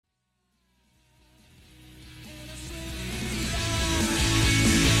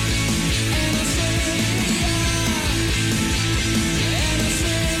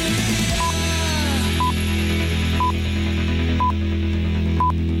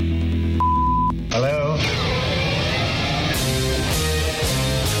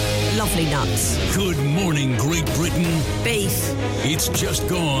lovely nuts. Good morning, Great Britain. Beef. It's just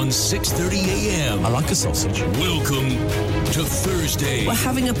gone 6:30 a.m. I like a sausage. Welcome to Thursday. We're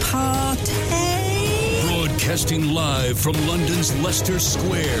having a party. Broadcasting live from London's Leicester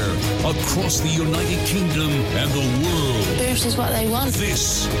Square, across the United Kingdom and the world. This is what they want.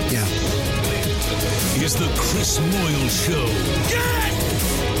 This is the Chris Moyles Show.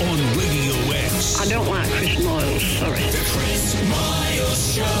 On Radio X. I don't like Chris Moyles, sorry. The Chris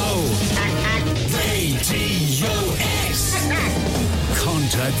Moyles Show. Radio X.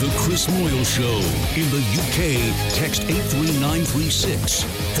 Contact the Chris Moyles Show. In the UK, text 83936.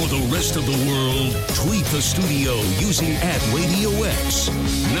 For the rest of the world, tweet the studio using @RadioX.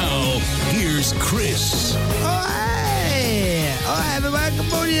 Now, here's Chris. Oh, hey! Oh, everyone, good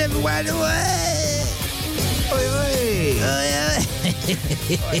morning, everyone. Oi, oi. Oi, oi.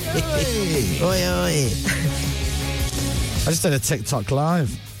 Oi, oi. I just did a TikTok live.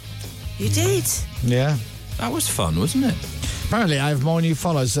 You did? Yeah. That was fun, wasn't it? Apparently, I have more new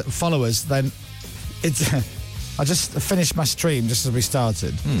followers than it's. I just finished my stream just as we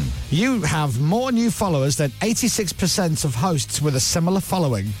started. You have more new followers than 86% of hosts with a similar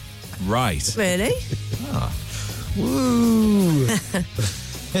following. Right. Really? Woo!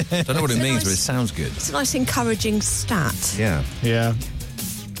 Don't know what it means, but it sounds good. It's a nice encouraging stat. Yeah. Yeah.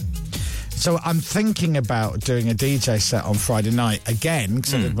 So I'm thinking about doing a DJ set on Friday night again,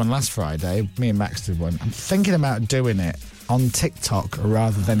 because I did one last Friday. Me and Max did one. I'm thinking about doing it on TikTok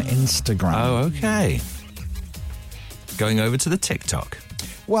rather than Instagram. Oh, okay. Going over to the TikTok.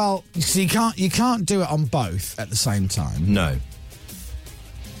 Well, so you can't do it on both at the same time. No.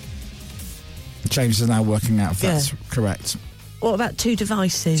 James is now working out if that's correct. What about two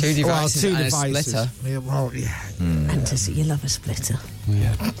devices? Two devices Well, two and devices. a splitter. Yeah, well, yeah. Fantasy, you love a splitter.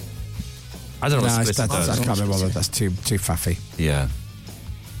 Yeah. I don't know No, what splitter that's, does. I can't remember. That's too faffy. Yeah.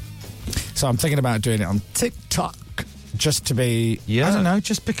 So I'm thinking about doing it on TikTok just to be, Yeah. I don't know,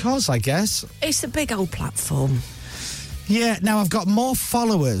 just because, I guess. It's a big old platform. Yeah, now I've got more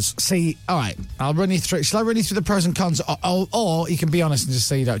followers. See, all right, I'll run you through. Shall I run you through the pros and cons? Or you can be honest and just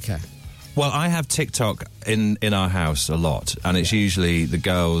say you don't care. Well, I have TikTok in our house a lot, and it's usually the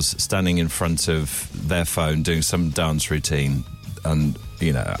girls standing in front of their phone doing some dance routine, and,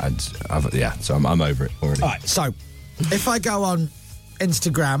 you know, so I'm over it already. All right, so if I go on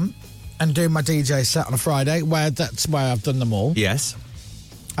Instagram and do my DJ set on a Friday, that's where I've done them all, Yes.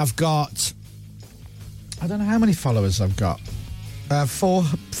 I've got, I don't know how many followers I've got.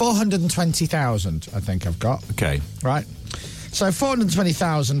 420,000, I think I've got. Okay. Right? So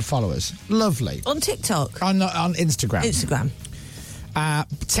 420,000 followers. Lovely. On TikTok? On Instagram. Instagram.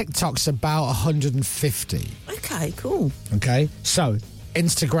 TikTok's about 150. Okay, cool. Okay? So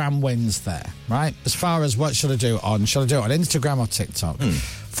Instagram wins there, right? As far as what should I do it on Instagram or TikTok?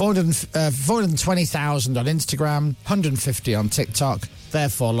 420,000 on Instagram, 150 on TikTok.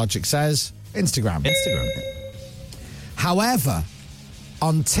 Therefore, logic says Instagram. However,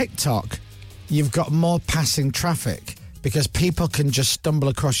 on TikTok, you've got more passing traffic because people can just stumble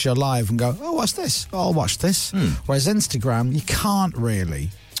across your live and go, oh, what's this? Oh, I'll watch this. Whereas Instagram, you can't really.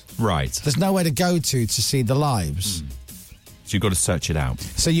 Right. There's nowhere to go to see the lives. So you've got to search it out.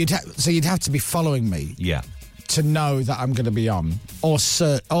 So you'd have to be following me Yeah. to know that I'm going to be on, or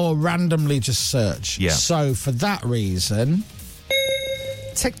randomly just search. Yeah. So for that reason,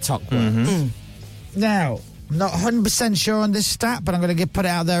 TikTok works. Now, I'm not 100% sure on this stat, but I'm going to put it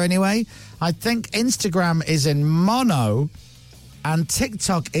out there anyway. I think Instagram is in mono and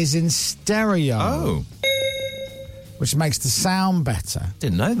TikTok is in stereo. Oh. Which makes the sound better.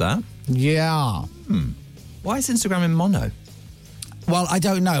 Didn't know that. Yeah. Why is Instagram in mono? Well, I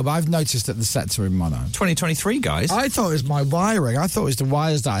don't know, but I've noticed that the sets are in mono. 2023, guys. I thought it was my wiring. I thought it was the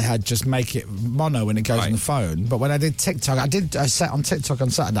wires that I had just make it mono when it goes on the phone. But when I did TikTok, I did a set on TikTok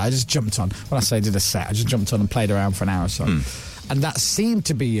on Saturday. I just jumped on. When I say I did a set, I just jumped on and played around for an hour or so. And that seemed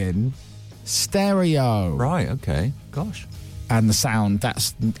to be in stereo. Right, okay. Gosh. And the sound,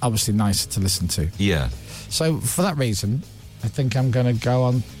 that's obviously nicer to listen to. Yeah. So for that reason, I think I'm going to go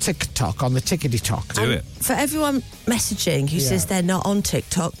on TikTok, on the tickety-tock. Do it. For everyone messaging who says they're not on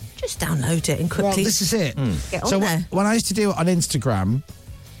TikTok, just download it and quickly... Well, this is it. Get on So there. when I used to do it on Instagram,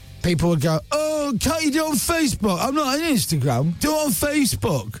 people would go, oh, can't you do it on Facebook? I'm not on Instagram. Do it on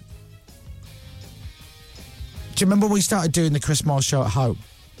Facebook. Do you remember when we started doing the Chris Moyles Show at home?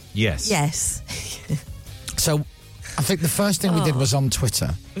 Yes. Yes. So I think the first thing we did was on Twitter.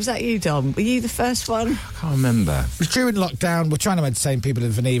 Was that you, Dom? Were you the first one? I can't remember. It was during lockdown. We're trying to entertain people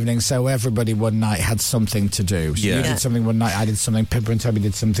of an evening, so everybody one night had something to do. So you did something one night, I did something, Pippa and Toby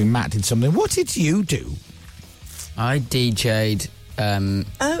did something, Matt did something. What did you do? I DJ'd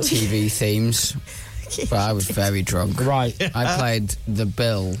TV themes, but I was very drunk. Right. I played the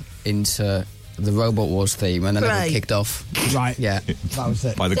bill into the Robot Wars theme, and then it Right. kicked off. Right. Yeah. That was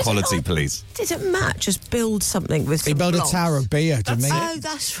it. By the Does it quality not- police. Didn't Matt just build something with He some built a blocks? tower of beer, didn't he? Oh,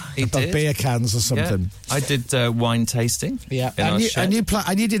 that's right. He Of did. beer cans or something. Yeah. I did wine tasting. Yeah. in our And shed.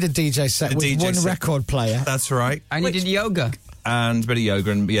 you did a DJ set A with DJ one set. record player. That's right. And you did yoga. And a bit of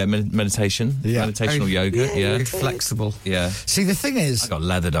yoga and meditation. Yeah. Meditational yoga. Yeah. Very flexible. Yeah. See, the thing is, I got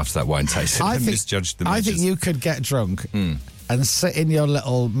leathered after that wine tasting. I misjudged the I think measures. you could get drunk and sit in your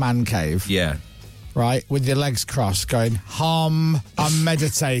little man cave, Yeah. right, with your legs crossed, going, I'm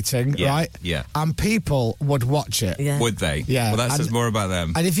meditating, Yeah, right? yeah. And people would watch it. Yeah. Would they? Yeah, Well, that and- says more about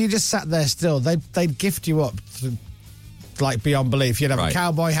them. And if you just sat there still, they'd gift you up to, like, beyond belief. You'd have a Right.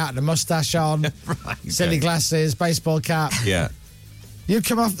 cowboy hat and a mustache on, Right, silly okay. glasses, baseball cap. Yeah. You'd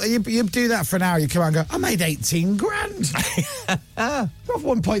come off, you'd do that for an hour, you'd come out and go, I made 18 grand. Of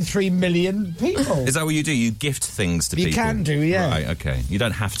 1.3 million people. Is that what you do? You gift things to You people? can do, yeah. Right, okay. You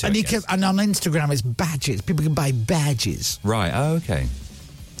don't have to. And I you guess. can, and on Instagram it's badges. People can buy badges, Right, oh, okay.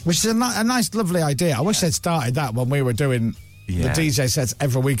 which is a nice, lovely idea. I wish they'd started that when we were doing Yeah. the DJ sets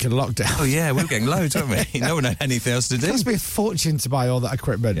every week in lockdown. Oh, yeah, we were getting loads, weren't we? No one had anything else to It do. must be a fortune to buy all that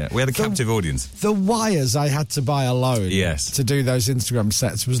equipment. Yeah, we had a captive audience. The wires I had to buy alone Yes. to do those Instagram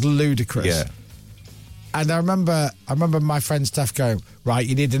sets was ludicrous. Yeah. And I remember my friend Steph going, right,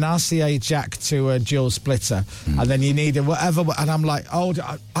 you need an RCA jack to a dual splitter, and then you need a whatever. And I'm like, oh,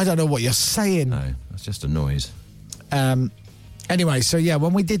 I don't know what you're saying. No, that's just a noise. Anyway, so yeah,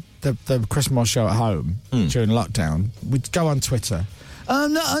 when we did the Chris Moore show at home during lockdown, we'd go on Twitter.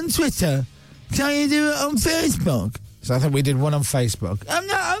 I'm not on Twitter. Can you do it on Facebook? So I think we did one on Facebook. I'm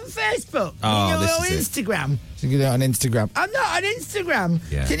not on Facebook. Oh, Can you this do it on is Instagram? So you can do it on Instagram. I'm not on Instagram.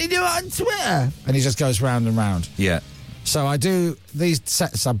 Yeah. Can you do it on Twitter? And he just goes round and round. Yeah. So I do these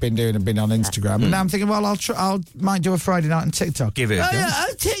sets I've been doing have been on Instagram, and now I'm thinking, well, I'll might do a Friday night on TikTok. Give it a Oh, go. yeah,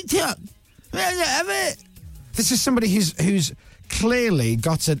 on TikTok. This is somebody who's clearly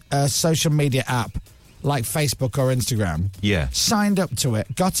got a social media app like Facebook or Instagram. Yeah. Signed up to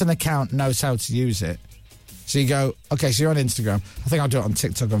it, got an account, knows how to use it. So you go, okay, so you're on Instagram. I think I'll do it on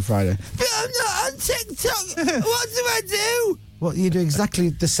TikTok on Friday. But I'm not on TikTok. What do I do? Well, you do exactly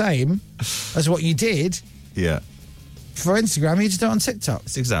the same as what you did Yeah. for Instagram. You just do it on TikTok.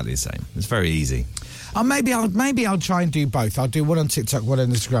 It's exactly the same. It's very easy. Or maybe I'll try and do both. I'll do one on TikTok, one on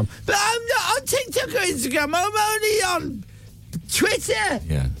Instagram. But I'm not on TikTok or Instagram. I'm only on Twitter.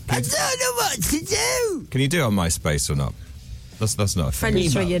 Yeah. I don't know what to do. Can you do it on MySpace or not? That's not a thing.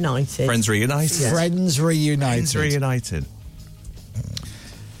 Friends reunited. Friends reunited. Friends reunited. Friends reunited.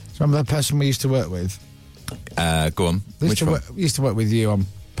 Remember that person we used to work with? Go on. We Which used, one? we used to work with you on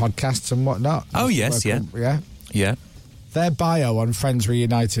podcasts and whatnot. Oh, yes, Work on- yeah. Yeah. Their bio on Friends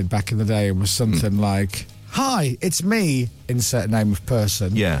Reunited back in the day was something like, "Hi, it's me," insert name of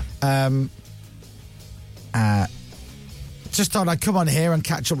person. Yeah. Just thought I'd come on here and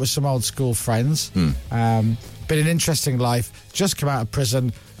catch up with some old school friends. Been an interesting life. Just come out of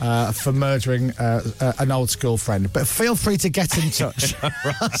prison for murdering an old school friend. But feel free to get in touch.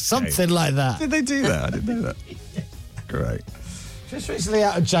 Something like that. Did they do that? I didn't know that. Great. Just recently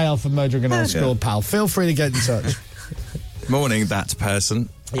out of jail for murdering an old school pal. Feel free to get in touch. Morning, that person.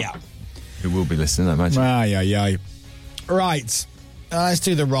 Yeah. Who will be listening, I imagine. Aye. Right. Let's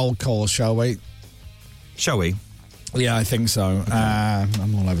do the roll call, shall we? Shall we? Yeah, I think so.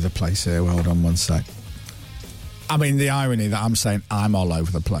 I'm all over the place here. Hold on one sec. I mean, the irony that I'm saying I'm all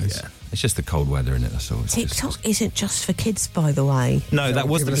over the place. Yeah. It's just the cold weather in it, that's all. It's TikTok isn't just for kids, by the way. No, that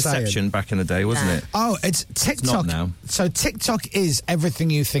was the people are saying. perception back in the day, wasn't it? Oh, it's TikTok. not now. So TikTok is everything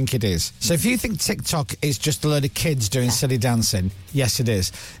you think it is. So if you think TikTok is just a load of kids doing silly dancing, yes, it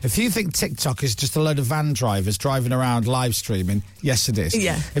is. If you think TikTok is just a load of van drivers driving around live streaming, yes, it is.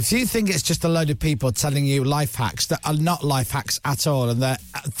 Yeah. If you think it's just a load of people telling you life hacks that are not life hacks at all and they're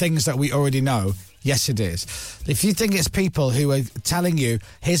things that we already know, yes, it is. If you think it's people who are telling you,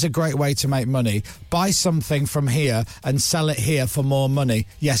 here's a great way to make money, buy something from here and sell it here for more money,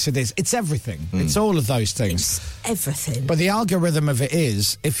 yes, it is. It's everything. It's all of those things. It's everything. But the algorithm of it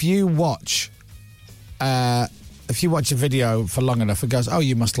is, if you watch a video for long enough, it goes, oh,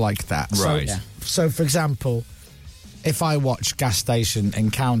 you must like that. Right. So, for example, if I watch gas station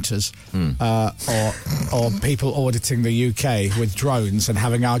encounters or people auditing the UK with drones and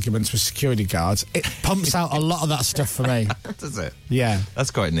having arguments with security guards, it pumps out a lot of that stuff for me. Does it? Yeah.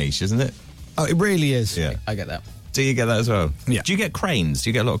 That's quite niche, isn't it? Oh, it really is. Yeah. I get that. Do you get that as well? Yeah. Do you get cranes? Do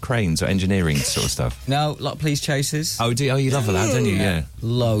you get a lot of cranes or engineering sort of stuff? No, a lot of police chases. Oh, you love that, don't you? Yeah.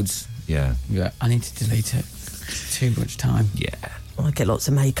 Loads. Yeah. Yeah. I need to delete it. Too much time. Yeah. I get lots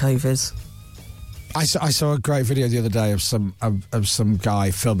of makeovers. I saw a great video the other day of some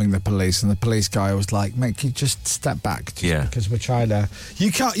guy filming the police, and the police guy was like, "Mate, can you just step back? Because we're trying to. You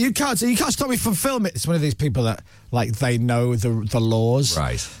can't stop me from filming." It's one of these people that like they know the laws,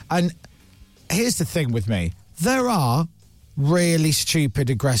 Right. And here's the thing with me: there are really stupid,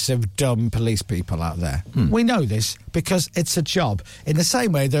 aggressive, dumb police people out there. We know this because it's a job. In the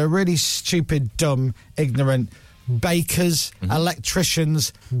same way, there are really stupid, dumb, ignorant bakers,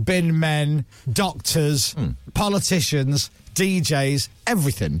 electricians, bin men, doctors, politicians, DJs,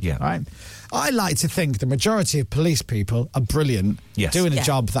 everything. Yeah. Right? I like to think the majority of police people are brilliant, Yes. doing a Yeah.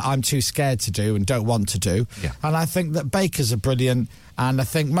 job that I'm too scared to do and don't want to do. Yeah. And I think that bakers are brilliant, and I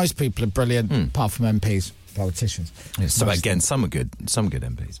think most people are brilliant, apart from MPs, politicians. So again, some are good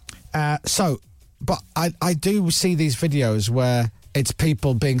MPs. But I do see these videos where it's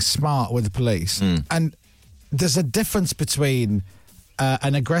people being smart with the police, and there's a difference between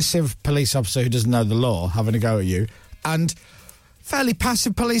an aggressive police officer who doesn't know the law having a go at you and fairly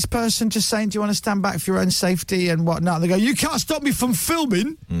passive police person just saying, do you want to stand back for your own safety and whatnot? And they go, you can't stop me from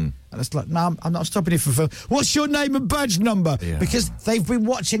filming. And it's like, no, I'm not stopping you from filming. What's your name and badge number? Yeah. Because they've been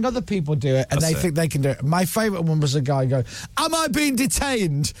watching other people do it and That's they it. think they can do it. My favourite one was a guy going, am I being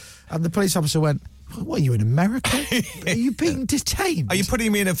detained? And the police officer went, what, are you in America? Are you being detained? Are you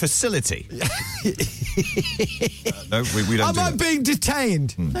putting me in a facility? No, we don't Am do I that. being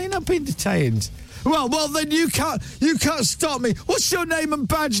detained? No, you're not being detained. Well, then you can't stop me. What's your name and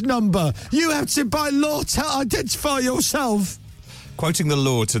badge number? You have to, by law, identify yourself. Quoting the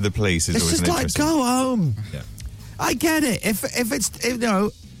law to the police is It's always just an like, interesting. go home. Yeah. I get it.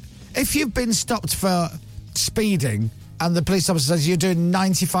 If you've been stopped for speeding and the police officer says you're doing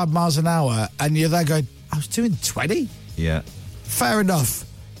 95 miles an hour and you're there going, I was doing 20? Yeah. Fair enough.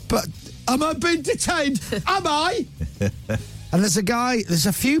 But am I being detained? Am I? And there's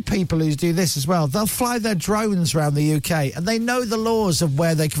a few people who do this as well. They'll fly their drones around the UK and they know the laws of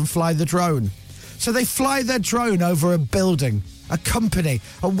where they can fly the drone. So they fly their drone over a building, a company,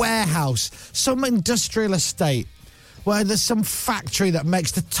 a warehouse, some industrial estate where there's some factory that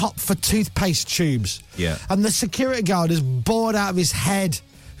makes the top for toothpaste tubes. Yeah. And the security guard is bored out of his head,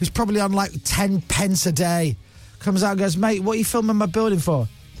 who's probably on like 10 pence a day, comes out and goes, mate, what are you filming my building for?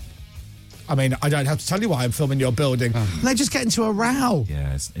 I mean, I don't have to tell you why I'm filming your building. And they just get into a row.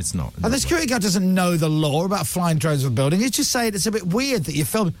 Yeah, it's not. And the security guard doesn't know the law about flying drones of a building. He's just saying it's a bit weird that you're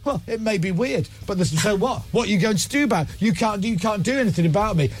filming. Well, it may be weird, but so what? What are you going to do about it? You can't do anything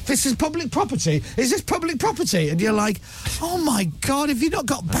about me. This is public property. Is this public property? And you're like, oh my God, have you not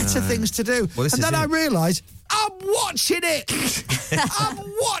got better things to do? Well, this and is then I it. realise I'm watching it. I'm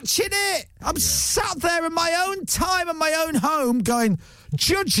watching it. I'm sat there in my own time in my own home going,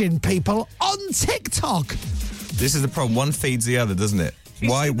 judging people on TikTok. This is the problem. One feeds the other, doesn't it?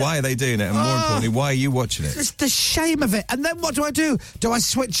 Why are they doing it? And more importantly, why are you watching it? It's the shame of it. And then what do? Do I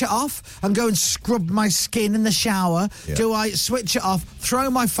switch it off and go and scrub my skin in the shower? Yeah. Do I switch it off, throw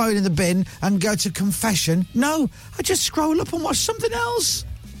my phone in the bin and go to confession? No, I just scroll up and watch something else.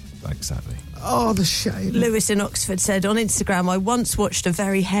 Exactly. Oh, the shame. Lewis in Oxford said on Instagram, I once watched a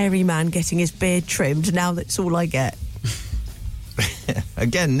very hairy man getting his beard trimmed. Now that's all I get.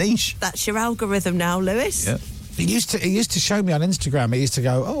 Again, niche. That's your algorithm now, Lewis. Yeah. He used to show me on Instagram. He used to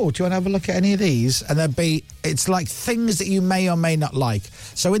go, oh, do you want to have a look at any of these? And it's like things that you may or may not like.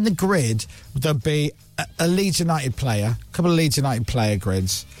 So in the grid, there'd be a Leeds United player, a couple of Leeds United player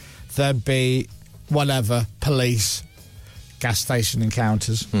grids. There'd be whatever, police, gas station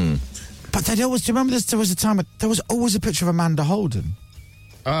encounters. But they'd always, do you remember there was a time, there was always a picture of Amanda Holden.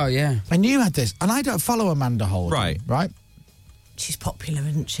 Oh, yeah. And you had this, and I don't follow Amanda Holden. Right? She's popular,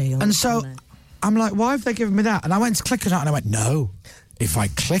 isn't she? And so I'm like, why have they given me that? And I went to click on it and I went, no, if I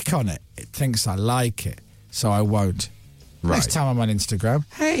click on it, it thinks I like it, so I won't. Right. Next time I'm on Instagram,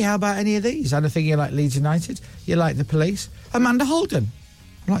 hey, how about any of these? Anything you like Leeds United? You like the police? Amanda Holden.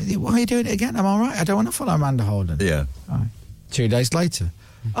 I'm like, why are you doing it again? I'm all right. I don't want to follow Amanda Holden. Yeah. All right. 2 days later,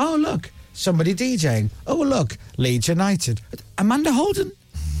 oh, look, somebody DJing. Oh, look, Leeds United. Amanda Holden.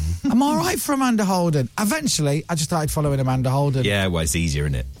 I'm all right for Amanda Holden. Eventually, I just started following Amanda Holden. Yeah, well, it's easier,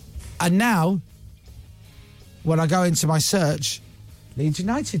 isn't it? And now, when I go into my search, Leeds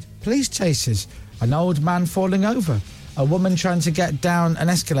United, police chases, an old man falling over, a woman trying to get down an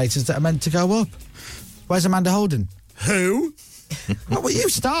escalators that are meant to go up. Where's Amanda Holden? Who? Well, you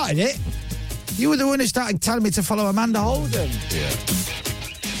started it. You were the one who started telling me to follow Amanda Holden.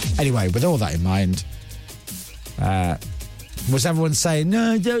 Yeah. Anyway, with all that in mind, was everyone saying,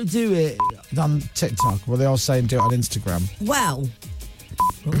 no, don't do it on TikTok? Were they all saying do it on Instagram? Well,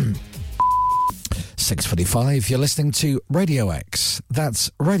 6:45, you're listening to Radio X. That's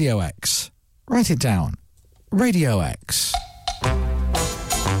Radio X. Write it down. Radio X.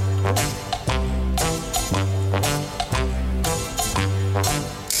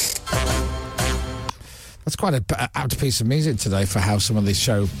 That's quite an apt piece of music today for how some of these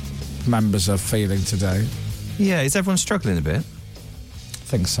show members are feeling today. Yeah, is everyone struggling a bit? I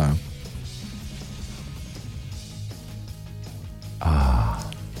think so.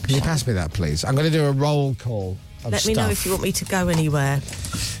 Can you pass me that, please? I'm going to do a roll call of Let me know if you want me to go anywhere.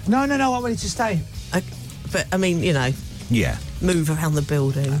 No, I want you to stay. But, I mean, you know, Yeah. move around the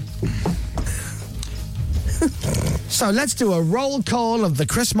building. So let's do a roll call of the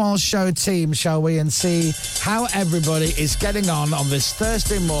Chris Moyles Show team, shall we, and see how everybody is getting on this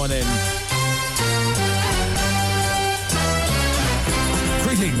Thursday morning.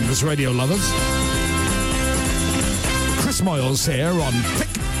 Greetings, radio lovers. Chris Moyles here on Pick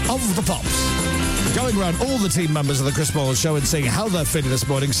of the Pops. Going around all the team members of the Chris Moyles Show and seeing how they're feeling this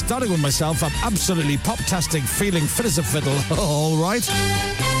morning. Starting with myself, I'm absolutely pop-tastic, feeling fit as a fiddle. All right.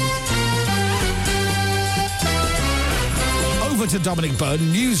 Over to Dominic Byrne,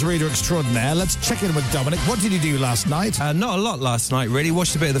 newsreader extraordinaire. Let's check in with Dominic. What did you do last night? Not a lot last night, really.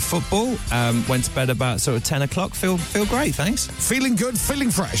 Watched a bit of the football. Went to bed about sort of 10 o'clock. Feel great, thanks. Feeling good, feeling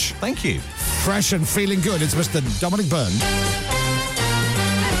fresh. Thank you. Fresh and feeling good. It's Mr. Dominic Byrne.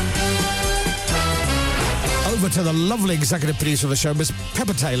 Over to the lovely executive producer of the show, Miss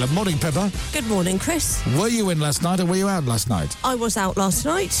Pippa Taylor. Morning, Pippa. Good morning, Chris. Were you in last night or were you out last night? I was out last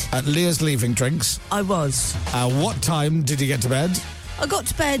night. At Leah's Leaving Drinks. I was. What time did you get to bed? I got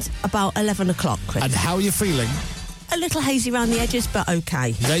to bed about 11 o'clock, Chris. And how are you feeling? A little hazy around the edges, but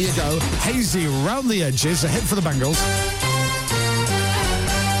okay. There you go. Hazy round the edges. A hit for the Bengals.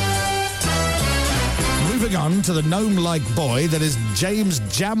 Moving on to the gnome-like boy that is James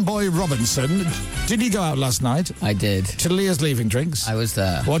Jamboy Robinson. Did he go out last night? I did. To Leah's Leaving Drinks? I was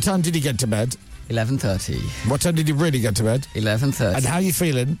there. What time did he get to bed? 11:30. What time did he really get to bed? 11:30. And how are you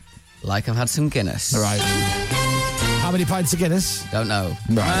feeling? Like I've had some Guinness. All right. How many pints of Guinness? Don't know.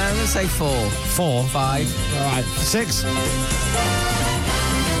 Right. I'm going to say 4. 4. 5. All right. 6.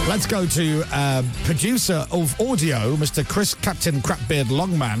 Let's go to producer of audio, Mr. Chris Captain Crapbeard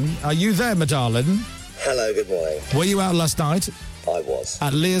Longman. Are you there, my darling? Hello, good morning. Were you out last night? I was.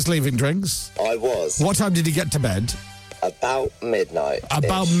 At Leah's Leaving Drinks? I was. What time did you get to bed? About midnight.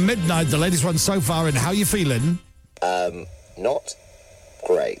 About midnight, the latest one so far, and how are you feeling? Not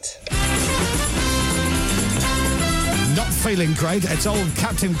great. Not feeling great. It's old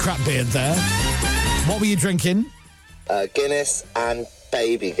Captain Crapbeard there. What were you drinking? Guinness and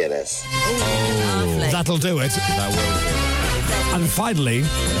baby Guinness. Lovely. That'll do it. That will. And finally,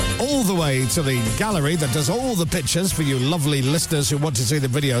 all the way to the gallery that does all the pictures for you lovely listeners who want to see the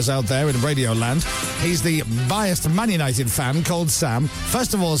videos out there in Radio Land. He's the biased Man United fan called Sam.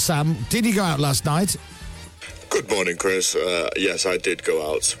 First of all, Sam, did you go out last night? Good morning, Chris. Yes, I did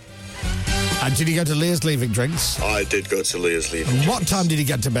go out. And did you go to Leah's Leaving Drinks? I did go to Leah's Leaving And Drinks. what time did you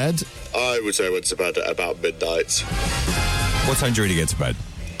get to bed? I would say I went to bed at about midnight. What time did you really get to bed?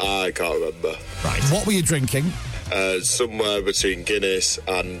 I can't remember. Right. What were you drinking? Somewhere between Guinness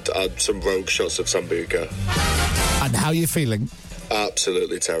and some rogue shots of Sambuca. And how are you feeling?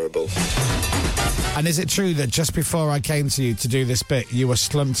 Absolutely terrible. And is it true that just before I came to you to do this bit, you were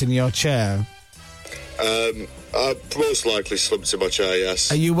slumped in your chair? I most likely slumped in my chair, yes.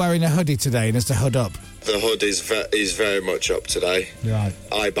 Are you wearing a hoodie today and is the hood up? The hood is very much up today. Right.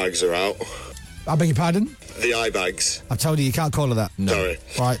 Eye bags are out. I beg your pardon? The eye bags. I told you can't call her that. No. Sorry.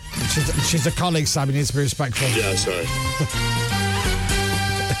 Right. She's a colleague, Sam. You need to be respectful. Yeah, sorry.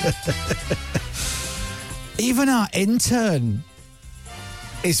 Even our intern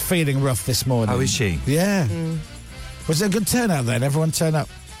is feeling rough this morning. How is she? Yeah. Was it a good turnout then? Everyone turn up?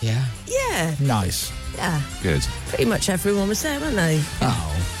 Yeah. Yeah, Nice. yeah. Good. Pretty much everyone was there, weren't they?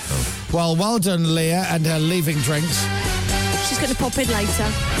 Oh. Well, well done, Leah, and her leaving drinks. She's going to pop in later.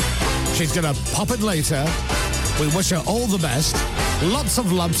 She's going to pop it later. We wish her all the best. Lots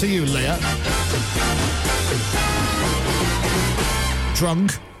of love to you, Leah.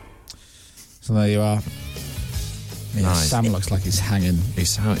 Drunk. So there you are. Yeah, Nice. Sam looks like he's hanging. He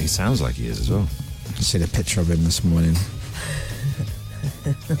sounds like he is as well. I can see the picture of him this morning.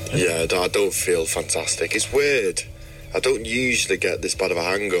 Yeah, I don't feel fantastic. It's weird. I don't usually get this bad of a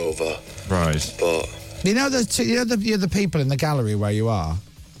hangover, Right. but You know the people in the gallery where you are?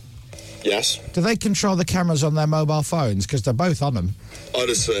 yes. Do they control the cameras on their mobile phones? Because they're both on them.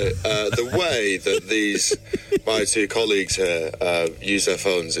 Honestly, the way that my two colleagues here use their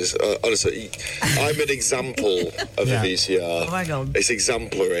phones is, honestly, I'm an example of Yeah. a VCR. Oh, hang on. It's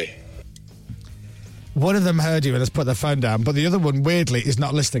exemplary. one of them heard you and has put their phone down, but the other one, weirdly, is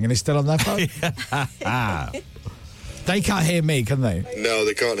not listening and is still on their phone. They can't hear me, can they? No,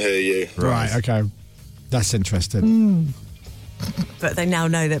 they can't hear you. Right, okay. That's interesting. But they now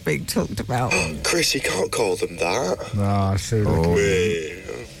know they're being talked about. Chris, you can't call them that. Oh, I see.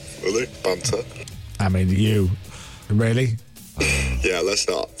 Really? Banter? I mean, you. Really? Yeah, let's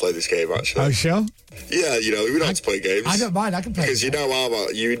not play this game, actually. Oh, sure? Yeah, we don't have to play games. I don't mind, I can play. Because you know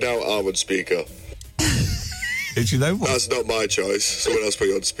I'm on speaker. Did you know what? That's not my choice. Someone else put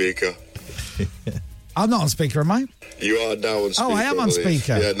you on speaker. I'm not on speaker, am I? You are now on speaker. Oh, I am on believe.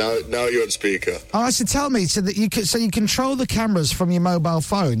 speaker. Yeah, now you're on speaker. Oh, so tell me, so that you control the cameras from your mobile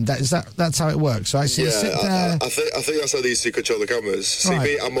phone. That's how it works, right? So you sit there. I think that's how these two control the cameras. See, Right.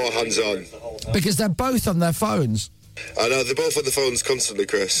 me, I'm more hands-on. Because they're both on their phones. I know, they're both on the phones constantly,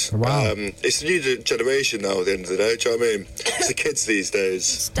 Chris. Wow. It's the new generation now, at the end of the day, do you know what I mean? It's the kids these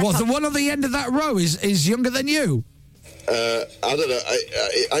days. Well, the one on the end of that row is younger than you. I don't know.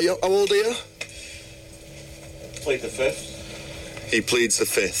 How old are you? Plead the fifth. He pleads the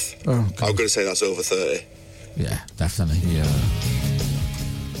fifth. Oh, I'm going to say that's over 30. Yeah, definitely. Yeah.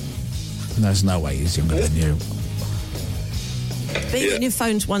 There's no way he's younger than you. Being on your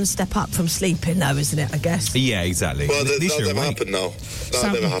phone's one step up from sleeping, though, isn't it, I guess? Yeah, exactly. Well, At least that you're never awake. happened now.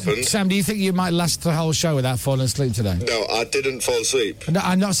 That never happened. Sam, do you think you might last the whole show without falling asleep today? No, I didn't fall asleep. No,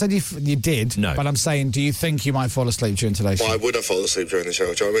 I'm not saying you did, No. but I'm saying, do you think you might fall asleep during today's show? Well, I would have fallen asleep during the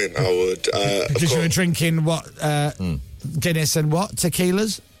show, do you know what I mean? I would. Because you were drinking what? Guinness and what?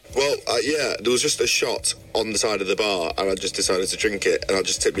 Tequilas? Well, yeah, there was just a shot on the side of the bar, and I just decided to drink it, and I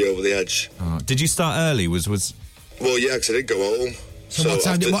just tipped me over the edge. Oh, did you start early? Was Well, yeah, because I didn't go home. So what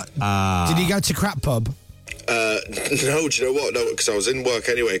time did you go to Crap Pub? No, do you know what? No, because I was in work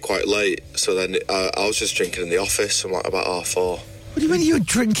anyway quite late, so then I was just drinking in the office from like about 4:30. What do you mean you were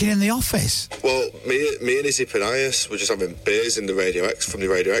drinking in the office? Well, me and Izzy Panias were just having beers in the Radio X from the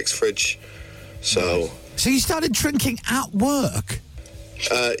Radio X fridge. So you started drinking at work?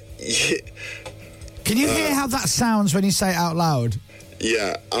 yeah, Can you hear how that sounds when you say it out loud?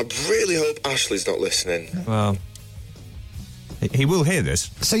 yeah. I really hope Ashley's not listening. well, he will hear this.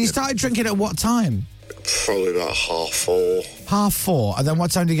 So you started drinking at what time? Probably about 4:30. 4:30. And then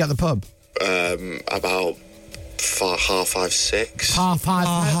what time did you get to the pub? About 5:30, 6.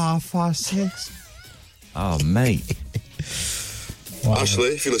 5:30, 6. Oh, mate. Ashley,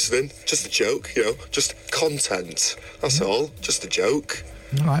 if you're listening, just a joke, just content. That's all. Just a joke.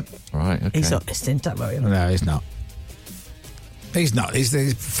 All right. Right. Okay. He's not listening, don't worry. No, he's not. He's not. He's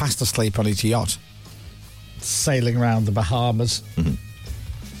fast asleep on his yacht, sailing around the Bahamas.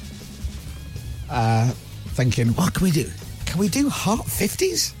 Thinking, what can we do? Can we do hot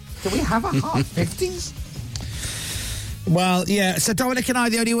 50s? Do we have a hot 50s? Well, yeah. So Dominic and I,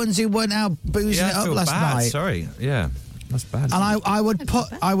 the only ones who weren't out boozing it I up feel last bad. night. Sorry. Yeah. That's bad. And I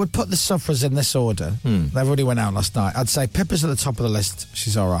would put the sufferers in this order. Everybody went out last night. I'd say Pippa's at the top of the list.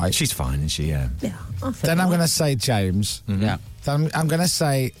 She's all right. She's fine, isn't she? Yeah. Yeah, I think Then I'm going to say James. Yeah. Then I'm going to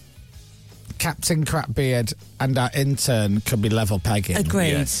say Captain Crapbeard and our intern could be level pegging. Agreed.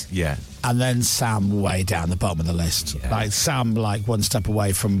 Yes. Yeah. And then Sam way down the bottom of the list. Yeah. Like Sam, one step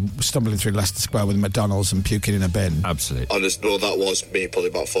away from stumbling through Leicester Square with McDonald's and puking in a bin. Absolutely. Honest, well, that was me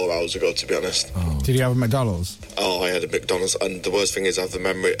probably about 4 hours ago, to be honest. Did you have a McDonald's? Oh, I had a McDonald's, and the worst thing is I have the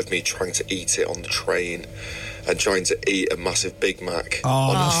memory of me trying to eat it on the train and trying to eat a massive Big Mac.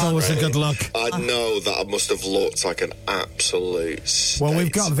 Oh, that's always a train. good look. I know that I must have looked like an absolute state. Well,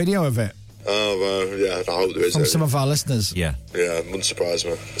 we've got a video of it Oh, well, yeah, I hope there is. from some of our listeners. Yeah. Yeah, it wouldn't surprise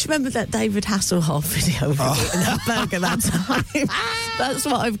me. Do you remember that David Hasselhoff video of him eating that burger that time? That's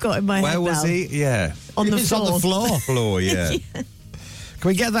what I've got in my head Where was now. he? Yeah. On the It's floor. on the floor. Floor, yeah. Can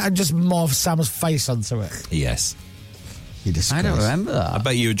we get that and just morph Sam's face onto it? Yes. You I don't remember that. I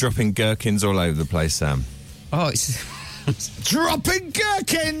bet you were dropping gherkins all over the place, Sam. Oh, it's Dropping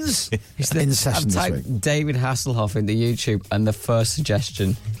gherkins! In session I've this typed week. David Hasselhoff into YouTube, and the first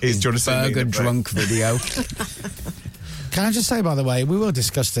suggestion Is is do you want to send me burger the break? drunk video. Can I just say, by the way, we will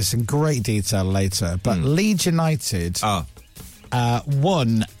discuss this in great detail later, but Leeds United Oh,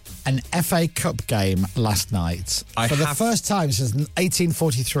 won an FA Cup game last night for the first time since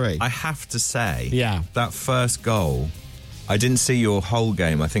 1843. I have to say, Yeah. that first goal, I didn't see your whole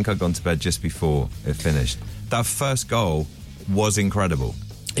game. I think I'd gone to bed just before it finished. That first goal was incredible.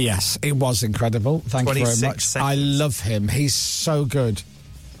 Yes, it was incredible. Thank you very 26 much. seconds. I love him. He's so good.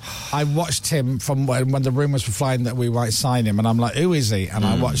 I watched him from when the rumours were flying that we might sign him, and I'm like, who is he? And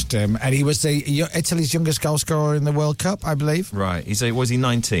I watched him, and he was Italy's youngest goal scorer in the World Cup, I believe. Right. Was he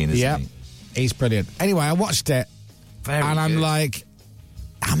 19, isn't Yeah, he? he's brilliant. Anyway, I watched it, Very and I'm good. like,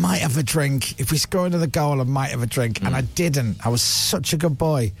 I might have a drink. If we score another goal, I might have a drink. And I didn't. I was such a good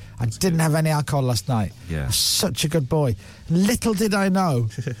boy. I didn't have any alcohol last night. Yeah. I was such a good boy. Little did I know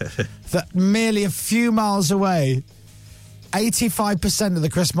that merely a few miles away, 85% of the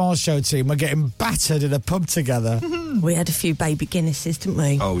Chris Moyles Show team were getting battered in a pub together. We had a few baby Guinnesses, didn't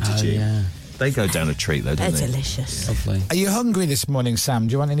we? Oh, did you? Yeah. They go down a treat, though, don't They're they? delicious. Lovely. Are you hungry this morning, Sam?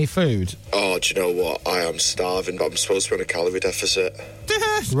 Do you want any food? Oh, do you know what? I am starving, but I'm supposed to be on a calorie deficit.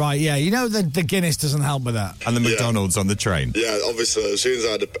 Right, yeah. You know the Guinness doesn't help with that. And the McDonald's on the train. Yeah, obviously, as soon as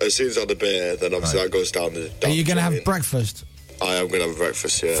I had a beer, then obviously that goes down the. Are you going to have breakfast? I am going to have a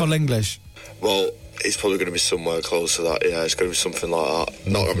breakfast. Yeah. Full English? Well, it's probably going to be somewhere close to that. Yeah, it's going to be something like that.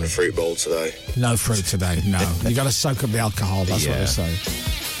 Not having a fruit bowl today. No fruit today, no. You got to soak up the alcohol, that's what they say.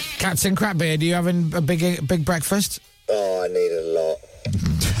 Captain Crapbeard, are you having a big breakfast? Oh, I need a lot.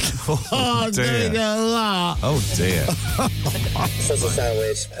 Oh, dear. need a lot. Oh, dear. Sausage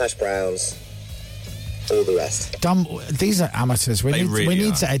sandwich, hash browns, all the rest. Dom, these are amateurs. We They need really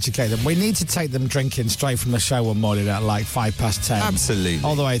are. to educate them. We need to take them drinking straight from the show one morning at like 10:05. Absolutely.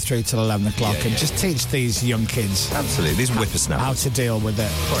 All the way through till 11 o'clock and just teach these young kids Absolutely. These how whippersnappers. to deal with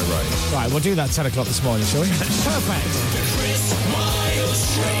it. Quite right. Right, we'll do that 10 o'clock this morning, shall we? Perfect.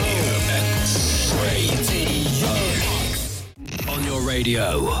 On your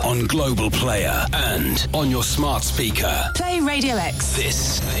radio, on Global Player, and on your smart speaker. Play Radio X.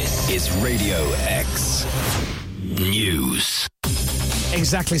 This is Radio X News.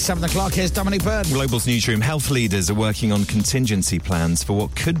 Exactly 7 o'clock. Here's Dominic Byrne. Global's newsroom. Health leaders are working on contingency plans for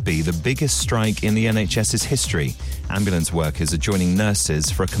what could be the biggest strike in the NHS's history. Ambulance workers are joining nurses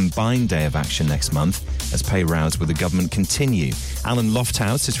for a combined day of action next month as pay rows with the government continue. Alan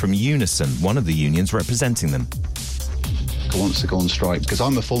Lofthouse is from Unison, one of the unions representing them. Wants to go on strike because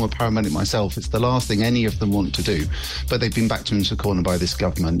I'm a former paramedic myself. It's the last thing any of them want to do, but they've been backed into a corner by this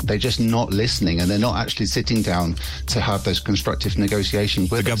government. They're just not listening, and they're not actually sitting down to have those constructive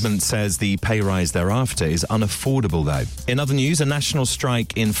negotiations with The us. government says the pay rise thereafter is unaffordable, though. In other news, a national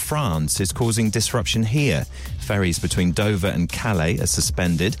strike in France is causing disruption here. Ferries between Dover and Calais are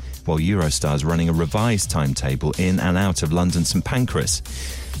suspended, while Eurostar is running a revised timetable in and out of London St Pancras.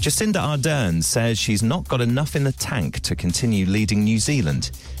 Jacinda Ardern says she's not got enough in the tank to continue leading New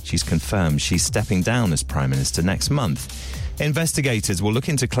Zealand. She's confirmed she's stepping down as Prime Minister next month. Investigators will look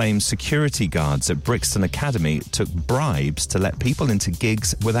into claims security guards at Brixton Academy took bribes to let people into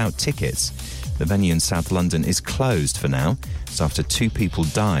gigs without tickets. The venue in South London is closed for now. It's after 2 people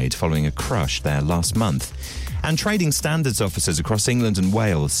died following a crush there last month. And trading standards officers across England and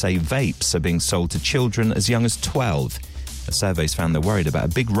Wales say vapes are being sold to children as young as 12. A survey's found they're worried about a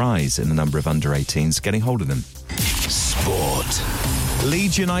big rise in the number of under-18s getting hold of them. Sport.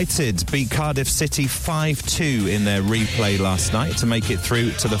 Leeds United beat Cardiff City 5-2 in their replay last night to make it through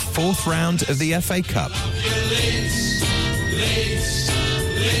to the 4th round of the FA Cup.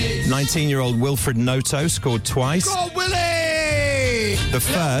 19-year-old Wilfred Noto scored twice. Go on, Willie! The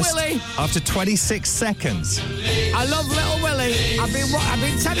first Willie. after 26 seconds. I love Little Willie. I've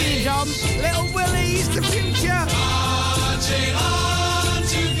been telling you, Dom. Little Willie's the future.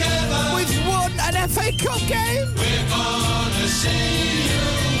 We've won an FA Cup game. We're gonna see you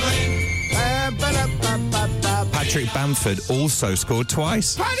Patrick Bamford also scored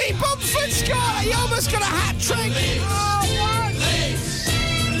twice. Paddy Bamford scored. He almost got a hat trick.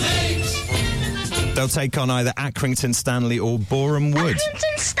 They'll take on either Accrington Stanley or Boreham Wood.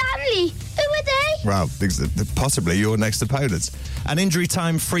 Accrington Stanley. Who are they? Well, possibly your next opponents. An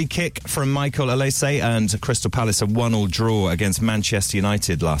injury-time free kick from Michael Olise and Crystal Palace a 1-1 draw against Manchester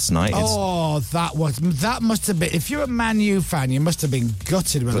United last night. That must have been. If you're a Man U fan, you must have been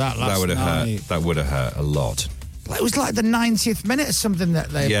gutted with that last night. That would have hurt a lot. It was like the 90th minute or something that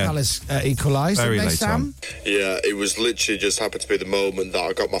Palace equalised. Very didn't they, late Sam? on. Yeah, it was literally just happened to be the moment that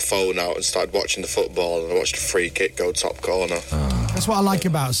I got my phone out and started watching the football, and I watched a free kick go top corner. That's what I like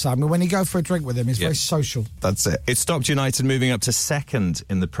about Sam. When you go for a drink with him, he's very social. That's it. It stopped United moving up to 2nd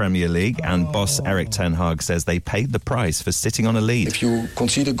in the Premier League, and boss Erik ten Hag says they paid the price for sitting on a lead. If you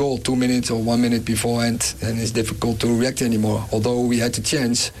concede a goal 2 minutes or 1 minute beforehand, then it's difficult to react anymore. Although we had the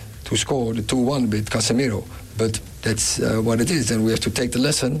chance to score the 2-1 with Casemiro. But that's what it is, and we have to take the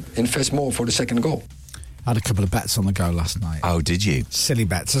lesson, invest more for the second goal. I had a couple of bets on the go last night. Oh, did you? Silly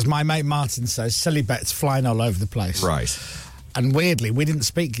bets. As my mate Martin says, silly bets flying all over the place. Right. And weirdly, we didn't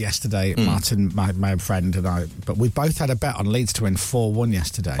speak yesterday, Martin, my friend and I, but we both had a bet on Leeds to win 4-1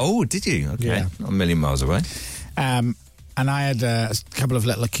 yesterday. Oh, did you? Okay. Yeah. Not a million miles away. And I had a couple of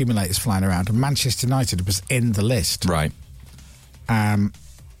little accumulators flying around, and Manchester United was in the list. Right. And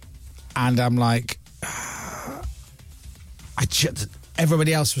I'm like,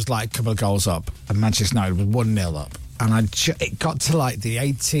 everybody else was like a couple of goals up, and Manchester United was 1-0 up. And it got to like the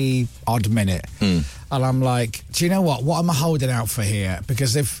 80-odd minute, and I'm like, do you know what? What am I holding out for here?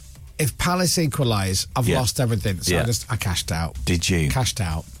 Because if Palace equalise, I've lost everything. So I cashed out. Did you? Cashed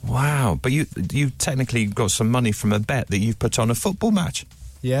out. Wow. But you technically got some money from a bet that you've put on a football match.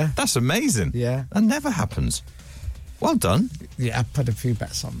 Yeah. That's amazing. Yeah. That never happens. Well done. Yeah, I put a few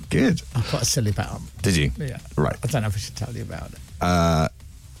bets on. Good. I put a silly bet on. Did you? Yeah. Right. I don't know if I should tell you about it.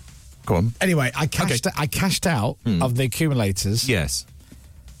 Go on. Anyway, I cashed out of the accumulators. Yes.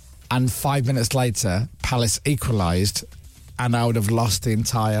 And 5 minutes later, Palace equalised, and I would have lost the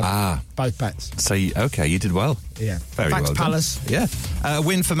entire both bets. So, you did well. Yeah. Very Thanks, well Palace. done. Yeah. A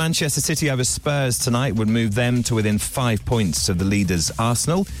win for Manchester City over Spurs tonight would move them to within 5 points of the leaders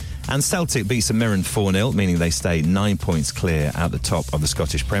Arsenal. And Celtic beat St Mirren 4-0, meaning they stay 9 points clear at the top of the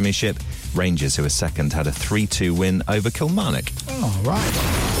Scottish Premiership. Rangers, who are second, had a 3-2 win over Kilmarnock. Oh,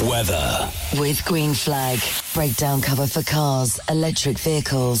 right. Weather. With Green Flag. Breakdown cover for cars, electric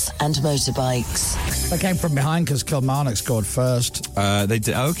vehicles and motorbikes. They came from behind because Kilmarnock scored first. They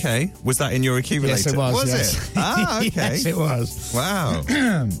did. Okay. Was that in your accumulator? Yes, it was. Was yes. it? Ah, okay. Yes, it was. Wow.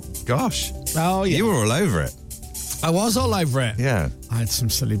 Gosh. Oh, yeah. You were all over it. I was all over it. Yeah. I had some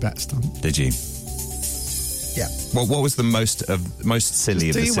silly bets done. Did you? Yeah. Well, what was the most silly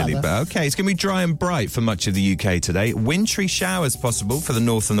of the silly bet? Okay, it's going to be dry and bright for much of the UK today. Wintry showers possible for the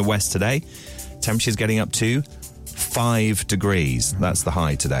north and the west today. Temperatures getting up to 5 degrees. That's the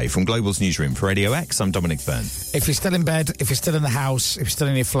high today. From Global's newsroom for Radio X, I'm Dominic Byrne. If you're still in bed, if you're still in the house, if you're still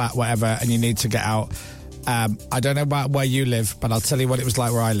in your flat, whatever, and you need to get out, I don't know about where you live, but I'll tell you what it was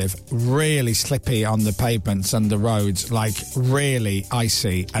like where I live. Really slippy on the pavements and the roads, like really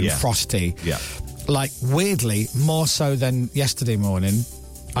icy and frosty. Yeah. Like weirdly, more so than yesterday morning,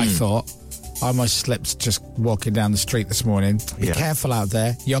 I thought. I almost slipped just walking down the street this morning. Be careful out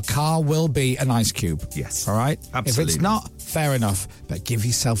there. Your car will be an ice cube. Yes. All right? Absolutely. If it's not, fair enough, but give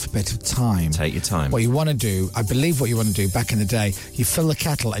yourself a bit of time. Take your time. What you want to do, I believe what you want to do back in the day, you fill the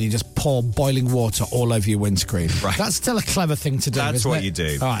kettle and you just pour boiling water all over your windscreen. Right. That's still a clever thing to do, That's isn't what it? you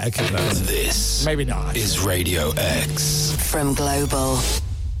do. All right, okay. This Maybe not. is Radio X. From Global.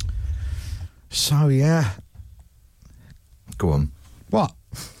 So, yeah. Go on. What?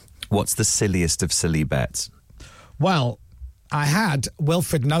 What's the silliest of silly bets? Well, I had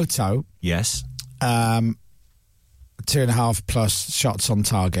Wilfred Noto. Yes. 2.5 plus shots on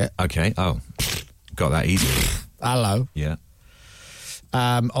target. Okay. Oh, got that easy. Hello. Yeah.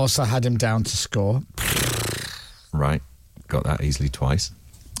 Also had him down to score. Right. Got that easily twice.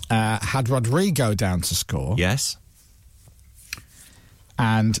 Had Rodrigo down to score. Yes.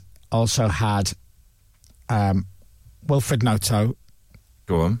 And also had Wilfred Noto.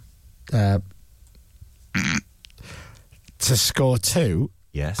 Go on. To score 2.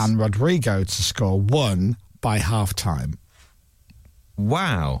 Yes. And Rodrigo to score 1 by half-time.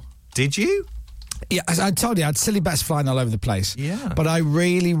 Wow. Did you? Yeah, as I told you, I had silly bets flying all over the place. Yeah. But I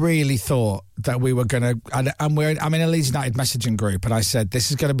really, really thought that we were going to... I'm in a Leeds United messaging group, and I said,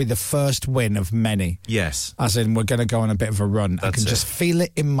 this is going to be the first win of many. Yes. As in, we're going to go on a bit of a run. I can it. just feel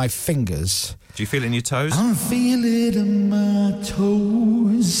it in my fingers. Do you feel it in your toes? I feel it in my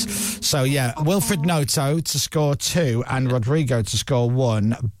toes. So, yeah, Wilfred Noto to score 2 and Rodrigo to score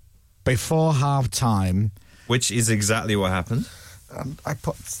 1 before half-time. Which is exactly what happened. I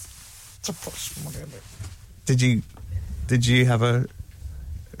put some money on it. Did you have a...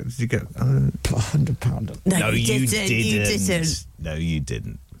 Did you get... Put £100 on it. No, you didn't. You didn't. No, you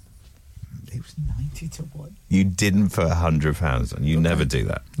didn't. It was 90 to 1. You didn't put £100 on. You never do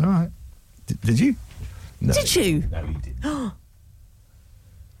that. All right. Did you? No. Did you? No, you didn't.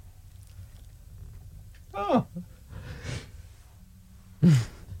 Oh.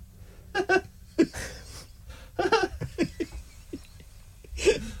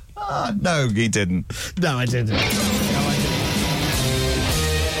 No, he didn't. No, I didn't.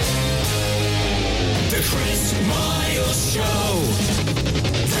 The Chris Moyles Show.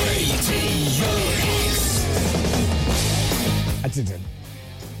 Radio X. I didn't.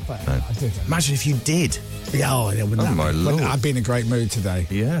 But No. I didn't. Imagine if you did. Yeah, it wouldn't Oh, my Lord. I've been in a great mood today.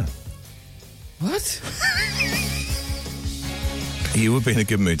 Yeah. What? You would be in a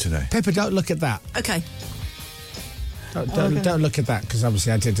good mood today. Pippa, don't look at that. Okay. Don't look at that, because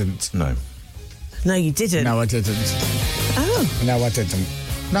obviously I didn't. No. No, you didn't. No, I didn't. Oh. No, I didn't.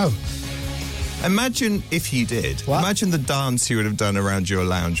 No. Imagine if you did. What? Imagine the dance you would have done around your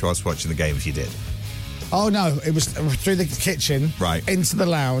lounge whilst watching the game if you did. Oh, no, it was through the kitchen. Right. Into the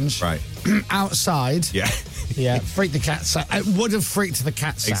lounge. Right. Outside. Yeah. Yeah, freaked the cats out. It would have freaked the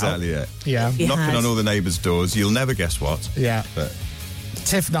cats out. Exactly, yeah. Yeah. You Knocking had. on all the neighbours' doors. You'll never guess what. Yeah. But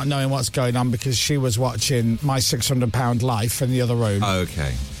Tiff not knowing what's going on because she was watching My £600 Life in the other room. Oh,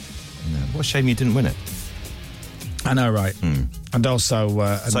 okay. Yeah. What a shame you didn't win it. I know, right? And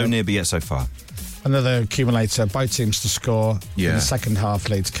also... so near, but yet so far. Another accumulator, both teams to score in the second half,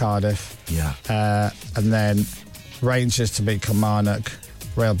 Leeds Cardiff. Yeah. And then Rangers to beat Kilmarnock,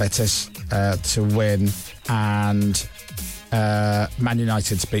 Real Betis to win, and Man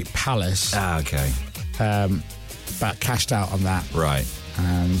United to beat Palace. Ah, okay. But cashed out on that. Right.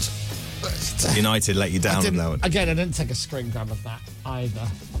 And United let you down on that one. Again, I didn't take a screen grab of that either.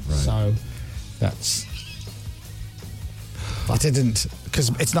 Right. So that's... I didn't, because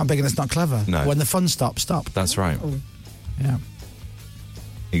it's not big and it's not clever. No. When the fun stops, stop. That's right. Yeah.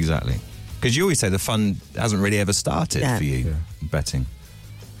 Exactly. Because you always say the fun hasn't really ever started for you, betting.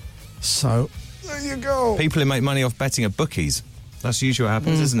 So, there you go. People who make money off betting are bookies. That's usually what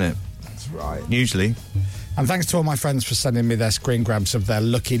happens, isn't it? That's right. Usually. And thanks to all my friends for sending me their screen grabs of their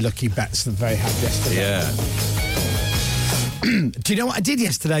lucky bets that they had yesterday. Yeah. Do you know what I did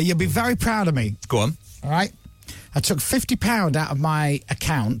yesterday? You'll be very proud of me. Go on. All right? I took £50 out of my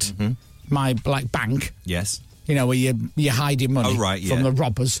account, my bank. Yes. You know, where you hide your money from the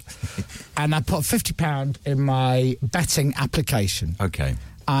robbers. And I put £50 in my betting application. Okay.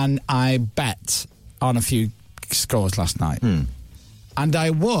 And I bet on a few scores last night. And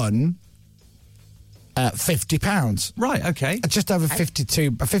I won £50. Right, okay. Just over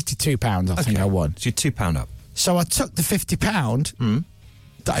 £52, I think I won. So you're £2 up. So I took the £50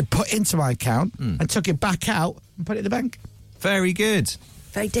 that I put into my account and took it back out and put it in the bank. Very good.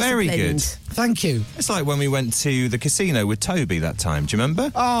 Very disciplined. Very good. Thank you. It's like when we went to the casino with Toby that time. Do you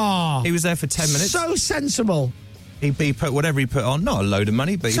remember? Oh. He was there for 10 minutes. So sensible. He put whatever he put on, not a load of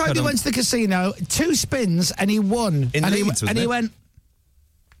money, but Toby went to the casino, 2 spins, and he won. In Leeds, he went...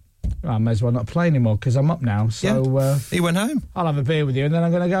 I may as well not play anymore because I'm up now. So he went home. I'll have a beer with you and then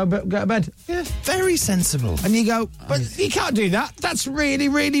I'm going to go to bed. Yeah, very sensible. And you go, but you can't do that. That's really,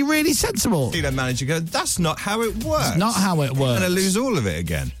 really, really sensible. See that manager go, that's not how it works. It's not how it works. And I lose all of it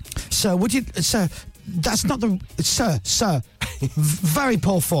again. Sir, that's not the... Sir, very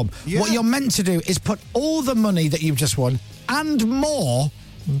poor form. Yeah. What you're meant to do is put all the money that you've just won and more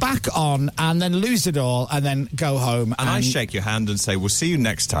back on and then lose it all and then go home. And I shake your hand and say, we'll see you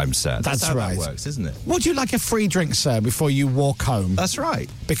next time, sir. That's how right. that works, isn't it? Would you like a free drink, sir, before you walk home? That's right.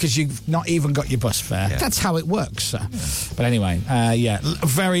 Because you've not even got your bus fare. Yeah. That's how it works, sir. Yeah. But anyway,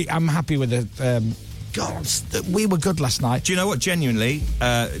 I'm happy with it. God, we were good last night. Do you know what? Genuinely,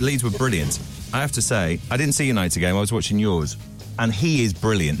 Leeds were brilliant. I have to say, I didn't see United's game. I was watching yours. And he is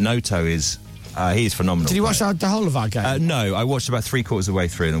brilliant. Noto is... he is phenomenal. Did you watch the whole of our game? No, I watched about 3/4 of the way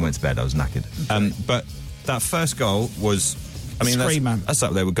through and then went to bed. I was knackered. But that first goal was... I mean, that's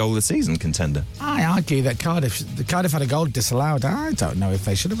up there with goal of the season contender. I argue that Cardiff had a goal disallowed. I don't know if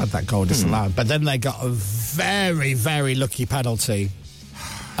they should have had that goal disallowed. But then they got a very, very lucky penalty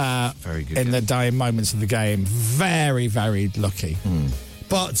very good in the dying moments of the game. Very, very lucky.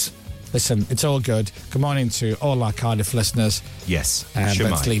 But... listen, it's all good. Good morning to all our Cardiff listeners. Yes.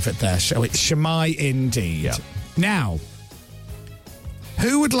 Let's leave it there. Shall we? Shemai indeed. Yeah. Now,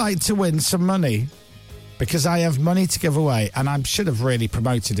 who would like to win some money? Because I have money to give away, and I should have really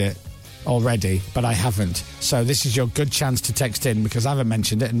promoted it already, but I haven't. So this is your good chance to text in because I haven't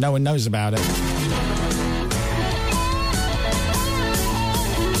mentioned it and no one knows about it.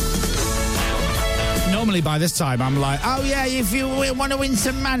 Normally by this time I'm like, oh yeah, if you want to win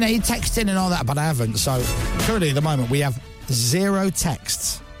some money, text in and all that, but I haven't. So currently at the moment we have 0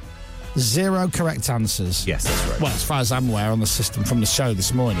 texts, 0 correct answers. Yes, that's right. Well, as far as I'm aware on the system from the show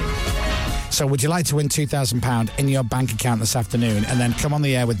this morning. So would you like to win £2,000 in your bank account this afternoon and then come on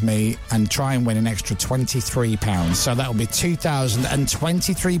the air with me and try and win an extra £23? So that will be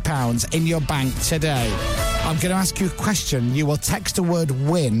 £2,023 in your bank today. I'm going to ask you a question. You will text the word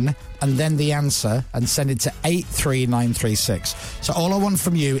win and then the answer and send it to 83936. So all I want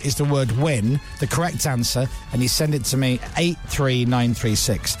from you is the word win, the correct answer, and you send it to me,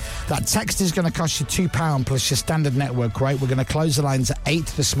 83936. That text is going to cost you £2 plus your standard network rate. We're going to close the lines at 8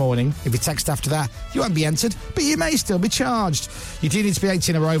 this morning. If you text after that, you won't be entered, but you may still be charged. You do need to be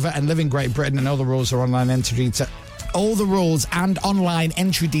 18 or over and live in Great Britain, and all the rules are online entry. All the rules and online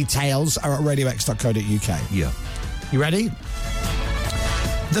entry details are at radiox.co.uk. Yeah. You ready?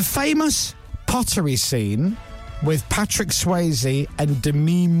 The famous pottery scene with Patrick Swayze and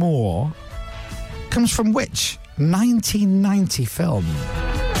Demi Moore comes from which 1990 film?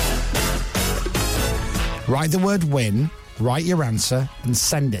 Write the word win write your answer, and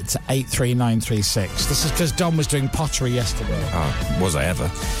send it to 83936. This is because Don was doing pottery yesterday. Oh, was I ever?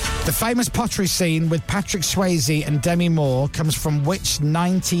 The famous pottery scene with Patrick Swayze and Demi Moore comes from which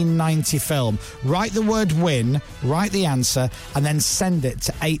 1990 film? Write the word win, write the answer, and then send it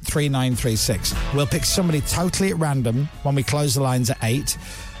to 83936. We'll pick somebody totally at random when we close the lines at 8.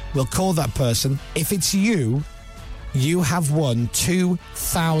 We'll call that person. If it's you, you have won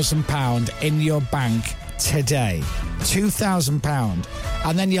 £2,000 in your bank today. £2,000.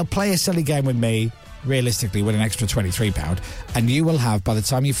 And then you'll play a silly game with me, realistically win an extra £23, and you will have, by the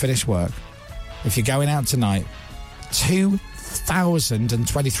time you finish work, if you're going out tonight,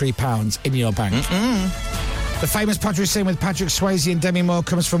 £2,023 in your bank. The famous pottery scene with Patrick Swayze and Demi Moore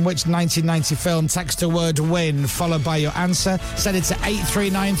comes from which 1990 film? Text the word win, followed by your answer. Send it to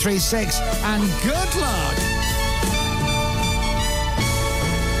 83936, and good luck!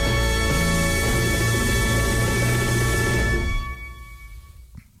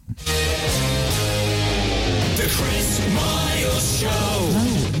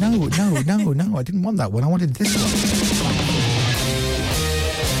 No, I didn't want that one. I wanted this one.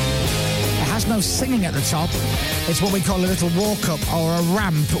 It has no singing at the top. It's what we call a little walk-up or a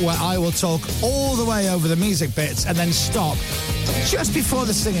ramp where I will talk all the way over the music bits and then stop just before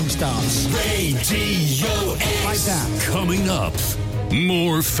the singing starts. Radio X. Like that. Coming up,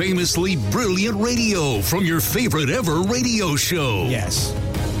 more famously brilliant radio from your favorite ever radio show. Yes.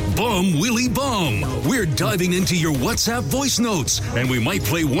 Bum Willie Bum. We're diving into your WhatsApp voice notes, and we might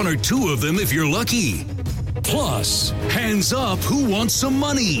play one or two of them if you're lucky. Plus, hands up, who wants some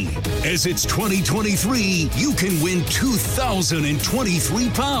money? As it's 2023, you can win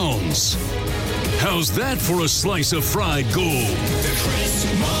 £2,023. How's that for a slice of fried gold? The Chris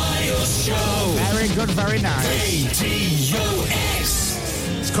Miles Show. Very good, very nice. Radio X.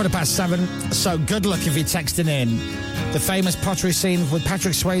 It's 7:15, so good luck if you're texting in. The famous pottery scene with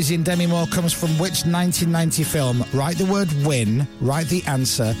Patrick Swayze and Demi Moore comes from which 1990 film? Write the word win, write the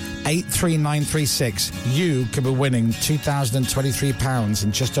answer, 83936. You could be winning £2,023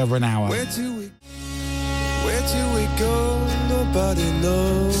 in just over an hour. Where do we go? Nobody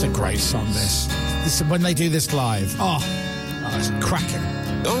knows. It's a great song, this. When they do this live. Oh, it's cracking.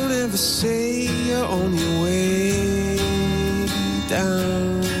 Don't ever say you're on your way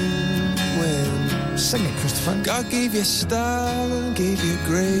down when sing it, Christopher. God gave you style and gave you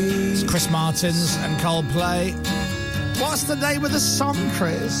grace. It's Chris Martin's and Coldplay. What's the name of the song,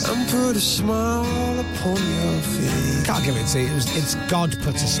 Chris? And put a smile upon your face. Can't give it to you. It's God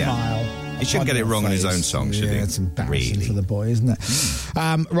put a smile. He shouldn't get it wrong on his own song, should he? It's embarrassing for the boy, isn't it?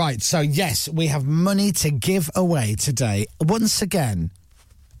 Right, so yes, we have money to give away today. Once again,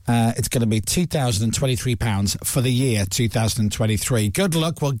 it's going to be £2,023 for the year 2023. Good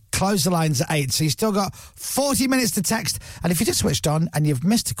luck. We'll close the lines at 8, so you've still got 40 minutes to text. And if you just switched on and you've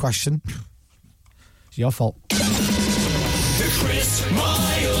missed a question, it's your fault. The Chris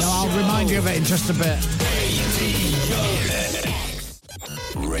Miles No, I'll remind you of it in just a bit.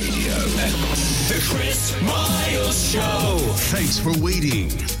 Radio X. The Chris Miles Show. Thanks for waiting.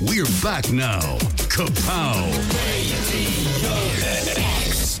 We're back now. Kapow. Radio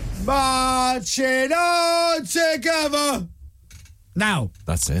X. Marching on together. Now.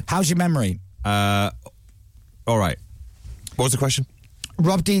 That's it. How's your memory? All right. What was the question?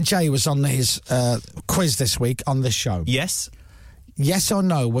 Rob DJ was on his quiz this week on this show. Yes. Yes or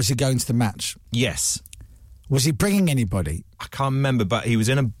no, was he going to the match? Yes. Was he bringing anybody? I can't remember, but he was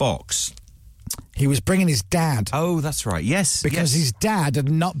in a box. He was bringing his dad. Oh, that's right. Yes. Because his dad had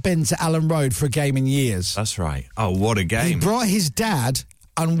not been to Allen Road for a game in years. That's right. Oh, what a game. He brought his dad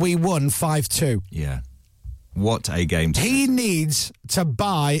and we won 5-2. Yeah. What a game. He needs to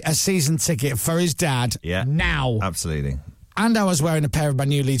buy a season ticket for his dad now. Absolutely. And I was wearing a pair of my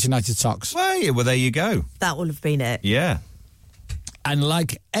new Leeds United socks. Well, yeah, well, there you go. That will have been it. Yeah. And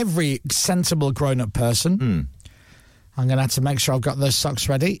like every sensible grown-up person, I'm going to have to make sure I've got those socks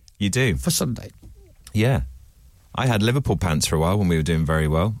ready. You do? For Sunday. Yeah. I had Liverpool pants for a while when we were doing very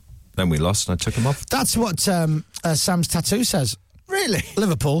well. Then we lost and I took them off. That's what Sam's tattoo says. Really?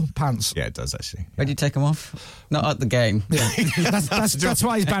 Liverpool pants. Yeah, it does, actually. Where do you take them off? Not at the game. Yeah. that's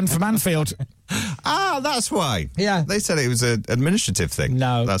why he's banned from Anfield. Ah, that's why. Yeah. They said it was an administrative thing.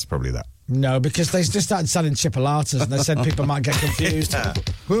 No. That's probably that. No, because they just started selling chipolatas and they said people might get confused.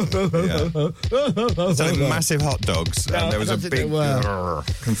 Selling massive hot dogs and there was a big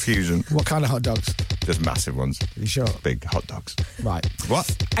confusion. What kind of hot dogs? Just massive ones. You sure? Big hot dogs. Right.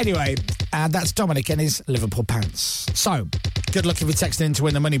 What? Anyway, that's Dominic in his Liverpool pants. So, good luck if you're texting in to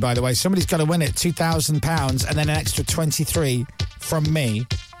win the money, by the way. Somebody's got to win it, £2,000 and then an extra 23 from me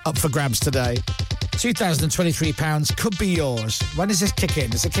up for grabs today. £2,023 could be yours. When does this kick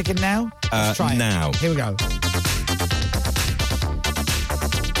in? Does it kick in now? Let's try it. Now. Here we go. Do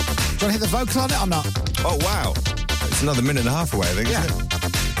you want to hit the vocal on it or not? Oh, wow. It's another minute and a half away, I think, isn't it?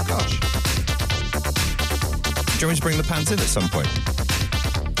 Gosh. Do you want me to bring the pants in at some point?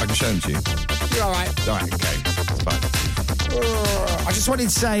 I can show them to you. You're all right. All right, okay. It's fine. I just wanted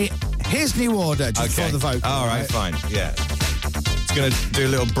to say, here's New Order just before the vocal. All right, fine. Yeah. It's going to do a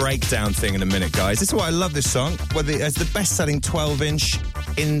little breakdown thing in a minute, guys. This is why I love this song. Well, it's the best-selling 12-inch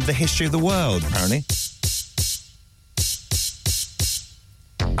in the history of the world, apparently.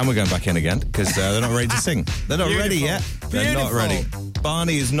 And we're going back in again, because they're not ready to sing. They're not ready yet. They're not ready.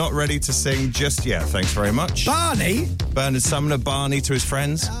 Barney is not ready to sing just yet. Thanks very much. Barney? Bernard Sumner, Barney to his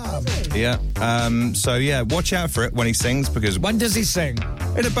friends. Yeah. So, yeah, watch out for it when he sings, because... When does he sing?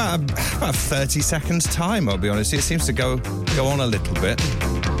 In about 30 seconds' time, I'll be honest. It seems to go on a little bit.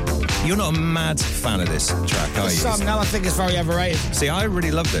 You're not a mad fan of this track, are you? The song, now I think it's very overrated. See, I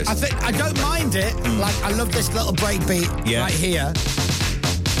really love this. I don't mind it. Like, I love this little breakbeat right here.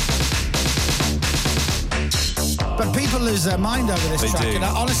 But people lose their mind over this track, and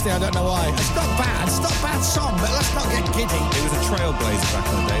honestly, I don't know why. It's not bad. It's not a bad song, but let's not get giddy. It was a trailblazer back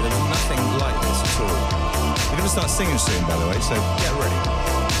in the day. There was nothing like this at all. We're going to start singing soon, by the way, so get ready.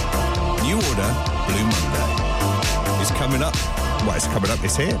 New Order, Blue Monday, is coming up. Well, it's coming up.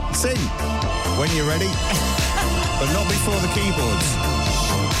 It's here. Sing when you're ready, but not before the keyboards.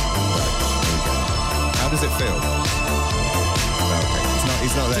 Right. How does it feel? Okay,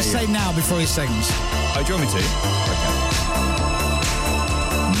 he's not there Just yet. say now before he sings. Oh, do you want me to? Okay.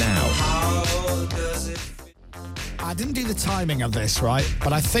 Now. I didn't do the timing of this, right?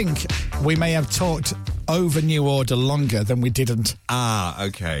 But I think we may have talked over New Order longer than we didn't. Ah,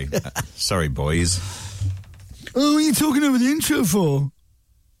 okay. Sorry, boys. Oh, what are you talking over the intro for?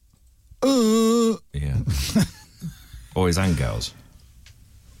 Yeah. Boys and girls.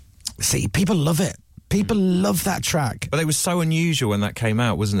 See, people love it. People love that track. But it was so unusual when that came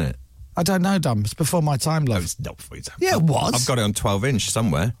out, wasn't it? I don't know, Dom. It's before my time, love. It's not before your time. Yeah, it was. I've got it on 12-inch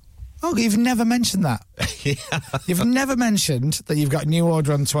somewhere. Oh, you've never mentioned that. Yeah. You've never mentioned that you've got New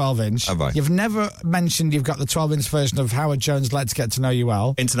Order on 12-inch. Have I? You've never mentioned you've got the 12-inch version of Howard Jones' Let's Get to Know You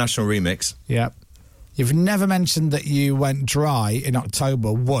Well. International remix. Yep. You've never mentioned that you went dry in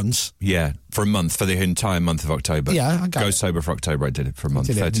October once. Yeah, for a month, for the entire month of October. Yeah, I got Go it. sober for October, I did it for a month.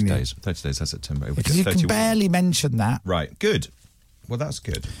 30 days. 30 days, that's September. Because you can barely mention that. Right, good. Well, that's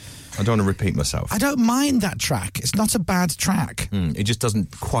good. I don't want to repeat myself. I don't mind that track. It's not a bad track. It just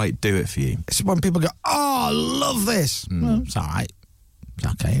doesn't quite do it for you. It's when people go, oh, I love this. Well, it's all right. It's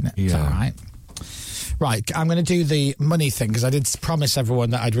okay, isn't it? Yeah. It's all right. Right, I'm going to do the money thing because I did promise everyone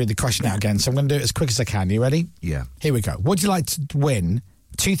that I'd read the question out again, so I'm going to do it as quick as I can. You ready? Yeah. Here we go. Would you like to win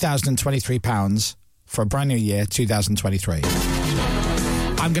 £2,023 for a brand new year, 2023?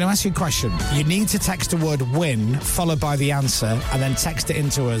 I'm going to ask you a question. You need to text the word win followed by the answer and then text it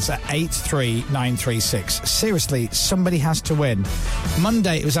into us at 83936. Seriously, somebody has to win.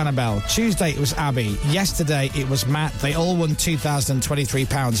 Monday it was Annabelle. Tuesday it was Abby. Yesterday it was Matt. They all won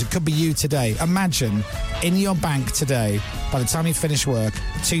 £2,023. It could be you today. Imagine in your bank today, by the time you finish work,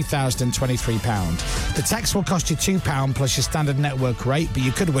 £2,023. The text will cost you £2 plus your standard network rate, but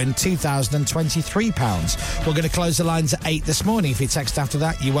you could win £2,023. We're going to close the lines at 8 this morning. If you text after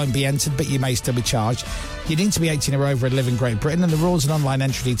that, you won't be entered, but you may still be charged. You need to be 18 or over and live in Great Britain, and the rules and online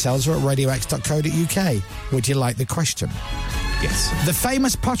entry details are at radiox.co.uk. Would you like the question? Yes. The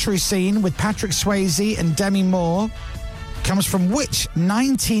famous pottery scene with Patrick Swayze and Demi Moore comes from which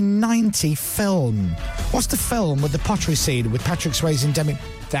 1990 film? What's the film with the pottery scene with Patrick Swayze and Demi?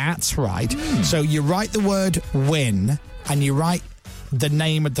 That's right. So you write the word win and you write the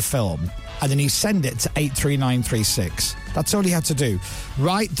name of the film and then you send it to 83936. That's all you have to do.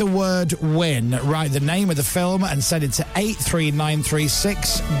 Write the word win, write the name of the film and send it to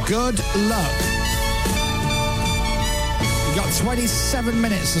 83936. Good luck. You got 27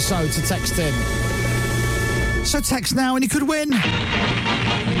 minutes or so to text in. So text now and you could win. Letters,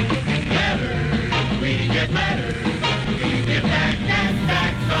 we get letters. We get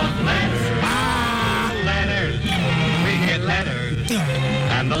back on letters. Letters, we get letters.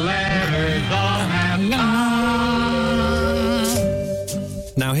 And the letters all have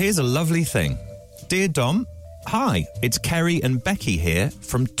Now, here's a lovely thing. Dear Dom, hi, it's Kerry and Becky here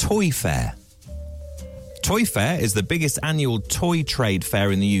from Toy Fair. Toy Fair is the biggest annual toy trade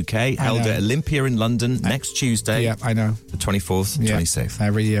fair in the UK, held at Olympia in London next Tuesday. Yeah, I know. The 24th and 26th.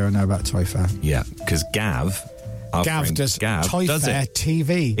 Every year I know about Toy Fair. Yeah, because Gav does Toy does Fair it.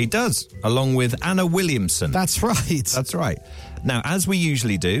 TV. He does, along with Anna Williamson. That's right. That's right. Now, as we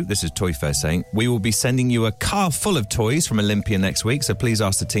usually do, this is Toy Fair saying, we will be sending you a car full of toys from Olympia next week, so please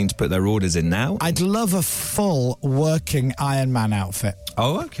ask the team to put their orders in now. I'd love a full working Iron Man outfit.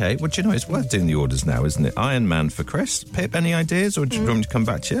 Oh, okay. Well, do you know, it's worth doing the orders now, isn't it? Iron Man for Chris. Pip, any ideas, or do you want me to come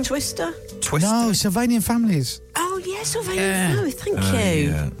back to you? Twister? No, Sylvanian Families. Oh, yeah, Sylvanian Families. Thank you.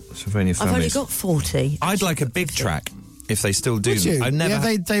 Yeah, Sylvanian Families. I've only got 40. I'd like a big track, if they still do Would them. you? I've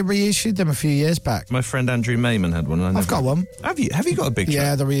never. Yeah, they reissued them a few years back. My friend Andrew Mayman had one. I've got one. Have you got a big track?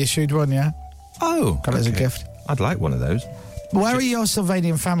 Yeah, the reissued one, yeah. Oh. Got it as a gift. I'd like one of those. Where are your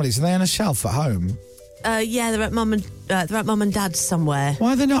Sylvanian Families? Are they on a shelf at home? Yeah, they're at Mum and Dad's somewhere.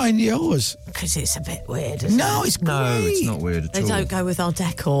 Why are they not in yours? Because it's a bit weird, isn't No, it? it's great. No, it's not weird at all. They don't go with our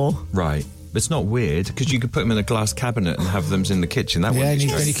decor. Right. It's not weird, because you could put them in a glass cabinet and have them in the kitchen. That Yeah, wouldn't and be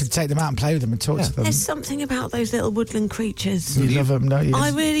you strange. can take them out and play with them and talk to them. There's something about those little woodland creatures. You love them, don't you? I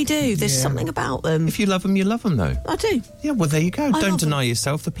really do. There's Yeah. something about them. If you love them, you love them, though. I do. Yeah, well, there you go. love Don't them. deny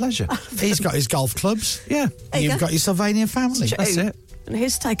yourself the pleasure. He's got his golf clubs. Yeah. There you You've go. got your Sylvanian family. That's it. And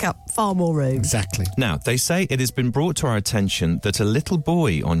his take up far more room. Exactly. Now, they say it has been brought to our attention that a little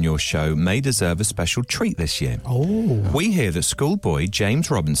boy on your show may deserve a special treat this year. Oh. We hear that schoolboy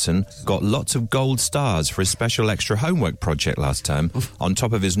James Robinson got lots of gold stars for his special extra homework project last term, on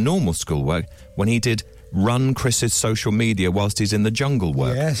top of his normal schoolwork, when he did run Chris's social media whilst he's in the jungle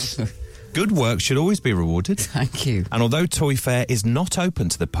work. Yes. Good work should always be rewarded. Thank you. And although Toy Fair is not open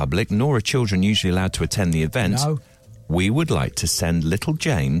to the public, nor are children usually allowed to attend the event, No. we would like to send little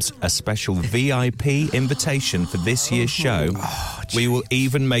James a special VIP invitation for this year's show. We will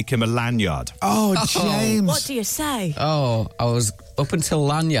even make him a lanyard. Oh, James. What do you say? Oh, I was up until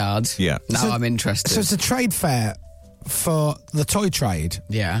lanyard. Yeah. Now I'm interested. So it's a trade fair for the toy trade.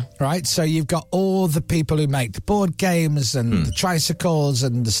 Yeah. Right, so you've got all the people who make the board games and the tricycles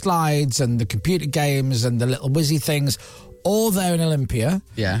and the slides and the computer games and the little whizzy things, all there in Olympia.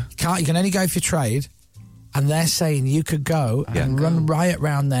 Yeah. You can only go for trade, and they're saying you could go and run riot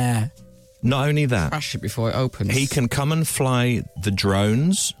round there. Not only that, Crash it before it opens. he can come and fly the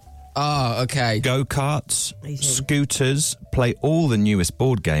drones, Oh, okay. go-karts, scooters, play all the newest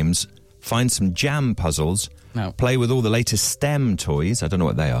board games, find some jam puzzles, play with all the latest STEM toys. I don't know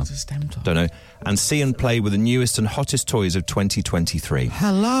what they are. What's a STEM toy? Don't know. And see and play with the newest and hottest toys of 2023.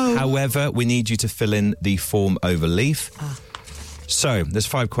 Hello. However, we need you to fill in the form over leaf. So, there's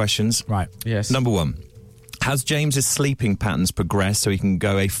 5 questions. Right. Yes. Number 1. Has James's sleeping patterns progressed so he can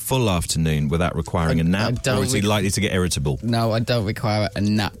go a full afternoon without requiring a nap? Or is he likely to get irritable? No, I don't require a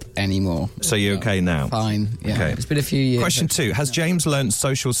nap anymore. So you're okay now? Fine, yeah. Okay. It's been a few years. Question 2. Has James learnt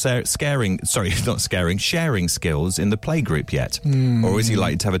social sharing skills in the playgroup yet? Or is he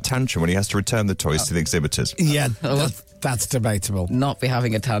likely to have a tantrum when he has to return the toys to the exhibitors? Yeah, that's debatable. Not be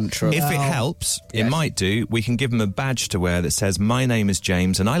having a tantrum. If it helps, it might do. We can give him a badge to wear that says, "My name is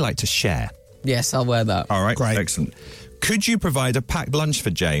James and I like to share." Yes, I'll wear that. All right, Great. Excellent. Could you provide a packed lunch for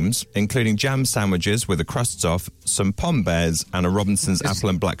James, including jam sandwiches with the crusts off, some Pom Bears, and a Robinson's apple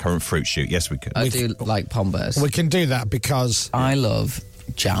and blackcurrant fruit shoot? Yes, we could. I do like Pom Bears. We can do that because I love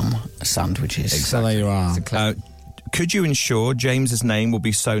jam sandwiches. So there you are. Could you ensure James's name will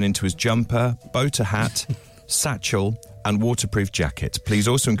be sewn into his jumper, boater hat, satchel, and waterproof jacket? Please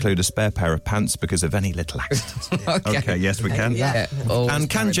also include a spare pair of pants because of any little accidents. Okay, yes, we can. Yeah. And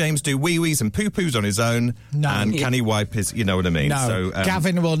can James do wee-wees and poo-poos on his own? No. And can he wipe his, you know what I mean? No, So,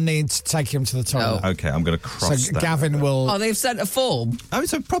 Gavin will need to take him to the toilet. Okay, I'm going to cross So that. Gavin will... Oh, they've sent a form. Oh,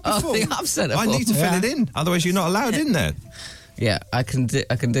 it's a proper form. They have sent a I form. need to fill it in, otherwise you're not allowed in there. Yeah, I can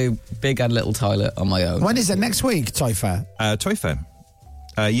do big and little toilet on my own. When is it? Next week, Toy Fair? Toy Fair.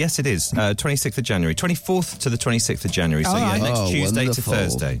 Yes, it is. 26th of January. 24th to the 26th of January. So, Oh, yeah, right. next Tuesday wonderful. to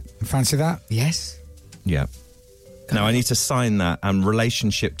Thursday. Fancy that? Yes. Yeah. Now, I need to sign that. And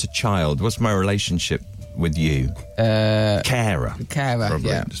relationship to child. What's my relationship with you? Carer. Carer, Probably.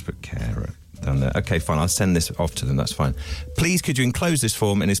 yeah. Just put carer down there. Okay, fine. I'll send this off to them. That's fine. Please, could you enclose this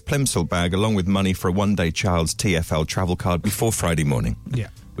form in his plimsoll bag along with money for a one-day child's TFL travel card before Friday morning? Yeah.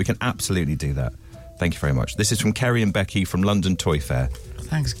 We can absolutely do that. Thank you very much. This is from Kerry and Becky from London Toy Fair.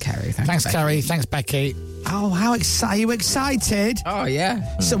 Thanks, Kerry. Thanks, Becky. Kerry. Thanks, Becky. Oh, how are you excited? Oh,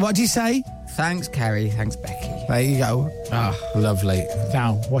 yeah. So what do you say? Thanks, Kerry. Thanks, Becky. There you go. Oh. Lovely.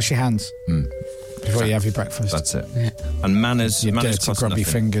 Now, wash your hands before you have your breakfast. That's it. And manners, Your manners dirty, cost grubby nothing.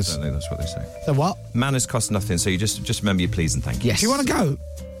 fingers. Certainly, that's what they say. The what? Manners cost nothing, so you just remember your please and thank you. Yes. Do you want to go?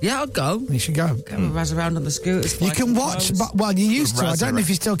 Yeah, I'll go. You should go. Go razz around on the scooters. You can watch, well, you used to. I don't know if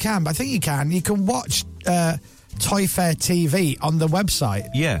you still can, but I think you can. You can watch Toy Fair TV on the website.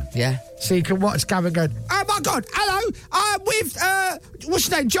 Yeah. Yeah. So you can watch Gavin going, oh my God, hello, with, what's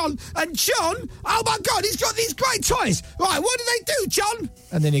his name, John? And John, oh my God, he's got these great toys. Right, what do they do, John?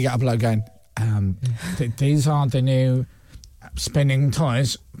 And then you get a bloke going, these are the new spinning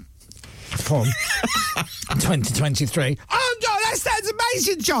toys from 2023. Oh, God, that sounds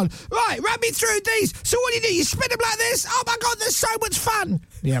amazing, John. Right, run me through these. So what do? You spin them like this? Oh, my God, there's so much fun.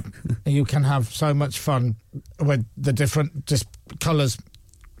 Yep, you can have so much fun with the different just colours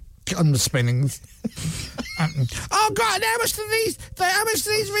on the spinnings. Oh, God, how much do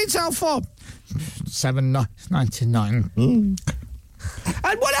these retail for? $7.99.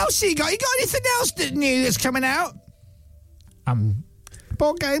 And what else you got? You got anything else new that's coming out?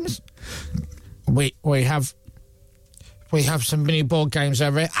 Board games. We have some mini board games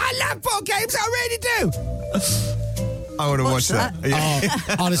over here. I love board games. I really do. I want to watch that.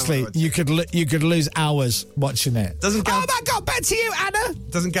 Oh, honestly, you could lose hours watching it. Doesn't Gav, oh my God! Back to you, Anna.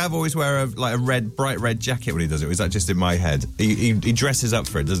 Doesn't Gav always wear a bright red jacket when he does it? Or is that just in my head? He dresses up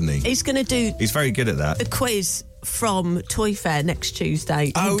for it, doesn't he? He's going to do. He's very good at that. The quiz from Toy Fair next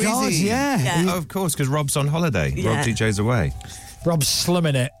Tuesday. Oh God, is he? yeah. Oh, of course, because Rob's on holiday. Yeah. Rob DJ's away. Rob's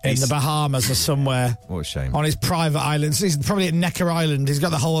slumming it in the Bahamas or somewhere. What a shame. On his private island. He's probably at Necker Island. He's got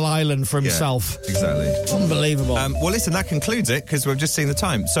the whole island for himself. Yeah, exactly. Unbelievable. Well, listen, that concludes it because we've just seen the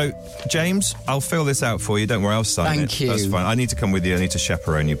time. So, James, I'll fill this out for you. Don't worry, I'll sign it. Thank you. That's fine. I need to come with you. I need to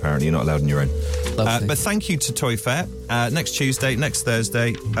chaperone you, apparently. You're not allowed on your own. Lovely. But thank you to Toy Fair. Next Tuesday, next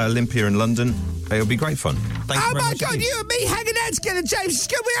Thursday, Olympia in London. It'll be great fun. Thank you very much. Oh, my God, you and me hanging out together, James. It's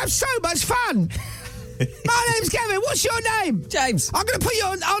good. We have so much fun. My name's Kevin. What's your name? James. I'm going to put you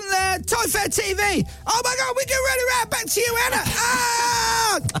on Toy Fair TV. Oh, my God, we can run around. Back to you, Anna.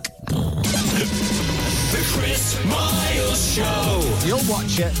 Ah! The Chris Miles Show. You'll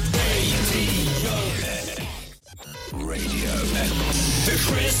watch it. Radio. The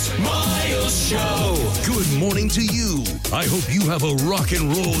Chris Miles Show. Good morning to you. I hope you have a rock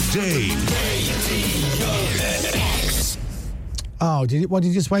and roll day. Oh, what did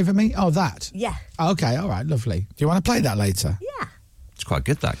you just wave at me? Oh, that? Yeah. Okay, all right, lovely. Do you want to play that later? Yeah. It's quite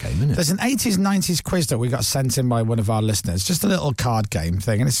good, that game, isn't it? There's an 80s, 90s quiz that we got sent in by one of our listeners. Just a little card game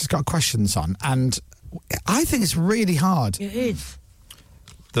thing, and it's just got questions on. And I think it's really hard. It is.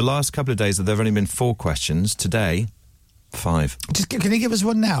 The last couple of days, there have only been 4 questions. Today, 5. Can you give us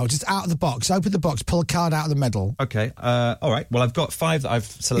one now? Just out of the box. Open the box, pull a card out of the middle. Okay, all right. Well, I've got 5 that I've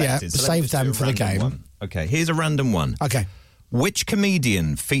selected. Yeah, so let me save just do them a for the random game. one. Okay, here's a random one. Okay. Which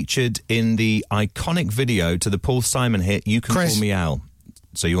comedian featured in the iconic video to the Paul Simon hit "You Can Chris. Call Me Al"?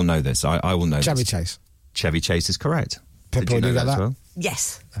 So you'll know this. I will know Chevy this. Chase. Chevy Chase is correct. Pippa, Did you know you got that as that? well?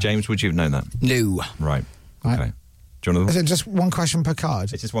 Yes. James, would you have known that? No. Right. Right. Okay. Do you want Is to? it just one question per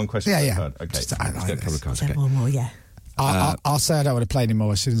card? It's just one question. Yeah, per yeah. card. Okay. Just, I Let's like get a couple of this. cards. Is Okay. there one more? Yeah. I'll say I don't want to play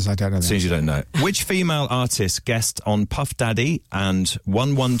anymore as soon as I don't know As soon as you don't know. Which female artist guest on Puff Daddy and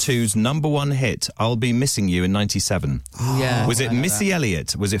 112's number one hit, I'll Be Missing You, in 97? Yeah. Was it Missy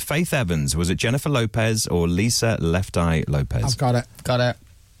Elliott? Was it Faith Evans? Was it Jennifer Lopez or Lisa Left Eye Lopez? I've got it. Got it.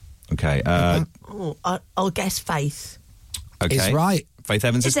 Okay. Oh, I'll guess Faith. Okay. It's right. Faith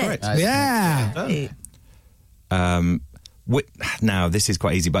Evans is Is it? correct. Yeah. Now, this is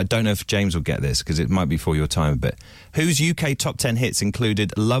quite easy, but I don't know if James will get this because it might be for your time a bit. Whose UK top 10 hits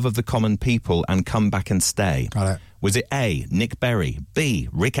included Love of the Common People and Come Back and Stay? Got it. Was it A, Nick Berry, B,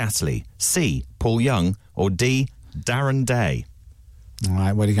 Rick Astley, C, Paul Young, or D, Darren Day? All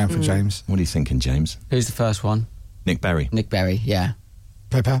right, what are you going for, James? What are you thinking, James? Who's the first one? Nick Berry. Nick Berry, yeah.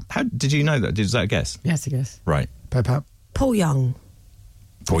 Pippa? How did you know that? Was that a guess? Yes, I guess. Right. Pippa? Paul Young.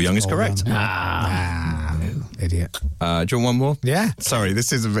 Paul Young is correct. Idiot. Do you want one more? Yeah. Sorry,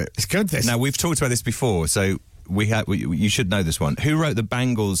 this is a bit... It's good, this. Now, we've talked about this before, so you should know this one. Who wrote the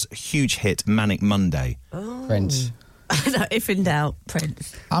Bangles' huge hit Manic Monday? Oh. Prince. No, if in doubt,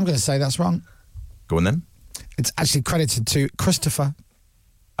 Prince. I'm going to say that's wrong. Go on then. It's actually credited to Christopher.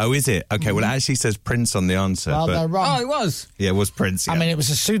 Oh, is it? Okay, well, it actually says Prince on the answer. Well, but they're wrong. Oh, it was. Yeah, it was Prince. Yeah. I mean, it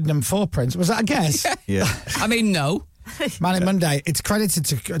was a pseudonym for Prince. Was that a guess? Yeah. I mean, no. Manic Monday. It's credited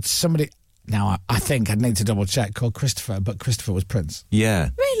to somebody. Now, I think I'd need to double check, called Christopher, but Christopher was Prince. Yeah.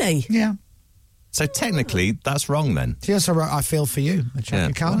 Really? Yeah. So technically, that's wrong then. He also wrote I Feel For You, a track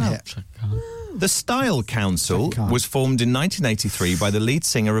you can't hit. The Style Council was formed in 1983 by the lead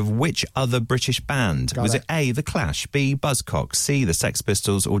singer of which other British band? Got Was it. it A, The Clash, B, Buzzcocks, C, The Sex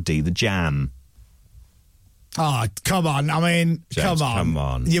Pistols, or D, The Jam? Oh, come on. I mean, James, come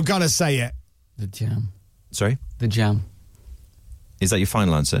on. You've got to say it. The Jam. Sorry? The Jam. Is that your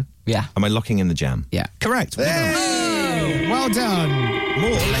final answer? Yeah. Am I locking in The Jam? Yeah. Correct. Hey! Well done.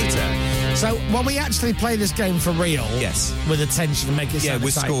 More later. So, when we actually play this game for real, Yes. with attention and make it sound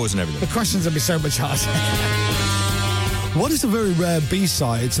with exciting, scores and everything. the questions will be so much harder. What is a very rare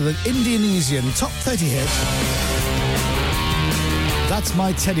B-side to the Indonesian top 30 hit? That's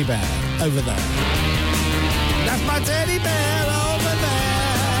my teddy bear over there. That's my teddy bear over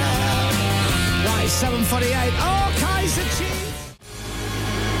there. Right, 7:48. Oh, Kaiser Chiefs.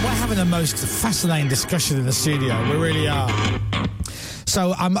 We're having the most fascinating discussion in the studio. We really are.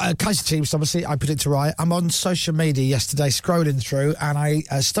 So I'm Kaiser Chiefs, obviously, I put it to right. I'm on social media yesterday, scrolling through, and I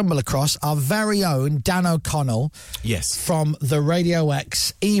stumble across our very own Dan O'Connell. Yes. From the Radio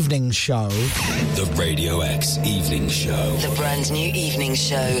X Evening Show. The Radio X Evening Show. The brand new evening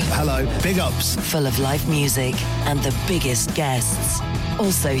show. Hello, big ups. Full of live music and the biggest guests.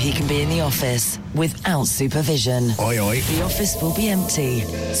 Also, he can be in the office without supervision. Oi, oi. The office will be empty,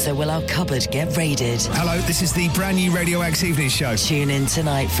 so will our cupboard get raided? Hello, this is the brand new Radio X Evening Show. Tune in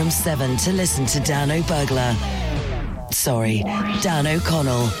tonight from 7 to listen to Dan O'Burglar. Sorry, Dan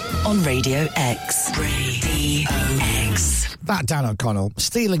O'Connell on Radio X. Radio X. That Dan O'Connell,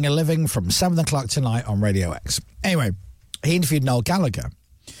 stealing a living from 7 o'clock tonight on Radio X. Anyway, he interviewed Noel Gallagher.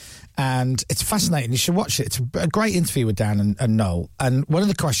 And it's fascinating. You should watch it. It's a great interview with Dan and Noel. And one of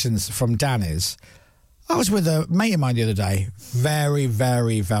the questions from Dan is, I was with a mate of mine the other day, very,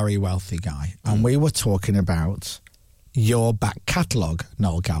 very, very wealthy guy. And we were talking about your back catalogue,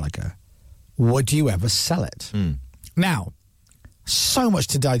 Noel Gallagher. Would you ever sell it? Now, so much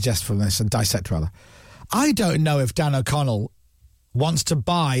to digest from this and dissect, rather. I don't know if Dan O'Connell wants to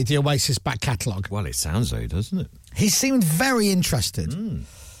buy the Oasis back catalogue. Well, it sounds so, doesn't it? He seemed very interested.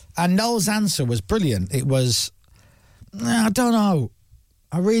 And Noel's answer was brilliant. It was, I don't know.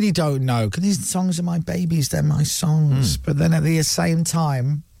 I really don't know. Because these songs are my babies. They're my songs. But then at the same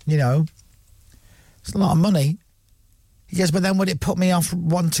time, you know, it's a lot of money. He goes, but then would it put me off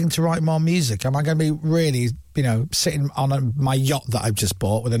wanting to write more music? Am I going to be really, you know, sitting on my yacht that I've just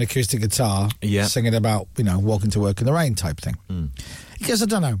bought with an acoustic guitar, singing about, you know, walking to work in the rain type thing? He goes, I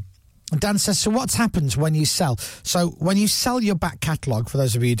don't know. And Dan says, so what happens when you sell? So when you sell your back catalogue, for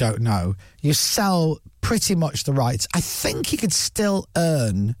those of you who don't know, you sell pretty much the rights. I think you could still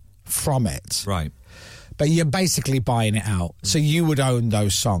earn from it. Right. But you're basically buying it out. So you would own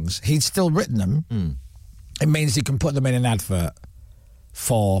those songs. He'd still written them. It means you can put them in an advert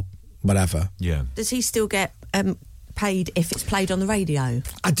for whatever. Yeah. Does he still get paid if it's played on the radio?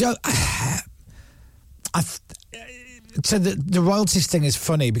 I don't... So the royalties thing is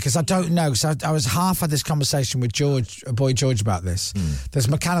funny because I don't know. So I was half had this conversation with George about this. There's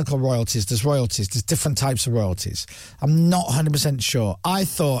mechanical royalties, there's different types of royalties. I'm not 100% sure. I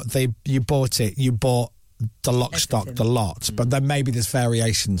thought you bought the lock, stock, the lot, but then maybe there's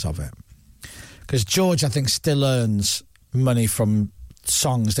variations of it. Because George, I think, still earns money from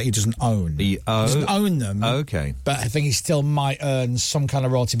songs that he doesn't own. He doesn't own them. Okay. But I think he still might earn some kind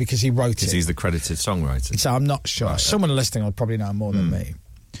of royalty because he wrote it. Because he's the credited songwriter. So I'm not sure. Right, Someone listening will probably know more than me.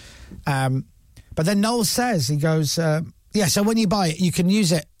 But then Noel says, he goes, so when you buy it, you can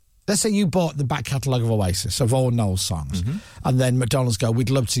use it. Let's say you bought the back catalogue of Oasis, of all Noel's songs, and then McDonald's go,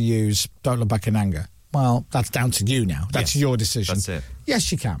 we'd love to use Don't Look Back in Anger. Well, that's down to you now. That's your decision. That's it.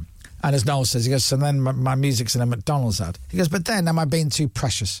 Yes, you can. And as Noel says, he goes, so then my music's in a McDonald's ad. He goes, but then am I being too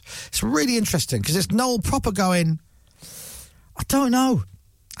precious? It's really interesting because it's Noel proper going, I don't know.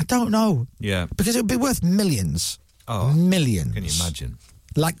 Yeah. Because it would be worth millions. Oh. Millions. Can you imagine?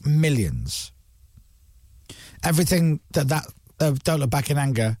 Like millions. Everything that Don't Look Back in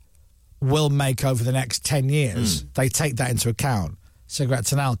Anger will make over the next 10 years, they take that into account.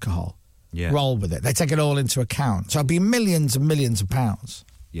 Cigarettes and alcohol. Yeah. Roll with it. They take it all into account. So it'll be millions and millions of pounds.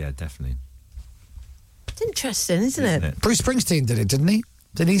 Yeah, definitely. It's interesting, isn't it? Bruce Springsteen did it, didn't he?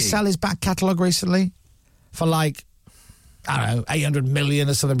 Did he sell his back catalogue recently? For like, I don't know, 800 million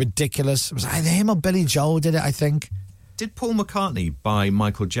or something ridiculous. It was either him or Billy Joel did it, I think. Did Paul McCartney buy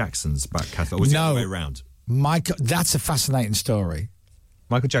Michael Jackson's back catalogue? Or was it the other way around? That's a fascinating story.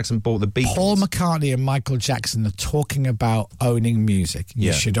 Michael Jackson bought the Beatles. Paul McCartney and Michael Jackson are talking about owning music.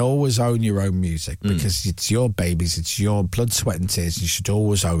 You should always own your own music because it's your babies, it's your blood, sweat and tears. You should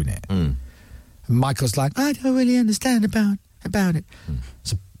always own it. And Michael's like, I don't really understand about it.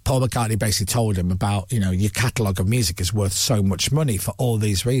 So Paul McCartney basically told him about, your catalogue of music is worth so much money for all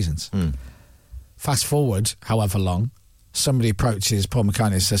these reasons. Fast forward, however long, somebody approaches Paul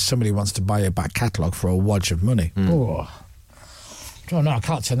McCartney and says, somebody wants to buy your back catalogue for a wodge of money. Oh, no, I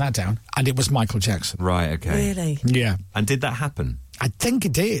can't turn that down. And it was Michael Jackson. Right, okay. Really? Yeah. And did that happen? I think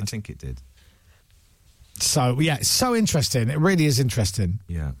it did. So, yeah, it's so interesting. It really is interesting.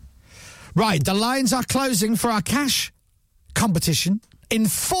 Yeah. Right, the lines are closing for our cash competition in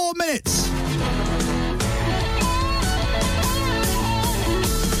 4 minutes.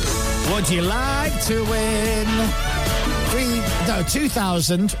 Would you like to win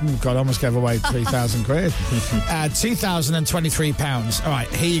 2,000? Oh, God, I almost gave away 3,000 quid. £2,023. All right,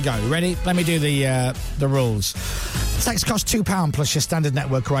 here you go. Ready? Let me do the rules. Text costs £2 plus your standard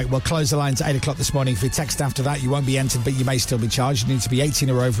network rate. We'll close the lines at 8 o'clock this morning. If you text after that, you won't be entered, but you may still be charged. You need to be 18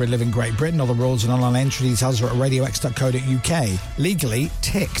 or over and live in Great Britain. All the rules and online entry details are at radiox.co.uk. Legally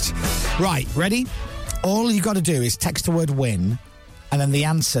ticked. Right, ready? All you got to do is text the word win and then the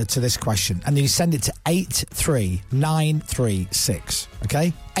answer to this question. And then you send it to 83936.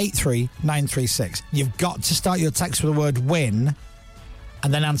 Okay? 83936. You've got to start your text with the word win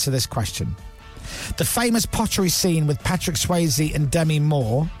and then answer this question. The famous pottery scene with Patrick Swayze and Demi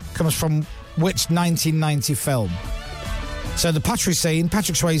Moore comes from which 1990 film? So the pottery scene,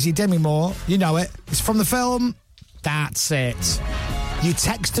 Patrick Swayze, Demi Moore, you know it. It's from the film. That's it. You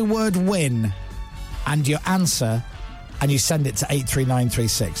text the word win and your answer and you send it to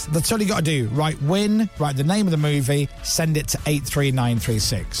 83936. That's all you got to do. Write win, write the name of the movie, send it to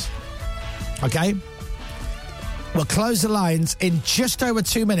 83936. Okay? We'll close the lines in just over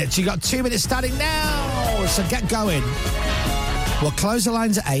 2 minutes. You got 2 minutes starting now, so get going. We'll close the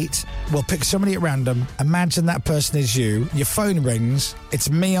lines at 8. We'll pick somebody at random. Imagine that person is you. Your phone rings.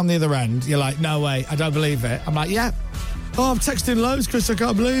 It's me on the other end. You're like, no way, I don't believe it. I'm like, yeah. Oh, I'm texting loads, Chris. I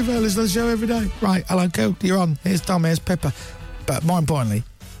can't believe it. I listen to the show every day. Right, hello, go. You're on. Here's Tom, here's Pippa. But more importantly,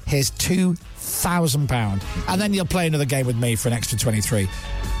 here's £2,000. And then you'll play another game with me for an extra 23.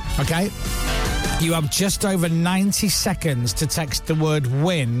 Okay? You have just over 90 seconds to text the word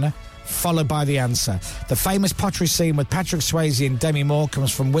win, followed by the answer. The famous pottery scene with Patrick Swayze and Demi Moore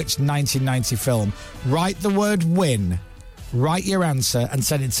comes from which 1990 film? Write the word win, write your answer, and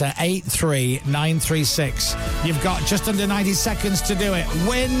send it to 83936. You've got just under 90 seconds to do it.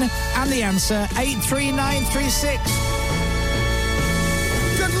 Win and the answer, 83936.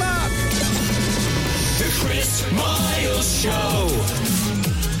 Good luck! The Chris Moyles Show.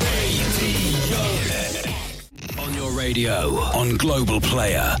 On your radio, on Global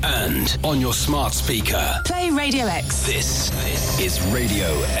Player, and on your smart speaker. Play Radio X. This is Radio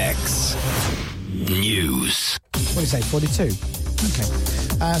X News. What do you say, 42? Okay.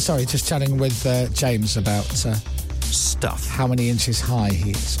 Sorry, just chatting with James about stuff. How many inches high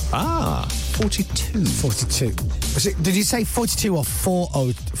he is. 42. 42. Did you say 42 or 4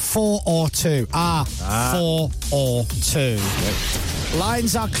 or 2? 4 or 2. Yep.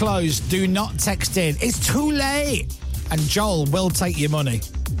 Lines are closed. Do not text in. It's too late. And Joel will take your money.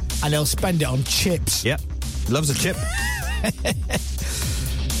 And he'll spend it on chips. Yep. Loves a chip.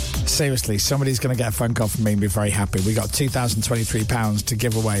 Seriously, somebody's going to get a phone call from me and be very happy. We got £2,023 to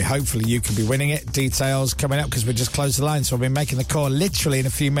give away. Hopefully you can be winning it. Details coming up because we just closed the line, so we'll be making the call literally in a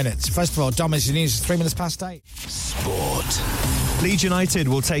few minutes. First of all, Dom, is your news. It's 3 minutes past 8. Sport. Leeds United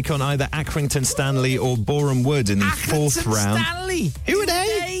will take on either Accrington Stanley or Boreham Wood in the fourth round. Stanley! Who are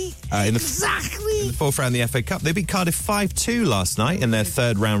they? In the fourth round of the FA Cup. They beat Cardiff 5-2 last night in their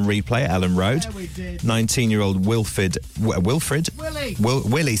third round replay at Ellen Road. 19-year-old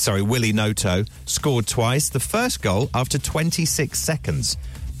Willie Noto scored twice. The first goal after 26 seconds.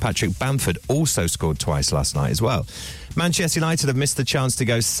 Patrick Bamford also scored twice last night as well. Manchester United have missed the chance to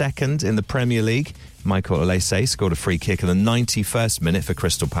go second in the Premier League. Michael Olise scored a free kick in the 91st minute for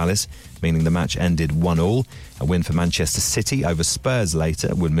Crystal Palace, meaning the match ended 1-1. A win for Manchester City over Spurs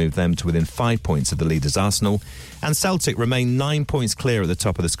later would move them to within 5 points of the leaders Arsenal. And Celtic remain 9 points clear at the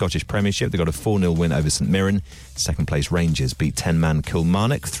top of the Scottish Premiership. They got a 4-0 win over St Mirren. Second place Rangers beat 10-man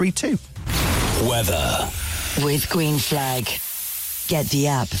Kilmarnock 3-2. Weather. With Green Flag. Get the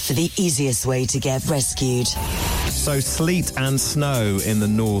app for the easiest way to get rescued. So sleet and snow in the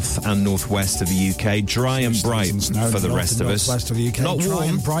north and northwest of the UK. Dry and bright for the rest of us. Of the UK. Not dry warm.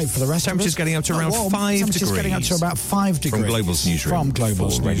 And bright for the rest of us. Temperatures getting up to around 5 degrees. Temperatures getting up to about 5 degrees. From Global's newsroom. From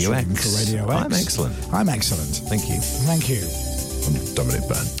Global's for Radio newsroom X. for Radio X. I'm excellent. I'm excellent. Thank you. Thank you. I'm Dominic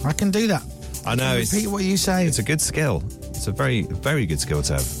Byrne. I can do that. I know. Repeat what you say. It's a good skill. It's a very, very good skill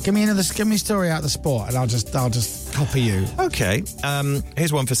to have. Give me a story out of the sport, and I'll just copy you. Okay.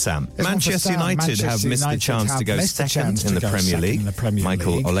 Here's one for Sam. Manchester United have missed the chance to go second in the Premier League.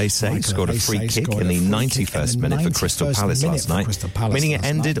 Michael Olise scored a free kick in the 91st minute for Crystal Palace last night, meaning it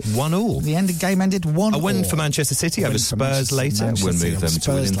ended 1-1. The game ended 1-1. A win for Manchester City over Spurs later will move them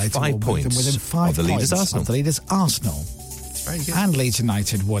to within 5 points of the leaders Arsenal. Very good. And Leeds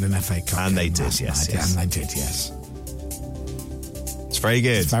United won an FA Cup. And they did, yes. And they did, yes. It's very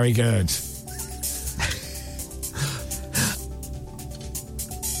good. It's very good.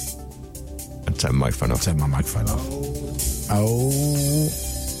 I'll turn my microphone off. Turn my microphone off. Oh.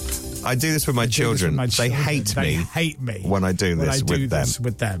 I do this with my children. They hate me when I do this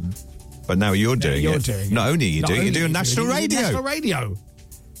with them. But now you're doing it. Not only you do it, you do national radio. National radio.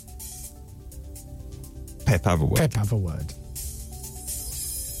 Pip, have a word. Pip, have a word.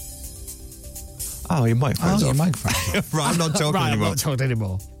 Oh, your microphone's off. Your microphone. Right, I'm not talking right, anymore. I'm not talking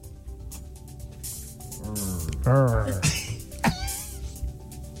anymore.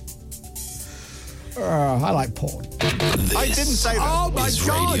 I like porn. I didn't say that. Oh my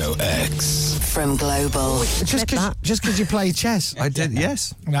God! Radio X from Global. Just because you play chess. I did,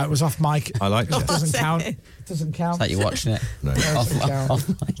 yes. No, it was off mic. I like chess. Doesn't count. Doesn't count. It's like you're watching it. No. Off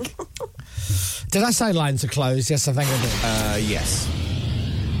mic. Did I say lines are closed? Yes, I think I did. Yes.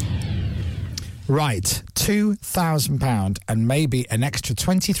 Right, £2,000 and maybe an extra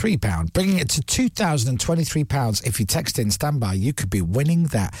 £23, bringing it to £2,023. If you text in standby, you could be winning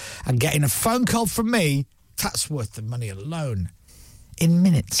that and getting a phone call from me. That's worth the money alone. In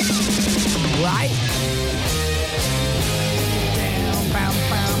minutes. Right?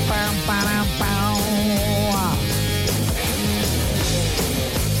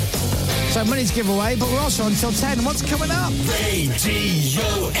 So money to give away, but we're also until 10. What's coming up?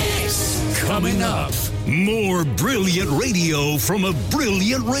 Radio X coming up. More brilliant radio from a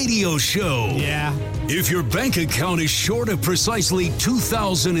brilliant radio show. Yeah. If your bank account is short of precisely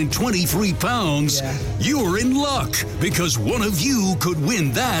 £2,023, you're in luck because one of you could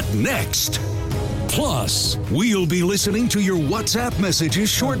win that next. Plus, we'll be listening to your WhatsApp messages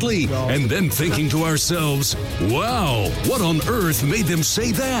shortly and then thinking to ourselves, wow, what on earth made them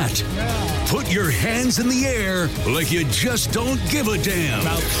say that? Put your hands in the air like you just don't give a damn.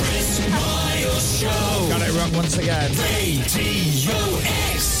 About Chris Moyles Show. Got it wrong once again. Radio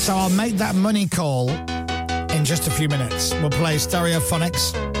X. So I'll make that money call in just a few minutes. We'll play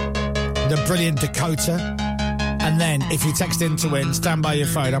Stereophonics, the brilliant Dakota. And then, if you text in to win, stand by your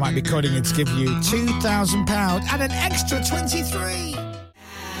phone. I might be calling you to give you £2,000 and an extra 23.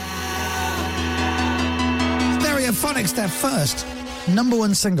 Stereophonics, their first number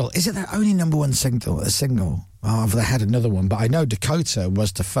one single. Is it their only number one single? Oh, they had another one, but I know Dakota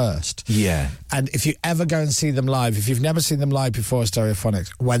was the first. Yeah. And if you ever go and see them live, if you've never seen them live before, Stereophonics,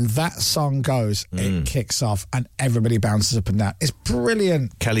 when that song goes, it kicks off and everybody bounces up and down. It's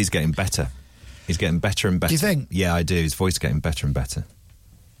brilliant. Kelly's getting better. He's getting better and better. Do you think? Yeah, I do. His voice is getting better and better.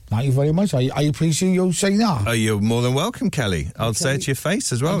 Thank you very much. Are you pleased you'll say that? Oh, you're more than welcome, Kelly. I'll say it to your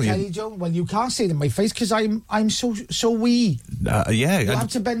face as well. Kelly, well, you can't see it in my face because I'm so wee. Yeah. You have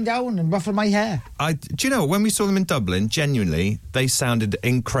to bend down and ruffle my hair. Do you know, when we saw them in Dublin, genuinely, they sounded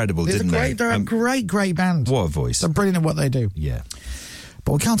incredible, didn't they? They're a great band. What a voice. They're brilliant at what they do. Yeah.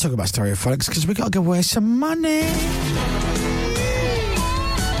 But we can't talk about Stereophonics because we've got to give away some money.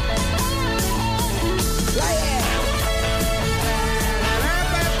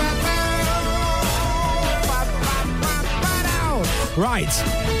 Right.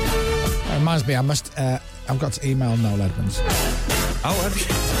 That reminds me, I've got to email Noel Edmonds. Oh, have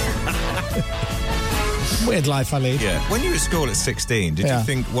you? Weird life I lead. Yeah. When you were at school at 16, did you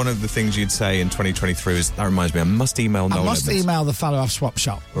think one of the things you'd say in 2023 is, that reminds me, I must email Noel Edmonds? I must email the fellow off Swap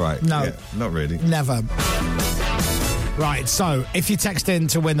Shop. Right. No. Yeah, not really. Never. Right, so if you text in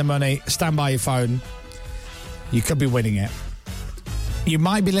to win the money, stand by your phone. You could be winning it. You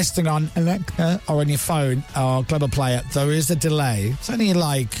might be listening on Alexa or on your phone or Global Player. There is a delay. It's only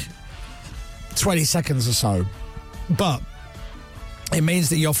like 20 seconds or so. But it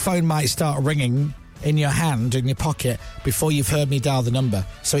means that your phone might start ringing in your hand, in your pocket, before you've heard me dial the number.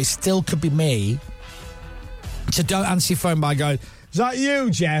 So it still could be me. So don't answer your phone by going, is that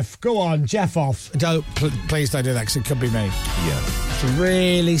you, Jeff? Go on, Jeff off. Please don't do that because it could be me. Yeah. It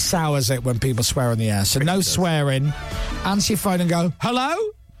really sours it when people swear on the air. So no swearing. Answer your phone and go, hello?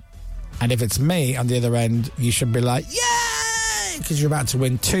 And if it's me on the other end, you should be like, yay! Because you're about to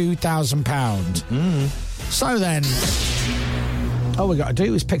win £2,000. So then, all we got to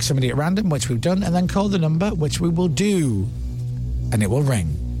do is pick somebody at random, which we've done, and then call the number, which we will do. And it will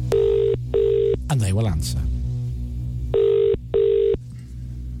ring. And they will answer.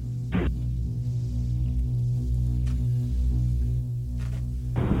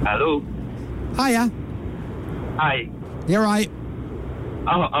 Hello. Hiya. Hi. You're right.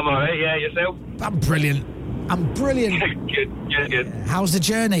 I'm all right, yeah, yourself? I'm brilliant. Good. How's the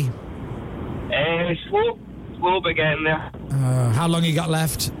journey? Slow, but getting there. How long you got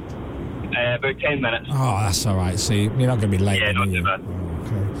left? About 10 minutes. Oh, that's all right. So you're not going to be late. Yeah, not too bad.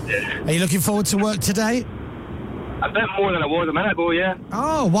 Okay. Yeah. Are you looking forward to work today? A bit more than I was a minute ago, yeah.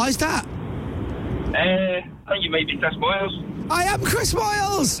 Oh, why is that? I think you might be Chris Moyles. I am Chris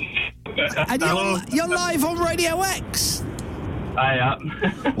Moyles! And you're live on Radio X. I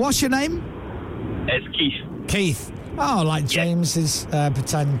What's your name? It's Keith. Keith. Oh, like James's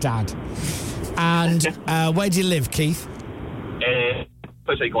pretend dad. And where do you live, Keith?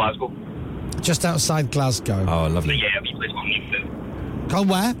 Outside Glasgow. Just outside Glasgow. Oh, lovely. Yeah, a wee place called Neilston. Called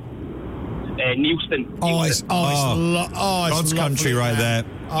where? Neilston. It's God's country right there.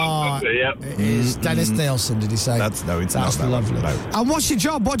 Oh, yeah. It is. Dennis Nielsen, did he say? It's That's not that lovely. one, no. And what's your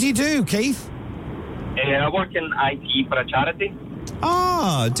job? What do you do, Keith? I work in IT for a charity.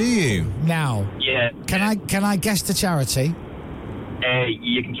 Ah, do you? Now, Yeah. can I guess the charity?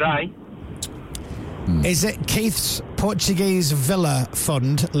 You can try. Is it Keith's Portuguese Villa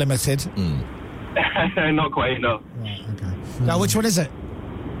Fund Limited? Not quite, no. Now, which one is it?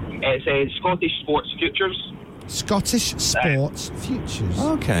 It's Scottish Sports Futures. Scottish Sports Futures.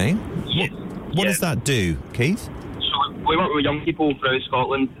 Okay. Yes. What does that do, Keith? So we work with young people throughout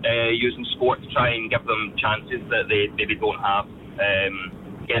Scotland using sport to try and give them chances that they maybe don't have,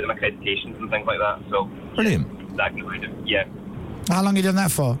 get them accreditations and things like that. So Brilliant. Exactly what I do. Yeah. How long have you done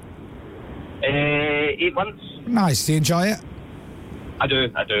that for? 8 months. Nice. Do you enjoy it? I do.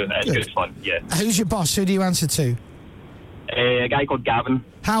 It's good fun, yeah. Who's your boss? Who do you answer to? A guy called Gavin.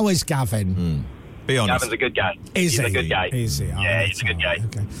 How is Gavin? Be honest. Gavin's a good guy. Is he's he? a good guy. Is he? Oh, yeah, he's a good guy.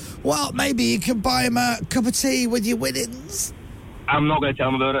 Okay. Well, maybe you can buy him a cup of tea with your winnings. I'm not going to tell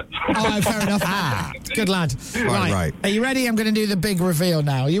him about it. Oh, fair enough. Good lad. Right. Are you ready? I'm going to do the big reveal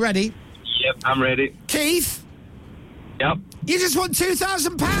now. Are you ready? Yep, I'm ready. Keith? Yep. You just won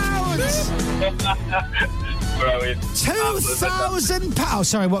 £2,000! Brilliant. £2,000! Oh,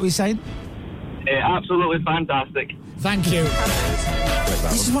 sorry, what were you saying? Absolutely fantastic. Thank you.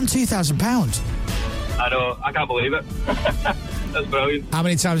 You just won £2,000. I know. I can't believe it. That's brilliant. How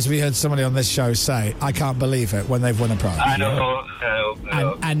many times have you heard somebody on this show say, I can't believe it, when they've won a prize? I know.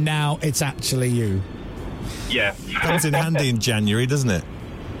 And now it's actually you. Yeah. Comes in handy in January, doesn't it?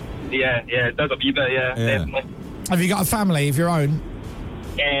 Yeah, it does a wee bit, yeah. Definitely. Have you got a family of your own?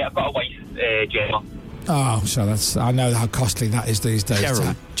 I've got a wife, Gemma. Oh, so I know how costly that is these days.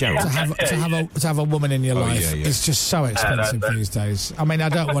 Gerald. To have a woman in your life, yeah. it's just so expensive these days. I mean, I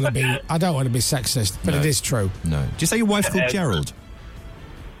don't want to be sexist, but it is true. No. Do you say your wife's called Gerald?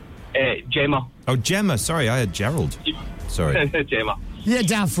 Gemma. Oh, Gemma. Sorry, I had Gerald. Sorry. Gemma. You're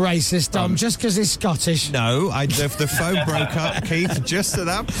daft racist, Dom, just because he's Scottish. No, the phone broke up, Keith, just at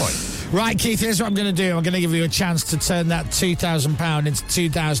that point. Right, Keith, here's what I'm going to do. I'm going to give you a chance to turn that £2,000 into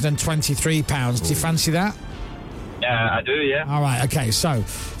 £2,023. Do you fancy that? I do, yeah. All right, okay, so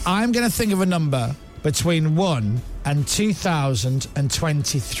I'm going to think of a number between 1 and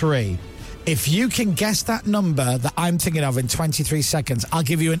 2023. If you can guess that number that I'm thinking of in 23 seconds, I'll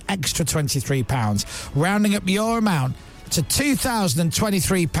give you an extra £23, rounding up your amount to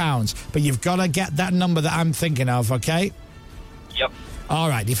 £2,023. But you've got to get that number that I'm thinking of, okay? Yep. All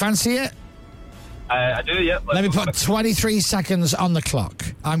right, do you fancy it? I do, yep. Let me put 23 seconds on the clock.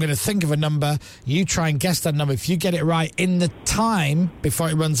 I'm going to think of a number. You try and guess that number. If you get it right in the time before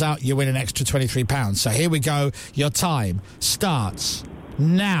it runs out, you win an extra £23. So here we go. Your time starts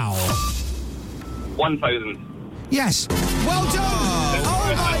now. 1,000. Yes. Well done.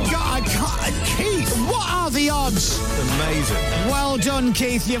 Oh, my God. I can't. Keith, what are the odds? Amazing. Well done,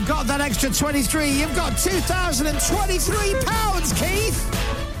 Keith. You've got that extra 23. You've got £2,023, Keith.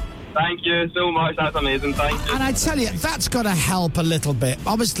 Thank you so much. That's amazing. Thank you. And I tell you, that's got to help a little bit.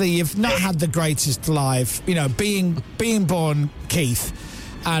 Obviously, you've not had the greatest life, being born Keith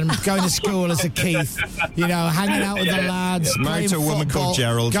and going to school as a Keith, hanging out with the lads, married to a woman football, called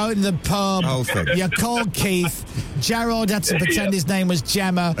Gerald, going to the pub. Whole thing. You're called Keith. Gerald had to pretend his name was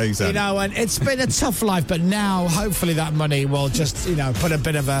Gemma. Exactly. And it's been a tough life, but now hopefully that money will just, put a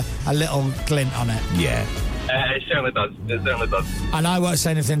bit of a little glint on it. Yeah. It certainly does. And I won't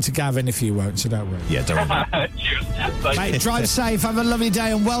say anything to Gavin if you won't, so don't worry. Yeah, don't worry. Cheers. Mate, drive safe. Have a lovely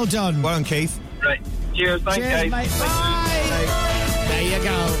day and well done. Well done, Keith. Right. Cheers. Thanks, Cheers, guys. mate. Bye. There you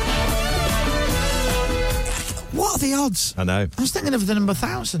go. What are the odds? I know. I was thinking of the number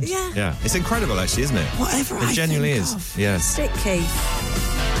 1,000. Yeah. It's incredible, actually, isn't it? Whatever It genuinely is. Yeah. Stick Keith.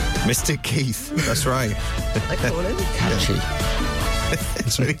 Mystic Keith. That's right. I call him. Catchy.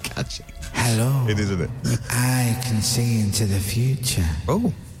 It's really catchy. Hello. It is, isn't it? I can see into the future.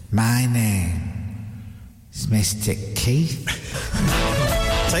 Oh. My name is Mystic Keith.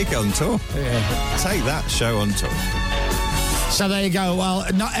 Take it on tour. Yeah. Take that show on tour. So there you go. Well,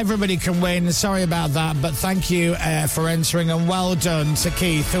 not everybody can win. Sorry about that, but thank you for entering, and well done to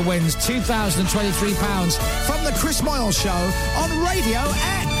Keith, who wins £2,023 from the Chris Moyles Show on Radio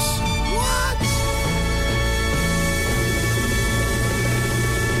X. What?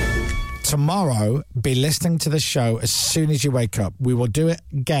 tomorrow, be listening to the show as soon as you wake up. We will do it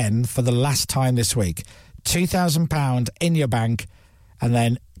again for the last time this week. £2,000 in your bank, and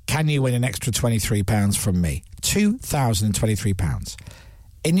then can you win an extra £23 from me? £2,023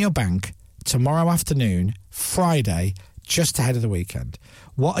 in your bank tomorrow afternoon, Friday, just ahead of the weekend.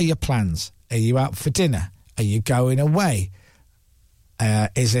 What are your plans? Are you out for dinner? Are you going away?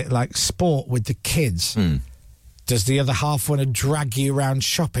 Is it like sport with the kids? Does the other half want to drag you around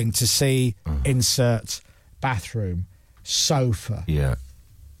shopping to see insert bathroom, sofa,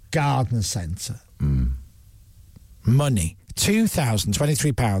 garden centre, money?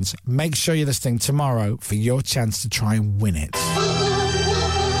 £2,023. Make sure you're listening tomorrow for your chance to try and win it.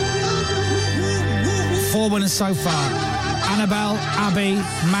 4 winners so far. Annabelle, Abby,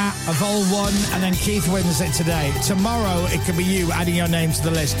 Matt have all won, and then Keith wins it today. Tomorrow, it could be you adding your name to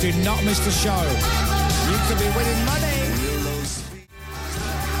the list. Do not miss the show. You could be winning money.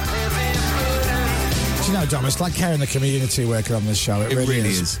 Do you know, Dom, it's like caring the community working on this show. It really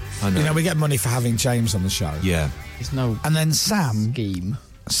is. I know. You know, we get money for having James on the show. Yeah. It's no And then Sam, scheme.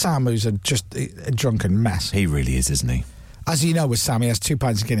 Sam, who's just a drunken mess. He really is, isn't he? As you know, with Sam, he has 2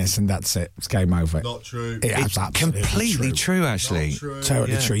 pints of Guinness and that's it. It's game over. Not true. It's absolutely completely true, actually.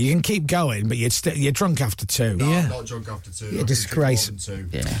 Totally true. You can keep going, but you're drunk after 2. No, I'm not drunk after 2. You're a disgrace.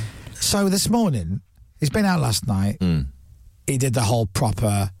 Yeah. So this morning, he's been out last night. He did the whole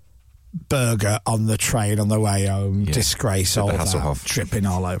proper burger on the train on the way home. Disgrace, all that. Tripping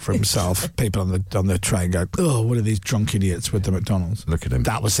all over himself. People on the train go, oh, what are these drunk idiots with the McDonald's? Look at him.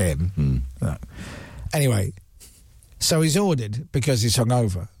 That was him. Anyway, so he's ordered, because he's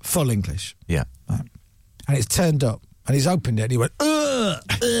hungover, full English. Yeah. Right. And it's turned up, and he's opened it, and he went, ugh,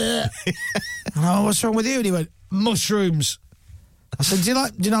 ugh. And I went, what's wrong with you? And he went, mushrooms. I said, do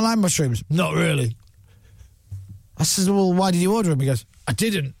you not like mushrooms? Not really. I said, well, why did you order them? He goes, I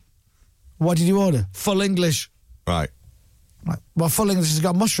didn't. What did you order? Full English. Right. Like, well, full English has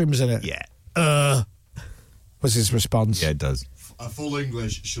got mushrooms in it. Yeah. Was his response. Yeah, it does. A full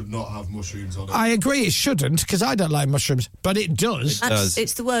English should not have mushrooms on it. I agree it shouldn't, because I don't like mushrooms, but it does.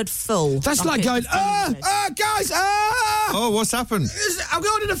 It's the word full. That's like going, guys, Oh, what's happened? I've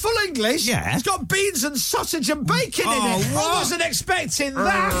ordered a full English. Yeah. It's got beans and sausage and bacon in it. what? I wasn't expecting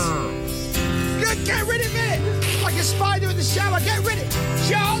that. Get rid of it. Like a spider in the shower. Get rid of it.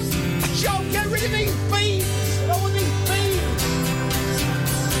 John, get rid of these beans. I don't want these beans.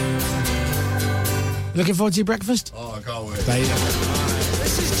 Looking forward to your breakfast? Oh, I can't wait. There you go.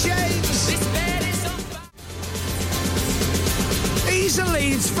 This is James. He's a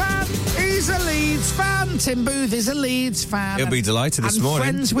Leeds fan. He's a Leeds fan. Tim Booth is a Leeds fan. He'll be delighted this and morning.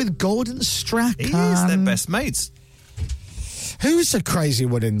 Friends with Gordon Strachan. He is. They're best mates. Who's the crazy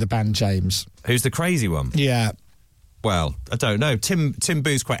one in the band, James? Who's the crazy one? Yeah. Well, I don't know. Tim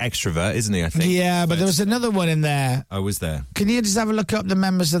Booth's quite extrovert, isn't he, I think? Yeah, but there was another one in there. I was there. Can you just have a look up the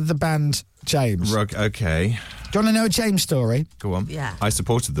members of the band, James? Okay. Do you want to know a James story? Go on. Yeah. I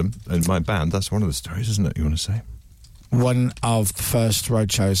supported them in my band. That's one of the stories, isn't it, you want to say? One of the first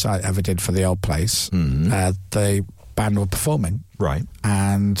road shows I ever did for the old place, the band were performing. Right.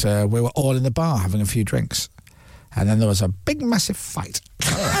 And we were all in the bar having a few drinks. And then there was a big, massive fight.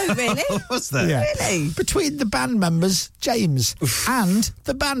 Oh, really? What's that? Yeah. Really? Between the band members, James, and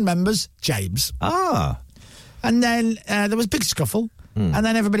the band members, James. Ah. And then there was a big scuffle, and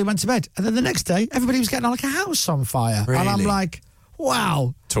then everybody went to bed. And then the next day, everybody was getting like a house on fire. Really? And I'm like,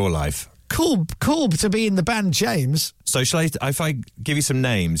 wow. Tour life. Cool to be in the band, James. So if I give you some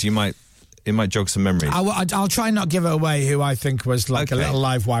names, it might jog some memories. I'll try and not give it away who I think was like a little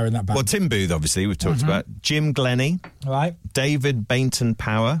live wire in that band. Well, Tim Booth, obviously, we've talked about. Jim Glennie. Right. David Bainton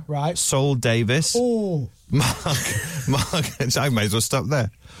Power. Right. Saul Davis. Oh. Mark. I may as well stop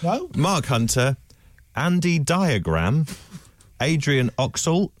there. No. Mark Hunter. Andy Diagram. Adrian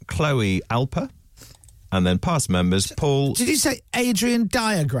Oxall. Chloe Alper. And then past members, Paul... Did you say Adrian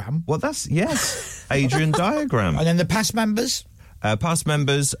Diagram? Well, yes. Adrian Diagram. And then the past members? Past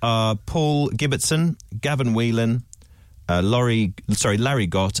members are Paul Gibbertson, Gavin Whelan, Larry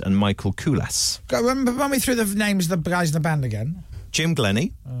Gott and Michael Koulas. Run me through the names of the guys in the band again. Jim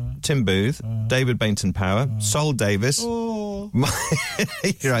Glennie, Tim Booth, David Bainton Power, Sol Davis. Oh.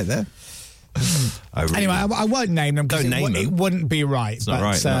 You're right there. Anyway, I won't name them because it wouldn't be right. It's not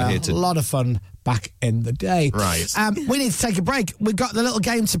right. Not here to... A lot of fun back in the day. Right. We need to take a break. We've got the little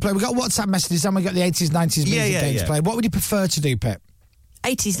game to play. We've got WhatsApp messages and we've got the 80s, 90s music game to play. What would you prefer to do, Pip?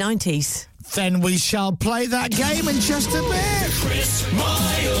 80s, 90s. Then we shall play that game in just a bit. Chris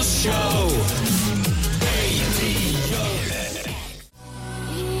Moyles Show.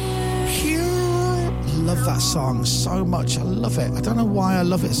 Pure love love that song so much. I love it. I don't know why I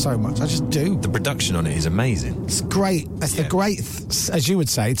love it so much. I just do. The production on it is amazing. It's great. It's the great, as you would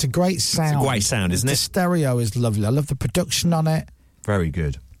say, it's a great sound. It's a great sound, isn't it? The stereo is lovely. I love the production on it. Very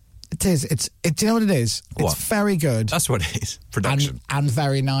good. It is. Do you know what it is? What? It's very good. That's what it is. Production. And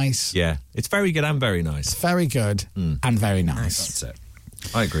very nice. Yeah. It's very good and very nice. It's very good and very nice. That's it.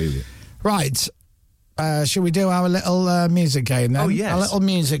 I agree with you. Right. Should we do our little music game then? Oh, yes. Our little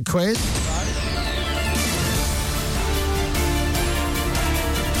music quiz.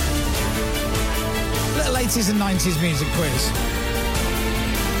 Little 80s and 90s music quiz.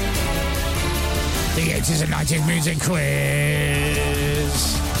 The 80s and 90s music quiz.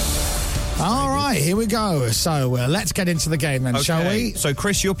 All right, here we go. So let's get into the game then, shall we? So,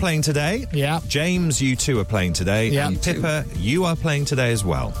 Chris, you're playing today. Yeah. James, you two are playing today. Yeah. And Pippa, you are playing today as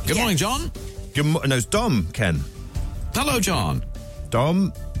well. Good morning, John. No, it's Dom, Ken. Hello, John.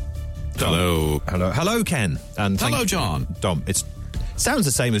 Dom. Hello. Hello, Ken. And hello, John. Dom. It sounds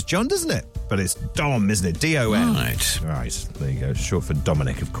the same as John, doesn't it? But it's Dom, isn't it? D-O-M. Right. There you go. Short for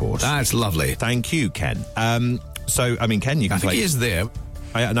Dominic, of course. That's lovely. Thank you, Ken. So, I mean, Ken, you can I play. think he is there.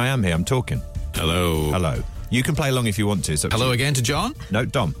 I am here. I'm talking. Hello. You can play along if you want to. Hello again to John? No,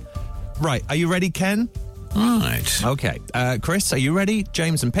 Dom. Right. Are you ready, Ken? Right. Okay. Chris, are you ready?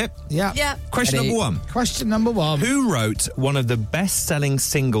 James and Pip? Yeah. Yeah. Question Ready. number one. Question number one. Who wrote one of the best-selling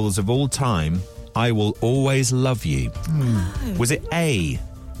singles of all time, I Will Always Love You? Was it A,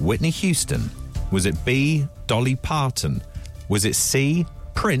 Whitney Houston? Was it B, Dolly Parton? Was it C,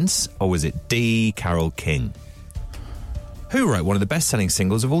 Prince? Or was it D, Carole King? Who wrote one of the best-selling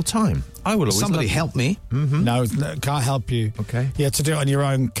singles of all time? I Will Always Somebody Love You. help me. Mm-hmm. No, can't help you. Okay. You have to do it on your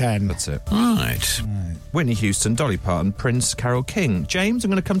own, Ken. That's it. Right. Whitney Houston, Dolly Parton, Prince, Carole King. James,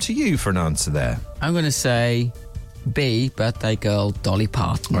 I'm going to come to you for an answer there. I'm going to say B, birthday girl, Dolly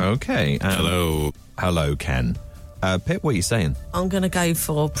Parton. Okay. Hello, Ken. Pip, what are you saying? I'm going to go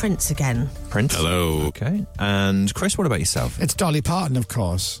for Prince again. Prince? Hello. Okay. And Chris, what about yourself? It's Dolly Parton, of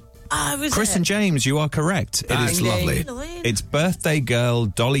course. Chris and James, you are correct. It is lovely. It's birthday girl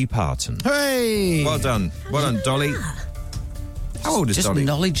Dolly Parton. Hey! Well done. Well done, Dolly. How old is Just Dolly?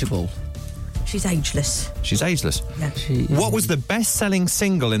 knowledgeable. She's ageless. She's ageless. Yeah. What was the best-selling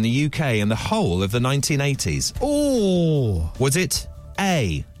single in the UK in the whole of the 1980s? Oh! Was it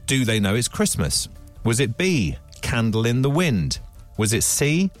A, Do They Know It's Christmas? Was it B, Candle in the Wind? Was it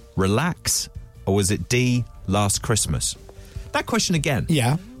C, Relax? Or was it D, Last Christmas? That question again.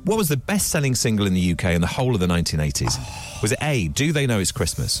 Yeah. What was the best-selling single in the UK in the whole of the 1980s? Was it A, Do They Know It's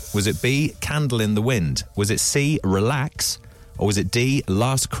Christmas? Was it B, Candle in the Wind? Was it C, Relax? Or was it D,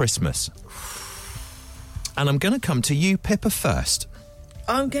 Last Christmas? And I'm going to come to you, Pippa, first.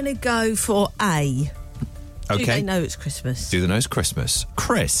 I'm going to go for A. Okay. Do they know it's Christmas? Do They Know It's Christmas?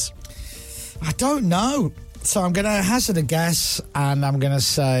 Chris? I don't know. So I'm going to hazard a guess, and I'm going to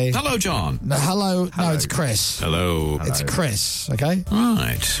say... Hello, John. No, it's Chris. Hello. It's Chris, okay?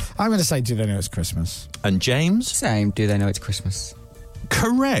 Right. I'm going to say, do they know it's Christmas? And James? Same, do they know it's Christmas?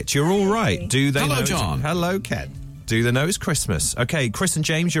 Correct. You're all right. Do they know? Hello, John. Hello, Ken. Do they know it's Christmas? Okay, Chris and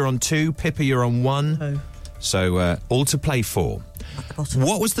James, you're on 2. Pippa, you're on 1. Oh. So, all to play for.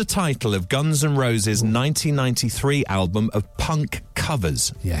 What was the title of Guns N' Roses' 1993 album of punk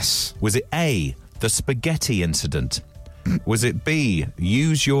covers? Yes. Was it A, The Spaghetti Incident? Was it B,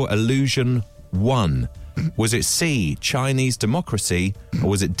 Use Your Illusion 1? Was it C, Chinese Democracy?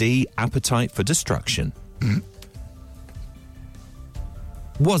 Or was it D, Appetite for Destruction?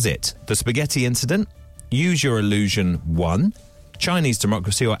 Was it The Spaghetti Incident, Use Your Illusion 1, Chinese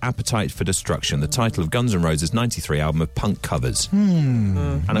Democracy, or Appetite for Destruction? The title of Guns N' Roses' 93 album of punk covers.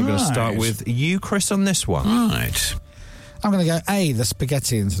 And I'm going to start with you, Chris, on this one. Right. I'm going to go A, The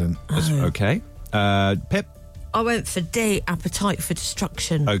Spaghetti Incident. Okay. Pip? I went for D, Appetite for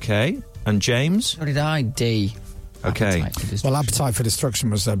Destruction. Okay. And James? What did I? D. Okay. Well, Appetite for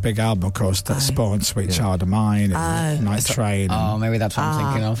Destruction was a big album, of course, that spawned Sweet Child of Mine, and Night Train. Oh, maybe that's what I'm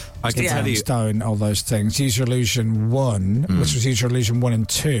thinking of. I can tell you. Stone, all those things. Use Your Illusion 1, which was Use Your Illusion 1 and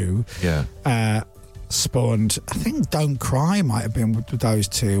 2. Yeah. Spawned, I think Don't Cry might have been with those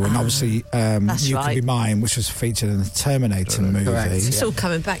two, and obviously You Could Be Mine, which was featured in the Terminator movie. Correct, It's all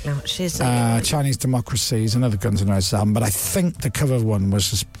coming back now, actually, isn't it? Chinese Democracy is another Guns N' Roses album, but I think the cover one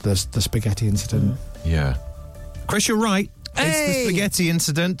was the Spaghetti Incident. Yeah. Chris, you're right. Hey! It's the Spaghetti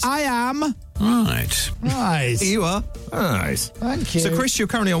Incident. I am. Right. Nice. You are. Nice. Thank you. So, Chris, you're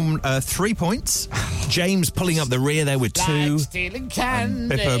currently on 3 points. James pulling up the rear there with 2. Stealing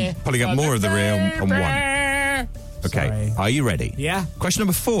candy. Pippa pulling up more of the rear on 1. Okay. Sorry. Are you ready? Yeah. Question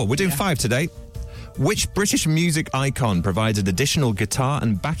number 4. We're doing 5 today. Which British music icon provided additional guitar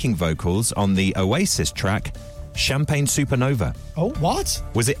and backing vocals on the Oasis track Champagne Supernova? Oh, what?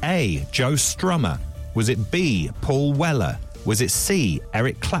 Was it A, Joe Strummer? Was it B, Paul Weller? Was it C,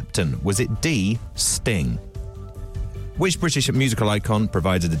 Eric Clapton? Was it D, Sting? Which British musical icon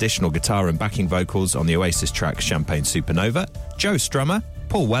provided additional guitar and backing vocals on the Oasis track Champagne Supernova? Joe Strummer,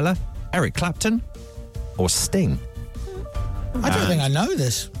 Paul Weller, Eric Clapton, or Sting? I don't think I know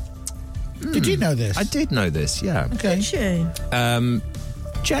this. Did you know this? I did know this, yeah. Okay.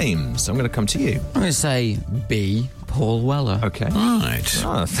 James, I'm going to come to you. I'm going to say B, Paul Weller. Okay. Right.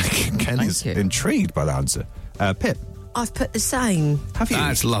 Oh, I think Ken is intrigued by the answer. Pip, I've put the same. have you?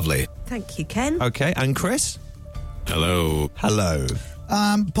 That's lovely. Thank you, Ken. Okay, and Chris? Hello. Hello.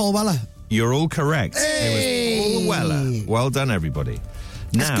 Paul Weller. You're all correct. It was Paul Weller. Well done, everybody.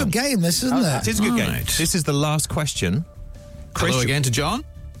 It's a good game, this, isn't it? It is a good game. Right. This is the last question. Hello again to John.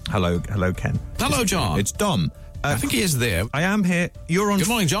 Hello, Ken. Hello, John. It's Dom. I think he is there. I am here. You're on. Good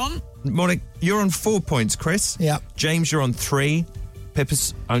morning, John. Morning. You're on 4 points, Chris. Yeah. James, you're on 3. Pip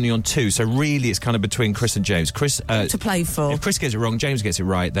is only on 2. So really, it's kind of between Chris and James. Chris To play for. If Chris gets it wrong, James gets it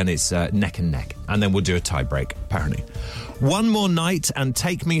right, then it's neck and neck. And then we'll do a tie break, apparently. One More Night and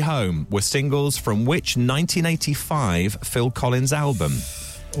Take Me Home were singles from which 1985 Phil Collins album?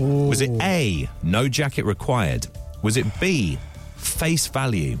 Ooh. Was it A, No Jacket Required? Was it B, Face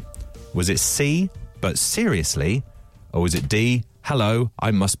Value? Was it C, But Seriously? Or was it D, Hello, I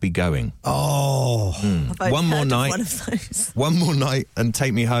Must Be Going? Oh. One More Night. One of those. One More Night and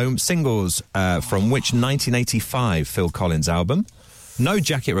Take Me Home, singles from which 1985 Phil Collins album? No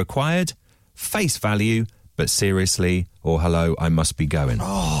Jacket Required, Face Value, But Seriously, or Hello, I Must Be Going?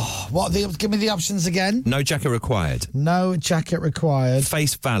 Oh, give me the options again. No Jacket Required. No Jacket Required.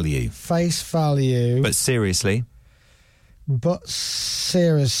 Face Value. Face Value. But Seriously. But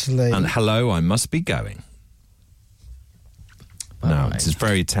Seriously. And Hello, I Must Be Going. No, this is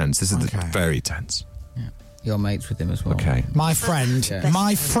very tense. This is very tense. Yeah. Your mates with him as well. Okay. My friend,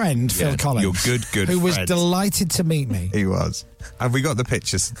 Phil Collins. Your good who was friend. delighted to meet me. He was. Have we got the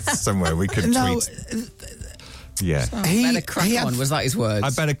pictures somewhere? We could No, tweet. Yeah. Better crack on. Was that his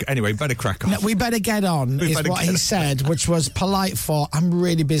words? Better crack on. No, we better get on, We is better what get he on. said, which was polite for, I'm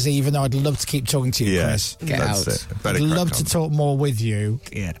really busy, even though I'd love to keep talking to you, Yeah, Chris. Get that's out. it. Better I'd crack love on. to talk more with you,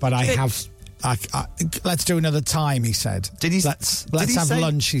 Yeah. but I have... let's do another time, he said. Did he? Let's did he have say-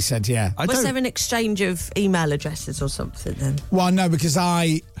 lunch, he said, yeah. Was there an exchange of email addresses or something then? Well, no, because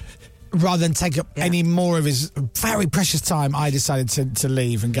rather than take up any more of his very precious time, I decided to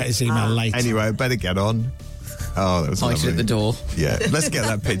leave and get his email later. Anyway, better get on. Oh, that was Pointed lovely. at the door. Yeah, let's get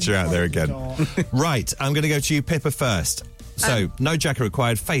that picture out there again. Right, I'm going to go to you, Pippa, first. So, No Jacket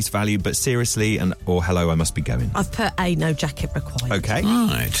Required, Face Value, But Seriously, or Hello, I Must Be Going. I've put A, No Jacket Required. Okay.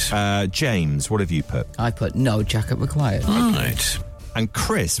 Right. James, what have you put? I put No Jacket Required. Right. And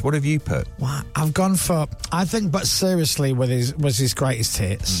Chris, what have you put? Well, I've gone for, I think, But Seriously was his greatest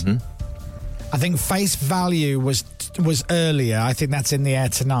hits. Mm-hmm. I think Face Value was earlier. I think that's in the air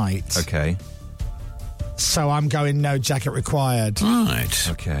tonight. Okay. So I'm going No Jacket Required. Right.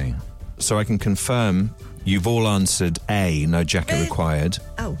 Okay. So I can confirm you've all answered A, No Jacket Required.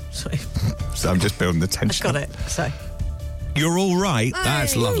 Oh, sorry. So I'm just building the tension. I got it. Sorry. You're all right.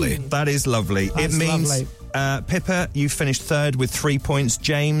 That's lovely. That is lovely. That's it means, lovely. Pippa, you finished third with 3 points.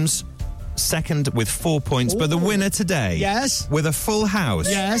 James, second with 4 points. But the winner today, Yes. with a full house,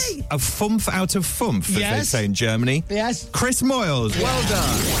 Yes. a fumph out of fumph, as they Yes. say in Germany. Yes. Chris Moyles, well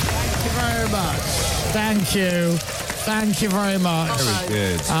done. Thank you very much. Thank you. Thank you very much. Very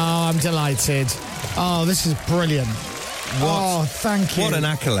good. Oh, I'm delighted. Oh, this is brilliant. Oh, thank you. What an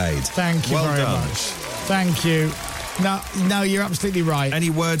accolade. Thank you Well very done. much. Thank you. No, you're absolutely right. Any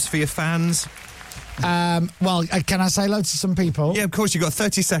words for your fans? Well, can I say hello to some people? Yeah, of course. You've got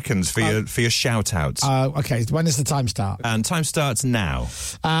 30 seconds for your shout-outs. Okay, when does the time start? And time starts now.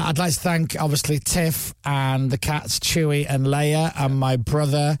 I'd like to thank, obviously, Tiff and the cats, Chewy and Leia, and my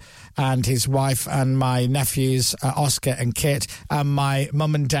brother and his wife and my nephews, Oscar and Kit, and my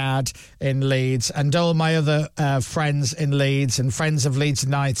mum and dad in Leeds, and all my other friends in Leeds and friends of Leeds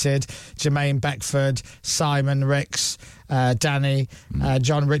United, Jermaine Beckford, Simon Ricks, Danny,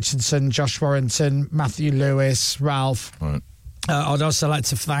 John Richardson, Josh Warrington, Matthew Lewis, Ralph. Right. I'd also like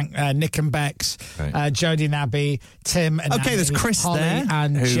to thank Nick and Bex, Jodie and Abby, Tim and Okay, Annie, there's Chris Holly there,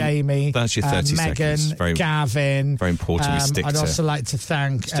 and who- Jamie. that's your 30 Megan, seconds. Very- Gavin. very important we stick I'd to- also like to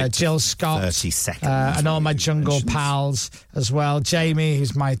thank Jill Scott 30 seconds. and all my jungle pals as well. Jamie,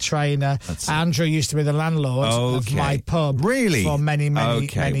 who's my trainer. Andrew used to be the landlord of my pub. Really? For many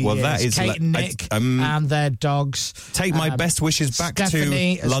Okay, well, years. that is Kate and Nick and their dogs. Take my best wishes back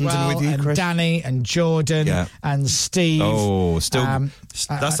Stephanie to as London well, with you, and Chris. Danny and Jordan and Steve. Oh, still,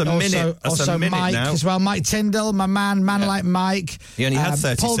 that's a minute. That's also a minute Mike now. as well. Mike Tyndall, my man like Mike. He only had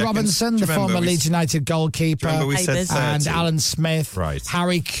 30 Paul seconds. Robinson, Do the you remember former we- Leeds United goalkeeper. Do you remember we said 30? And Alan Smith. Right.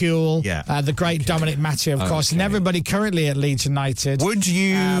 Harry Kuehl. the great Dominic Matthew, of course. And everybody currently at Leeds United. Would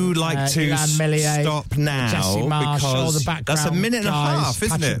you like to Ilan Millier, stop now? Jesse Marsh, all the Because background that's a minute and a guys, half,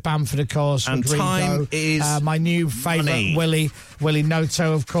 isn't Patrick it? Bamford, of course. And Rodrigo, time is my new favourite, Willie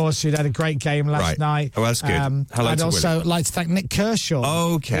Noto, of course, who'd had a great game last Right. night. Oh, that's good. Hello I'd to also Willie. like to thank Nick Kershaw.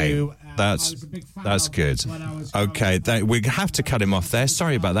 Okay, who, that's good. Okay, we have to cut him off there.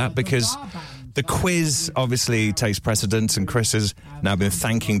 Sorry about that, because the quiz obviously takes precedence, and Chris has now been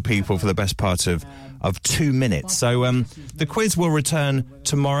thanking people for the best part of 2 minutes. So the quiz will return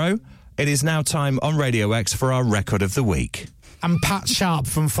tomorrow. It is now time on Radio X for our record of the week. And Pat Sharp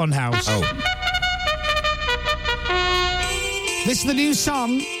from Funhouse. Oh. This is the new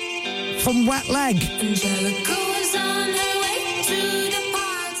song from Wet Leg. Angelica was on her way to the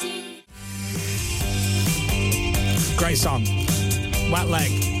party. Great song. Wet Leg.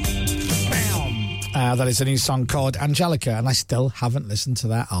 Bam. That is a new song called Angelica, and I still haven't listened to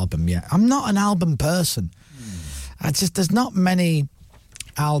that album yet. I'm not an album person. There's not many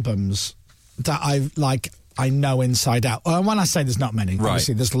albums that I know inside out. Well, when I say there's not many,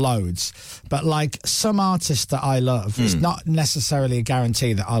 obviously there's loads. But like some artists that I love, it's not necessarily a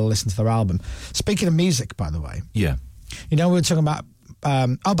guarantee that I'll listen to their album. Speaking of music, by the way. Yeah. You know, we were talking about...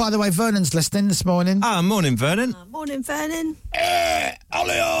 by the way, Vernon's listening this morning. Morning, Vernon. Morning, Vernon.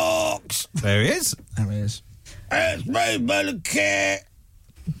 Hollyoaks. There he is. There he is. It's me, Billy Kid.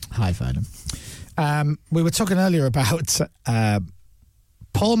 Hi, Vernon. We were talking earlier about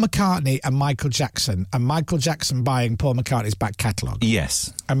Paul McCartney and Michael Jackson buying Paul McCartney's back catalogue.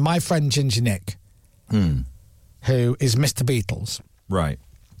 Yes. And my friend Ginger Nick, who is Mr. Beatles, right,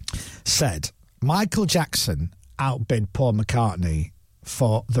 said Michael Jackson outbid Paul McCartney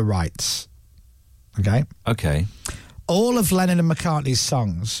for the rights. Okay? All of Lennon and McCartney's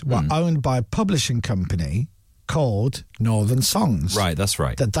songs were owned by a publishing company called Northern Songs. Right, that's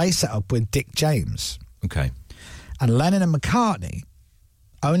right. That they set up with Dick James. Okay. And Lennon and McCartney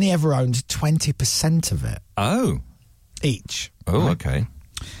only ever owned 20% of it. Oh. Each. Oh, right? okay.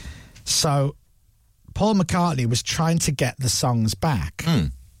 So Paul McCartney was trying to get the songs back.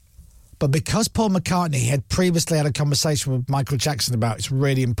 But because Paul McCartney had previously had a conversation with Michael Jackson about it's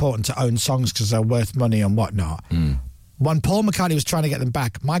really important to own songs because they're worth money and whatnot, when Paul McCartney was trying to get them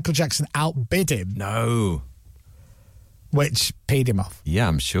back, Michael Jackson outbid him. No. Which peed him off. Yeah,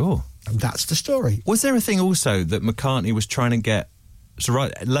 I'm sure. And that's the story. Was there a thing also that McCartney was trying to get... So,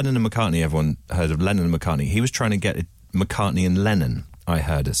 right, Lennon and McCartney, everyone heard of Lennon and McCartney. He was trying to get McCartney and Lennon, I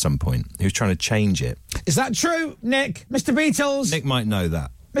heard at some point. He was trying to change it. Is that true, Nick? Mr. Beatles? Nick might know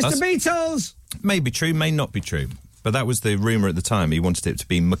that. Mr. Beatles? May be true, may not be true. But that was the rumour at the time. He wanted it to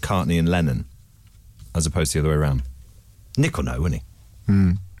be McCartney and Lennon, as opposed to the other way around. Nick will know, won't he?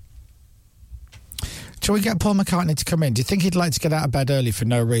 Shall we get Paul McCartney to come in? Do you think he'd like to get out of bed early for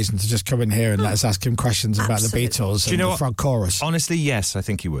no reason to just come in here and let us ask him questions about the Beatles and the frog chorus? Honestly, yes, I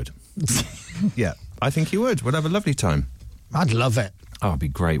think he would. Yeah, I think he would. We'd have a lovely time. I'd love it. Oh, it'd be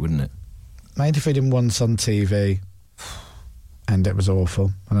great, wouldn't it? I interviewed him once on TV and it was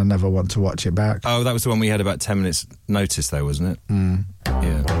awful and I never want to watch it back. Oh, that was the one we had about 10 minutes notice though, wasn't it?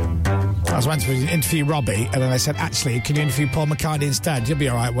 Yeah. I was meant to interview Robbie and then they said, actually, can you interview Paul McCartney instead? You'll be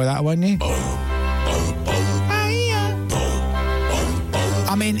all right with that, won't you?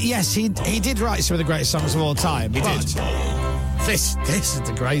 I mean, yes, he did write some of the greatest songs of all time. He did. This is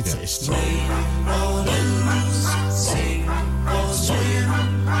the greatest.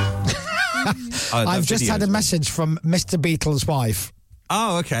 I've just had a message from Mr. Beatles' wife.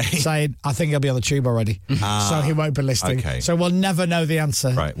 Oh, okay. Saying, I think he'll be on the tube already. So he won't be listening. Okay. So we'll never know the answer.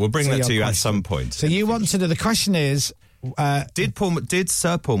 Right, we'll bring that to you at some point. So you want to know, the question is... Did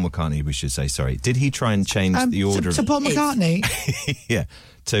Sir Paul McCartney, we should say, sorry, did he try and change the order to Paul McCartney? Yeah,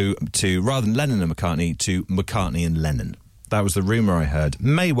 to rather than Lennon and McCartney, to McCartney and Lennon. That was the rumour I heard.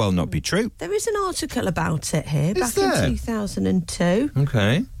 May well not be true. There is an article about it here, Is back there? in 2002.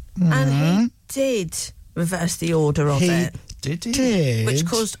 Okay. And he did reverse the order of it. Did he? Which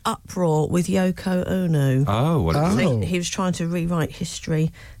caused uproar with Yoko Ono. Oh, what I think he was trying to rewrite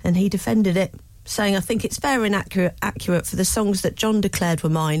history, and he defended it, saying, I think it's fair and accurate for the songs that John declared were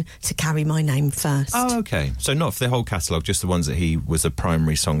mine to carry my name first. Oh, okay. So not for the whole catalogue, just the ones that he was a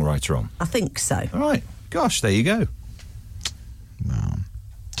primary songwriter on. I think so. All right. Gosh, there you go. Wow.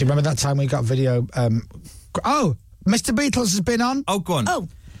 Do you remember that time we got video? Oh, Mr. Beatles has been on. Oh, go on. Oh.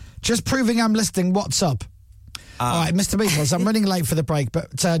 Just proving I'm listening. What's up? All right, Mr. Beatles, I'm running late for the break, but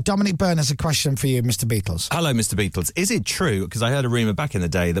Dominic Byrne has a question for you, Mr. Beatles. Hello, Mr. Beatles. Is it true, because I heard a rumour back in the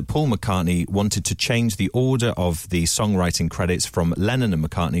day, that Paul McCartney wanted to change the order of the songwriting credits from Lennon and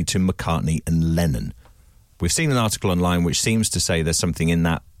McCartney to McCartney and Lennon? We've seen an article online which seems to say there's something in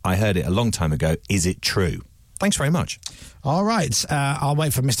that. I heard it a long time ago. Is it true? Thanks very much. All right, I'll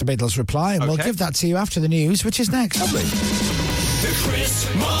wait for Mr. Beatles' reply, and we'll give that to you after the news, which is next. Lovely. The Chris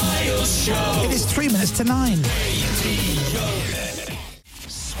Moyles Show. It is 3 minutes to 9.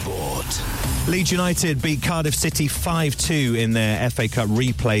 Sport. Leeds United beat Cardiff City 5-2 in their FA Cup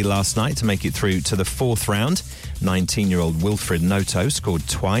replay last night to make it through to the fourth round. 19-year-old Wilfred Noto scored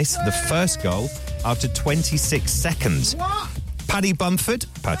twice, the first goal after 26 seconds. What? Patrick Bamford,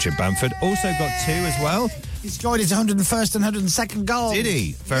 also got two as well. He scored his 101st and 102nd goal. Did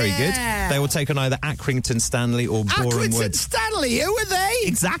he? Very good. They will take on either Accrington Stanley or Boreham Wood. Accrington Stanley, who are they?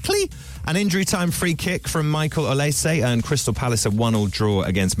 Exactly. An injury time free kick from Michael Olise and Crystal Palace a 1-1 draw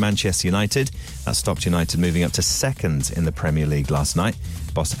against Manchester United. That stopped United moving up to second in the Premier League last night.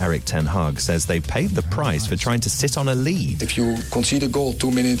 Boss Eric Ten Hag says they paid the price for trying to sit on a lead. If you concede a goal 2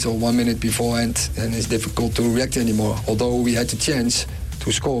 minutes or 1 minute beforehand, then it's difficult to react anymore. Although we had the chance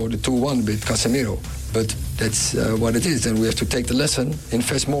to score the 2-1 with Casemiro. But that's what it is, and we have to take the lesson,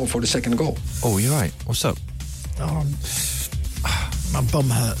 invest more for the second goal. Oh, you're right. What's up? My bum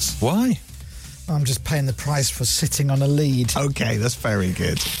hurts. Why? I'm just paying the price for sitting on a lead. Okay, that's very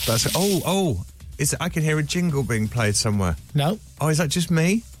good. That's Is it, I can hear a jingle being played somewhere. No. Oh, is that just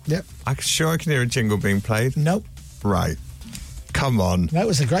me? Yep. I'm sure I can hear a jingle being played. Nope. Right. Come on. That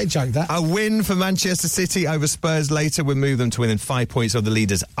was a great joke, that. A win for Manchester City over Spurs later would move them to within 5 points of the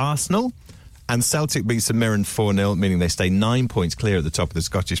leaders Arsenal. And Celtic beat St Mirren 4-0, meaning they stay 9 points clear at the top of the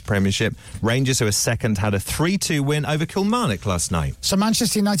Scottish Premiership. Rangers, who are second, had a 3-2 win over Kilmarnock last night. So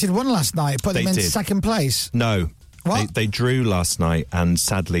Manchester United won last night, put them in second place. No. What? They drew last night, and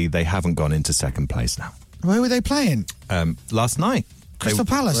sadly, they haven't gone into second place now. Where were they playing? Last night. Crystal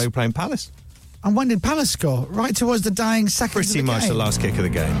Palace? They were playing Palace. And when did Palace score? Right towards the dying seconds Pretty of the much game. the last kick of the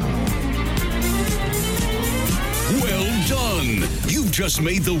game. Well done. You've just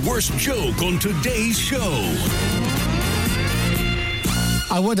made the worst joke on today's show.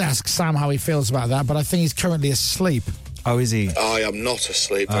 I would ask Sam how he feels about that, but I think he's currently asleep. Oh, is he? I am not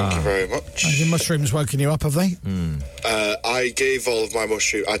asleep, thank you very much. Has your mushrooms woken you up, have they? I gave all of my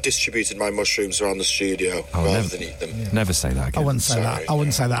mushrooms, I distributed my mushrooms around the studio rather than eat them. Never say that again. I wouldn't say that. I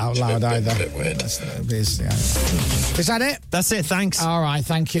wouldn't say that out loud either. Is that it? That's it, thanks. All right,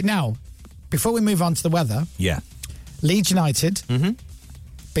 thank you. Now, before we move on to the weather, Yeah. Leeds United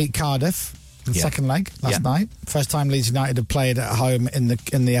beat Cardiff in the second leg last night. First time Leeds United have played at home in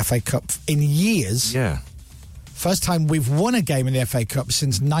the FA Cup in years. Yeah. First time we've won a game in the FA Cup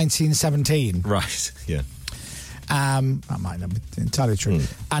since 1917. Right, yeah. That might not be entirely true.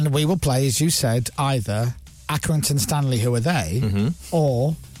 And we will play, as you said, either Accrington Stanley, who are they,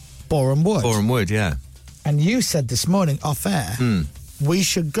 or Boreham Wood. Boreham Wood, yeah. And you said this morning off air, we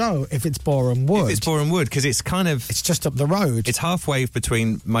should go if it's Boreham Wood. If it's Boreham Wood, because it's kind of... It's just up the road. It's halfway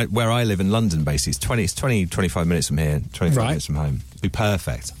between where I live in London, basically. It's 20, 25 minutes from here, 25 minutes from home. It'd be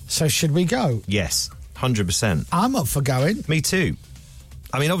perfect. So should we go? Yes, 100%. I'm up for going. Me too.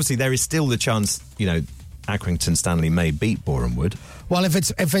 I mean, obviously, there is still the chance, Accrington Stanley may beat Boreham Wood. Well, if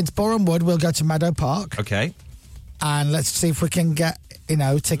it's Boreham Wood, we'll go to Meadow Park. Okay. And let's see if we can get,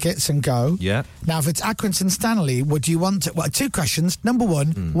 tickets and go. Yeah. Now, if it's Accrington Stanley, would you want to... Well, two questions. Number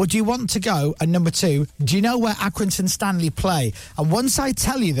one, would you want to go? And number two, do you know where Accrington Stanley play? And once I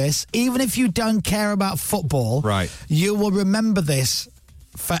tell you this, even if you don't care about football, right, you will remember this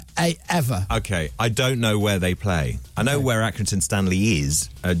forever. Okay, I don't know where they play. I know where Accrington Stanley is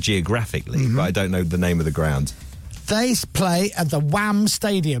geographically, but I don't know the name of the ground. They play at the Wham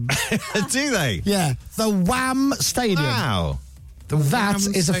Stadium. Do they? Yeah, the Wham Stadium. Wow. That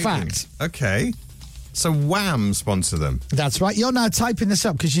Wham is a Stadium. fact. Okay. So Wham sponsor them. That's right. You're now typing this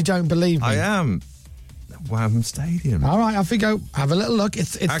up because you don't believe me. I am. Wham Stadium. All right, off we go. Have a little look.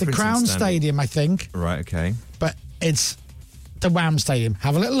 It's the Crown Stadium, I think. Right, okay. But it's the Wham Stadium.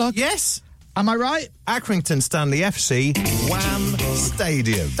 Have a little look. Yes. Am I right? Accrington Stanley FC, Wham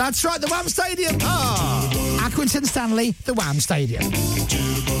Stadium. That's right, the Wham Stadium. Ah. Accrington Stanley, the Wham Stadium.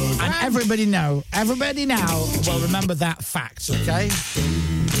 And everybody now will remember that fact, okay?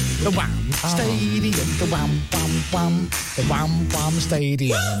 The Wham Stadium, the Wham the Wham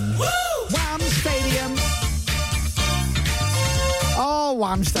Stadium. Wham Stadium. Oh,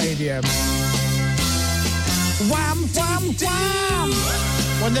 Wham Stadium. Wham, wham, wham.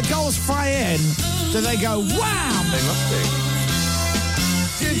 When the goals fly in, do they go wham? They must be.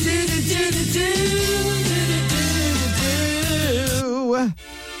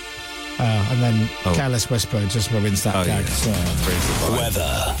 And then Careless Whisper just ruins that gag.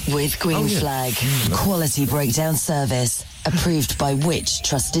 Weather. With Green Flag. Quality breakdown service. Approved by which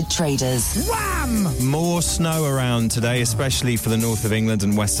trusted traders? Wham! More snow around today, especially for the north of England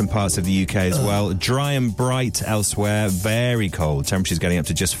and western parts of the UK as well. Dry and bright elsewhere. Very cold. Temperatures getting up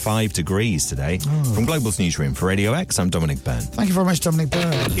to just 5 degrees today. From Global's newsroom for Radio X, I'm Dominic Byrne. Thank you very much, Dominic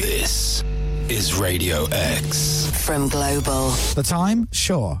Byrne. This is Radio X. From Global. The time?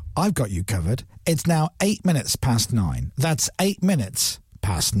 Sure, I've got you covered. It's now 8 minutes past 9. That's 8 minutes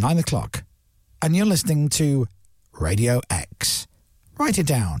past 9 o'clock. And you're listening to Radio X. Write it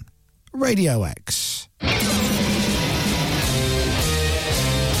down. Radio X.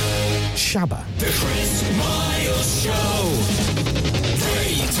 Shabba. The Chris Moyles Show.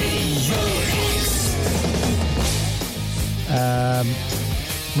 Radio X.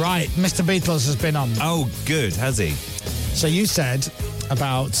 Right, Mr. Beatles has been on. Oh, good, has he? So you said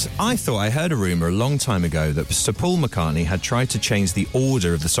about... I thought I heard a rumour a long time ago that Sir Paul McCartney had tried to change the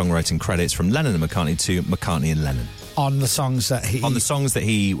order of the songwriting credits from Lennon and McCartney to McCartney and Lennon. On the songs that he... On the songs that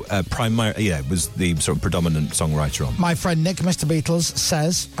he primarily, was the sort of predominant songwriter on. My friend Nick, Mr. Beatles,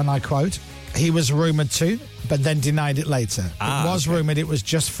 says, and I quote, he was rumoured to, but then denied it later. It was rumoured it was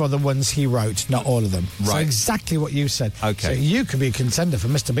just for the ones he wrote, not all of them. Right. So exactly what you said. Okay. So you could be a contender for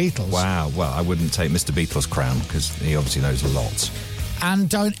Mr. Beatles. Wow. Well, I wouldn't take Mr. Beatles' crown because he obviously knows a lot. And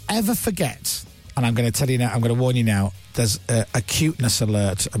don't ever forget, and I'm going to tell you now, I'm going to warn you now, there's a cuteness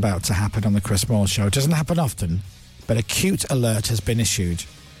alert about to happen on the Chris Moyles Show. It doesn't happen often, but a cute alert has been issued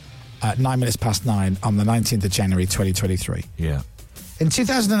at 9 minutes past 9 on the 19th of January 2023. Yeah. In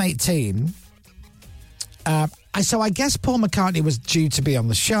 2018, so I guess Paul McCartney was due to be on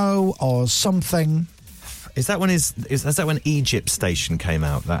the show or something. Is that when is that when Egypt Station came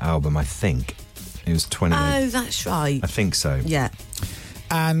out? That album, I think it was 20. Oh, that's right. I think so. Yeah.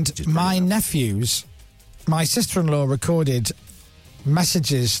 And my nephews, my sister-in-law recorded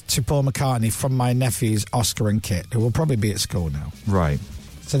messages to Paul McCartney from my nephews Oscar and Kit, who will probably be at school now. Right.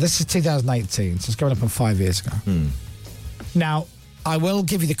 So this is 2018. So it's going up on 5 years ago. Now, I will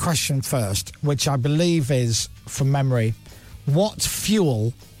give you the question first, which I believe is, from memory, what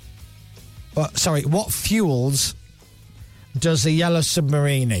fuels does a yellow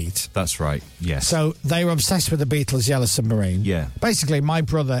submarine eat? That's right, yes. So they were obsessed with the Beatles' Yellow Submarine. Yeah. Basically, my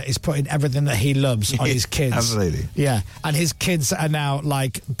brother is putting everything that he loves on his kids. Absolutely. Yeah, and his kids are now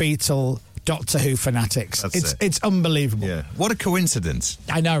like Beatle Doctor Who fanatics. It's unbelievable. Yeah. What a coincidence.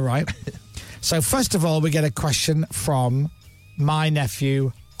 I know, right? So first of all, we get a question from my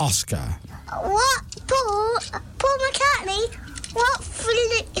nephew, Oscar. What, Paul McCartney, what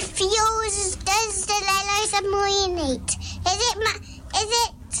fuels does the Yellow Submarine eat?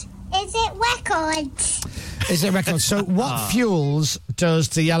 Is it records? Is it records? So what fuels does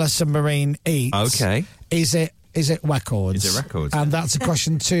the Yellow Submarine eat? Okay. Is it records? Is it records? And that's a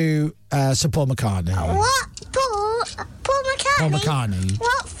question to Sir Paul McCartney. What, Paul McCartney?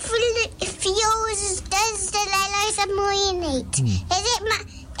 What fuels does the Yellow Submarine eat? Is it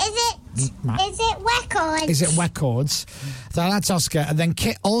records? Is it records? So that's Oscar. And then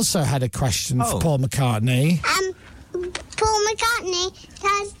Kit also had a question for Paul McCartney. Paul McCartney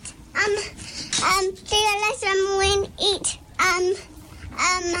does the Yellow Submarine eat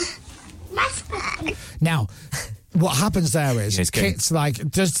mashed. Now, what happens there is Kit's like,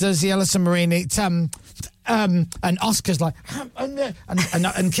 does the Yellow Submarine eat and Oscar's like,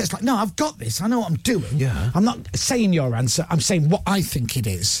 and Kit's like, no, I've got this. I know what I'm doing. Yeah. I'm not saying your answer. I'm saying what I think it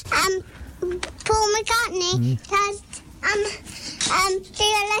is. Paul McCartney does the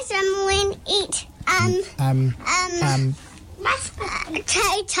Yellow Submarine eat mashed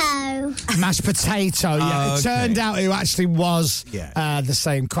potato. Mashed potato, yeah. Oh, It turned out it actually was the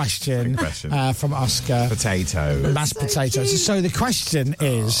same question, from Oscar. Potato. Mashed potatoes. So the question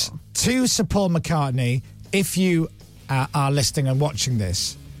is, to Sir Paul McCartney, if you are listening and watching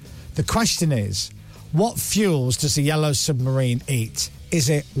this, the question is, what fuels does the Yellow Submarine eat? Is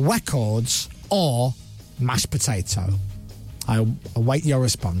it records or mashed potato? I await your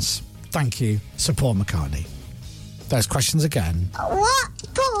response. Thank you, Sir Paul McCartney. Those questions again. What,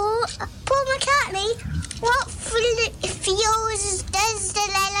 Paul McCartney? McCartney, what fuels does the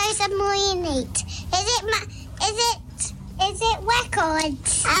yellow submarine eat? Is it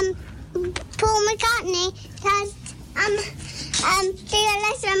records? Paul McCartney has the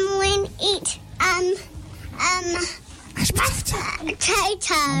yellow submarine eat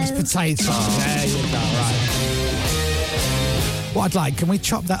potatoes. Potatoes. There you go. Right. What I'd like, can we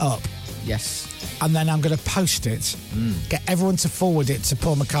chop that up? Yes. And then I'm going to post it, get everyone to forward it to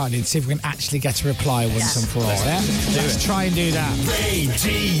Paul McCartney and see if we can actually get a reply once and for all. Let's try and do that.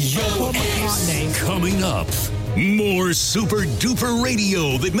 Radio X coming up. More super duper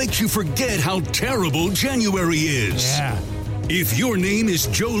radio that makes you forget how terrible January is. Yeah. If your name is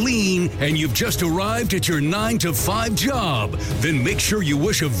Jolene and you've just arrived at your 9-to-5 job, then make sure you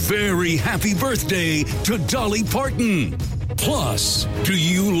wish a very happy birthday to Dolly Parton. Plus, do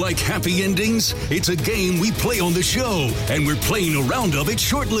you like happy endings? It's a game we play on the show, and we're playing a round of it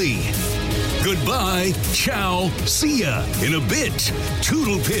shortly. Goodbye, ciao, see ya in a bit.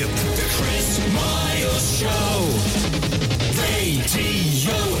 Toodle pip. The Chris Miles Show.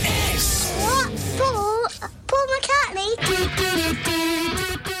 Radio X. What? Paul McCartney?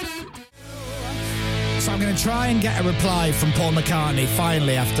 So I'm going to try and get a reply from Paul McCartney,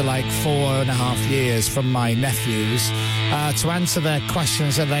 finally, after like 4.5 years from my nephews, to answer their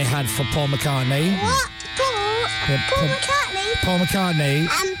questions that they had for Paul McCartney. What? Paul McCartney? Paul McCartney.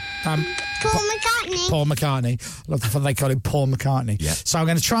 Paul McCartney. Paul McCartney. I love the fun they call him Paul McCartney. Yeah. So I'm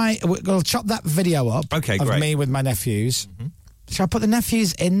going to try, we'll chop that video up of great. me with my nephews. Shall I put the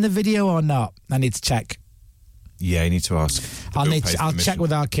nephews in the video or not? I need to check. Yeah, you need to ask. I'll check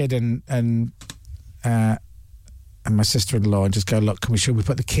with our kid and my sister-in-law and just go, look, should we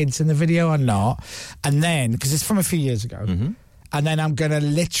put the kids in the video or not? And then, because it's from a few years ago, and then I'm going to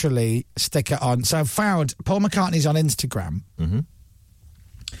literally stick it on. So I've found Paul McCartney's on Instagram,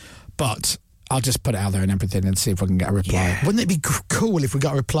 but I'll just put it out there and everything and see if I can get a reply. Yeah. Wouldn't it be cool if we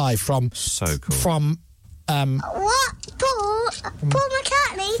got a reply from... So cool. From... What? Paul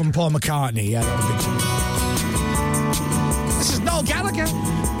McCartney? From Paul McCartney, yeah, that would be cool. This is Noel Gallagher.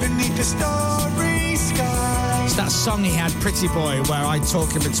 Beneath the starry sky. It's that song he had, Pretty Boy, where I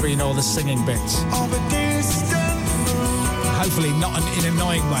talk in between all the singing bits. Of a distant moon. Hopefully not in an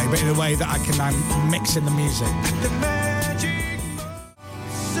annoying way, but in a way that I can mix in the music. The magic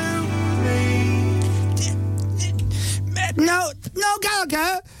suit me. No,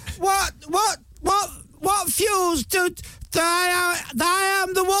 Gallagher. What fuels do I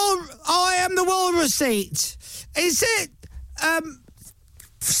am the walrus eat? Is it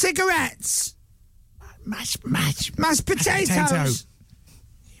cigarettes? Mashed potatoes.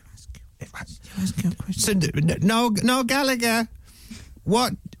 So, no, Gallagher.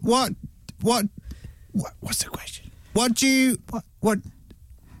 What's the question? What do you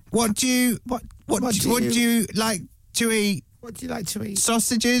like to eat? What do you like to eat?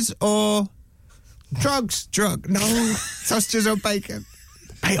 Sausages or drugs? No, sausages or bacon.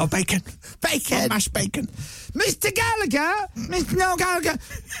 Or bacon. Bacon. Or mashed bacon. Mr. Gallagher, Mr. Noel Gallagher,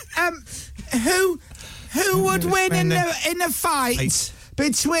 who would win in a fight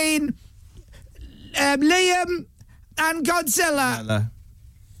between Liam and Godzilla?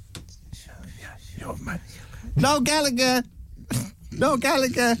 No, Gallagher.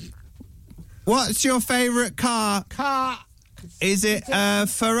 What's your favourite car? Is it a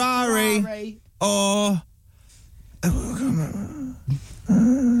Ferrari or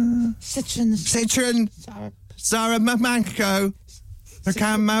Citroen, Zara Mamanco,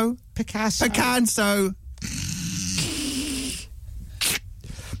 Picanso.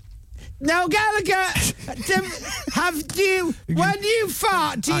 Now, Gallagher, when you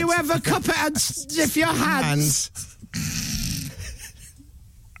fart, do you ever cup it and sniff your hands?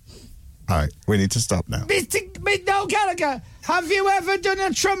 All right, we need to stop now. Noel Gallagher, have you ever done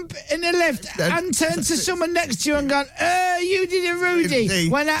a Trump in a lift and turned to someone next to you and gone, you did it, Rudy,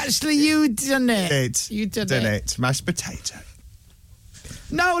 when actually you done it? You did it. Mashed potato.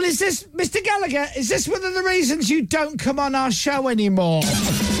 Noel, is this, Mr. Gallagher, is this one of the reasons you don't come on our show anymore?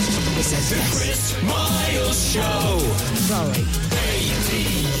 This is the Chris Miles Show. Sorry.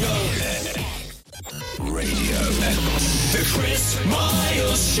 Radio X. The Chris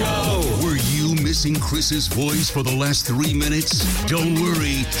Miles Show. Were you missing Chris's voice for the last 3 minutes? Don't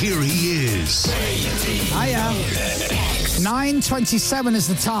worry, here he is. Hiya. 9:27 is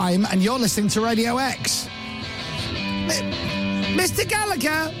the time, and you're listening to Radio X. Mr.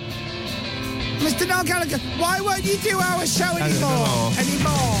 Gallagher, Mr. Noel Gallagher, why won't you do our show anymore?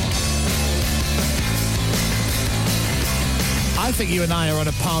 I think you and I are on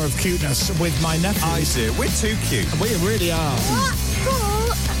a par of cuteness with my nephew. I do. We're too cute. We really are. What?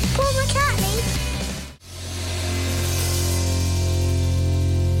 Paul McCartney?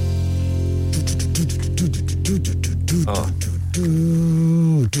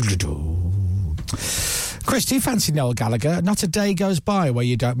 Chris, do you fancy Noel Gallagher? Not a day goes by where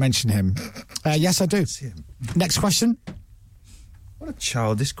you don't mention him. Yes, I do. Next question. What a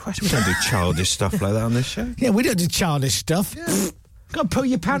childish question. We don't do childish stuff like that on this show. Yeah, we don't do childish stuff. Got to pull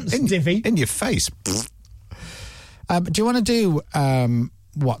your pants, divvy. In your face. Do you want to do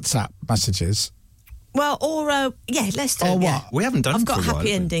WhatsApp messages? Well, or let's do. Or what? Yeah. We haven't done. I've it got for a while,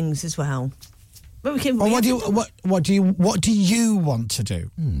 happy endings as well. But we can. Or we what do you haven't done- what do you want to do?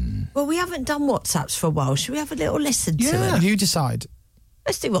 Well, we haven't done WhatsApps for a while. Should we have a little listen to Yeah, it? you decide.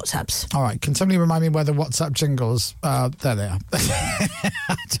 Let's do WhatsApps. All right, can somebody remind me where the WhatsApp jingles... there they are.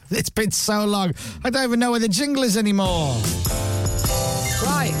 It's been so long, I don't even know where the jingle is anymore.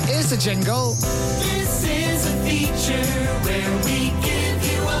 Right, here's the jingle. This is a feature where we give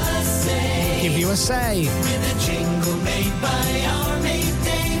you a say. Give you a say. With a jingle made by our mate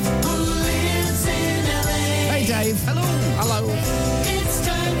Dave, who lives in LA. Hey, Dave. Hello. Hello. It's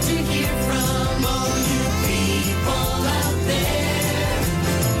time to hear from all you people out there.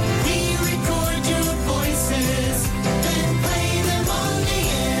 We record your voices, then play them on the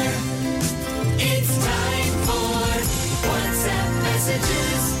air. It's time for WhatsApp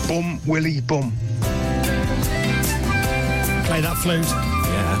messages. Bum, Willie, bum. Play that flute.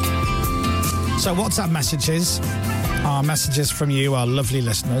 Yeah. So WhatsApp messages are messages from you, our lovely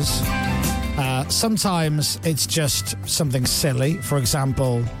listeners. Sometimes it's just something silly. For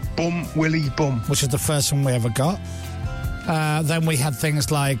example... Bum, Willie, bum. Which is the first one we ever got. Then we had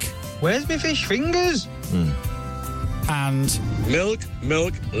things like... Where's my fish fingers? And... Milk,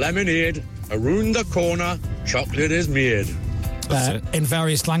 lemonade. Around the corner, chocolate is made. in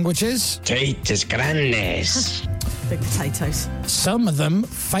various languages. Potatoes grandes. Big potatoes. Some of them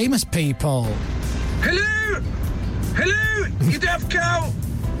famous people. Hello! Hello, you deaf cow!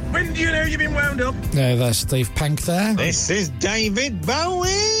 When do you know you've been wound up? Yeah, there's Steve Pank there. This is David Bowie!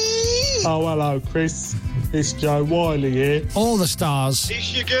 Oh, hello, Chris. It's Joe Wiley here. All the stars.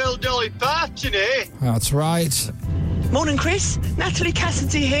 It's your girl Dolly Parton here. That's right. Morning, Chris. Natalie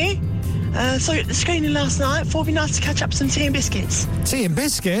Cassidy here. Saw you at the screening last night. Thought it'd be nice to catch up some tea and biscuits. Tea and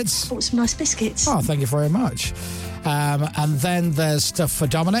biscuits? Bought some nice biscuits. Oh, thank you very much. And then there's stuff for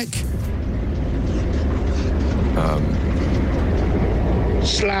Dominic.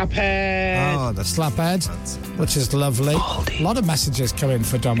 Slaphead. Oh, the Slaphead, which is lovely. Baldy. A lot of messages come in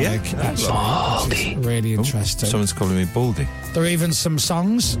for Dominic, actually, which is really interesting. Someone's calling me Baldy. There are even some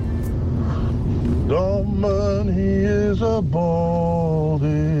songs. Dumb man, he is a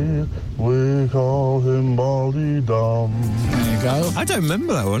baldy. We call him Baldy Dumb. There you go. I don't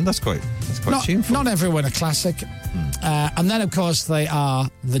remember that one. That's quite tuneful. Not everyone a classic. And then, of course, they are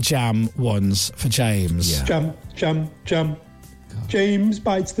the jam ones for James. Yeah. Jam, jam, jam. James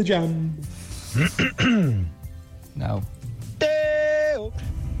bites the jam. No. Dale.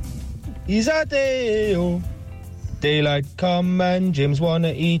 He's a Dale. Daylight come and James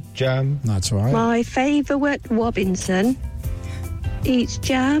wanna eat jam. That's right. My favourite Robinson eats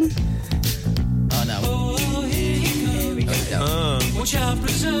jam. Oh, no. Oh, here he comes. Watch out,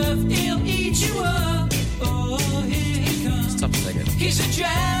 preserve, he'll eat you up. Oh, here he comes. Stop singing. He's a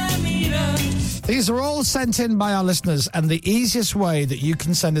jam eater. These are all sent in by our listeners, and the easiest way that you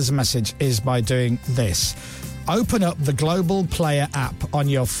can send us a message is by doing this. Open up the Global Player app on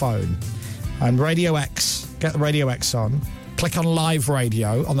your phone and Radio X. Get the Radio X on. Click on Live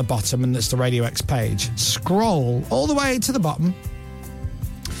Radio on the bottom, and it's the Radio X page. Scroll all the way to the bottom,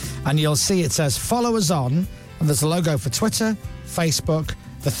 and you'll see it says Follow Us On, and there's a logo for Twitter, Facebook.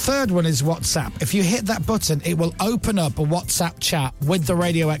 The third one is WhatsApp. If you hit that button, it will open up a WhatsApp chat with the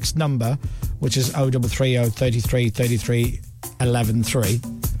Radio X number, which is 0330 33 33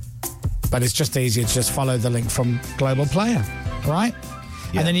 113. But it's just easier to just follow the link from Global Player, right?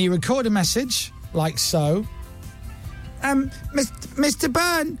 Yeah. And then you record a message, like so. Mr.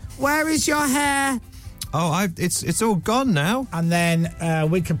 Byrne, where is your hair? Oh, it's all gone now. And then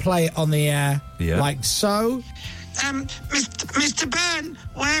we can play it on the air, like so. Mr. Byrne,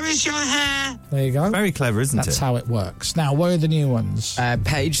 where is your hair? There you go. Very clever, isn't it? That's how it works. Now, where are the new ones?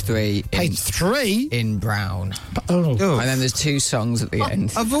 Page 3. Page 3? In brown. Oh. And then there's 2 songs at the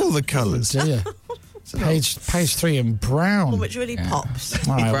end. Of all the colours. Oh, dear. Page 3 in brown. One which really pops.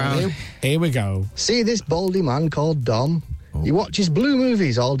 All right, Brown. well, here we go. See this baldy man called Dom? He watches blue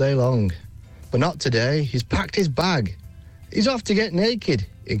movies all day long. But not today. He's packed his bag. He's off to get naked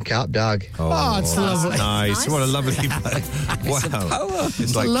in Cap Dag. Oh, it's lovely. Nice. What a lovely poem. Wow.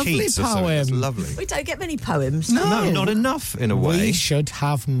 It's like lovely Keats or something. It's poem. lovely. We don't get many poems. No, not enough in a way. We should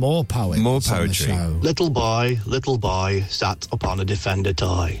have more poems. More on the poetry. show. Little boy, sat upon a defender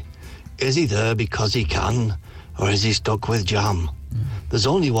toy. Is he there because he can, or is he stuck with jam? There's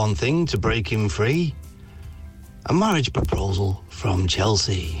only one thing to break him free. A marriage proposal from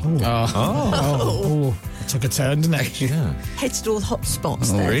Chelsea. Oh. It took a turn, didn't it? Yeah. Hits all the hot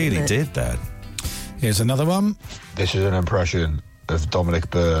spots Oh, there. really didn't it? did that. Here's another one. This is an impression of Dominic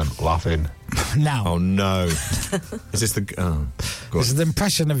Byrne laughing. Now. Oh, no. Is this the... Oh, This is the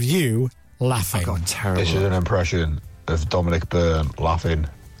impression of you laughing. God, terrible. This is an impression of Dominic Byrne laughing.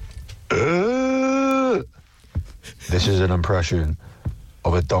 This is an impression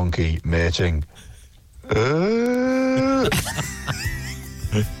of a donkey mating.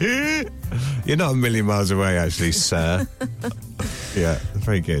 You're not a million miles away, actually, sir. Yeah,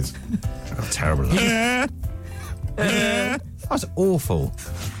 very good. Oh, terrible. That's awful.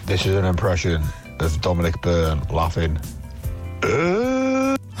 This is an impression of Dominic Byrne laughing.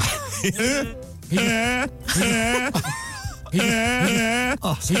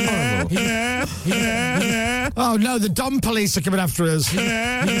 Oh, it's horrible. Oh no, the Dom police are coming after us. Pull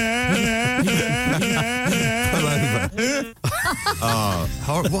over. Oh,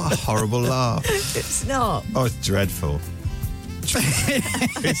 what a horrible laugh. It's not. Oh, it's dreadful.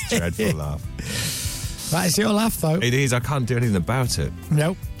 It's dreadful laugh. That is your laugh, though. It is. I can't do anything about it.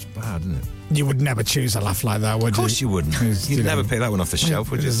 Nope. It's bad, isn't it? You would never choose a laugh like that, would you? Of course you wouldn't. You'd never pick that one off the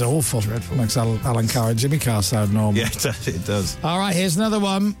shelf, would you? It's awful. Dreadful. Makes Alan Carr and Jimmy Carr sound normal. Yeah, it does. All right, here's another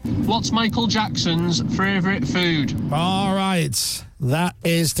one. What's Michael Jackson's favourite food? All right, that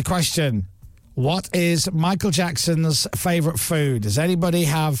is the question. What is Michael Jackson's favourite food? Does anybody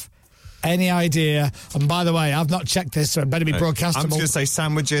have any idea? And by the way, I've not checked this, so it better be broadcastable. I'm just going to say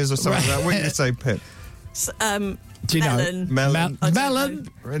sandwiches or something like that. What are you going to say, Pip? Do you melon. know? Melon. Melon.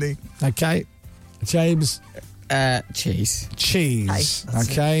 Really? Okay. James? Cheese. Cheese.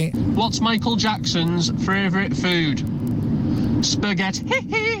 Okay. What's Michael Jackson's favourite food? Spaghetti.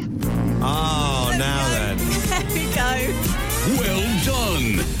 Oh, now then. There we go. Well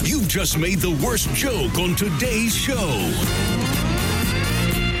done. You've just made the worst joke on today's show.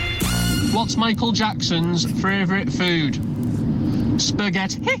 What's Michael Jackson's favourite food?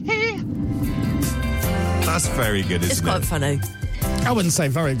 Spaghetti. That's very good, isn't It's quite funny. I wouldn't say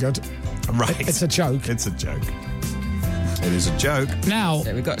very good. Right. It's a joke. It's a joke. It is a joke. Now,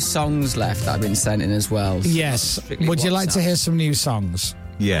 Yeah, we've got songs left that have been sent in as well. yes. Strictly Would you like to WhatsApp. hear some new songs?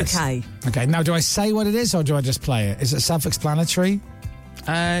 Yes. Okay. Okay, now do I say what it is or do I just play it? Is it self-explanatory?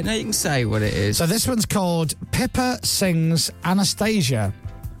 No, you can say what it is. So this one's called Pippa Sings Anastasia.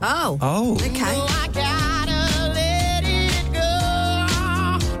 Oh. Oh. Okay.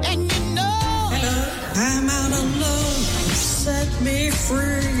 I'm out of love, set me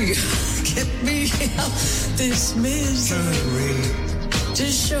free, get me out this misery.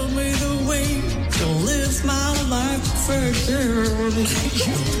 Just show me the way to live my life further.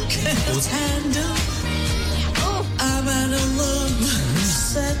 You can't handle. I'm out of love,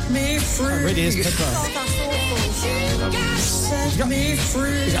 set me free. It really is Pippa. Oh, that's awful. Set me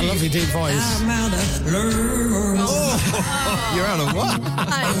free. You got a lovely deep voice. I'm out of love. You're out of what?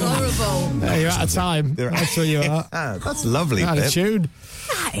 That is horrible. Yeah, you're out of time. That's what you are. That's lovely, Out of Pip. tune.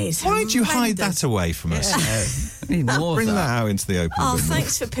 That is Why did you hide horrendous. that away from us? Need more Bring of that out into the open. Oh, window.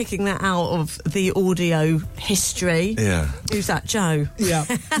 thanks for picking that out of the audio history. Yeah. Who's that, Joe? Yeah.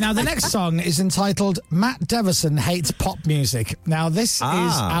 Now, the next song is entitled Matt Devison Hates Pop Music. Now, this is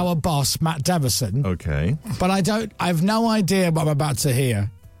our boss, Matt Devison. Okay. But I have no idea what I'm about to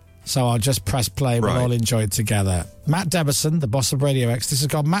hear. So I'll just press play. We'll Right. all enjoy it together. Matt Devison, the boss of Radio X. This is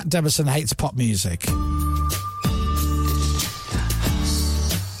called Matt Devison Hates Pop Music.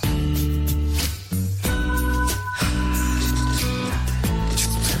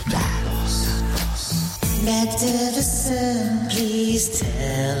 Matt Devison, please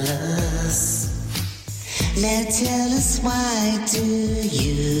tell us. Now tell us, why do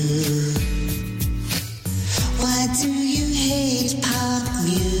you hate pop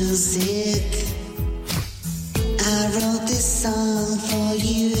music? I wrote this song for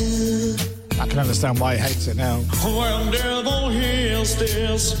you. I can understand why he hates it now. When devil hears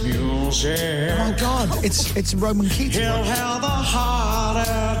this music, Oh my God, it's Roman Keating. he'll have a heart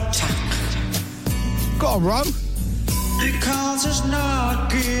attack. Go on, Ro. Because it's not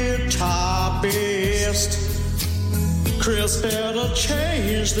guitar based. Chris better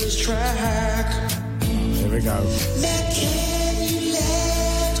change this track. Here we go. Now can you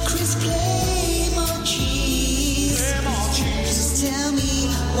let Chris play more cheese? Just tell me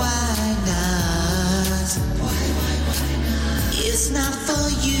why not? Why not? It's not for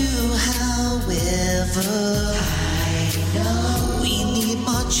you, however. I know we need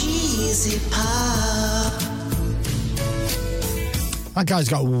more cheesy pop. That guy's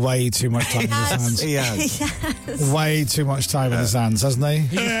got way too much time in his hands. He has. Yes. Way too much time in his hands, hasn't he?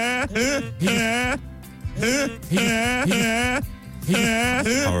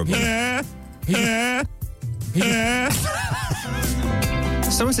 Horrible.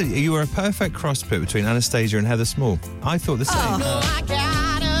 Someone said you were a perfect cross put between Anastasia and Heather Small. I thought the same. Oh no.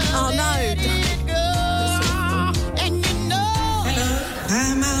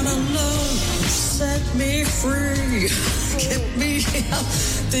 I'm out of love, set me free, get me out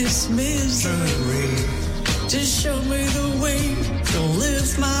this misery. Just show me the way to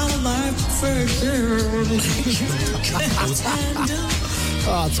live my life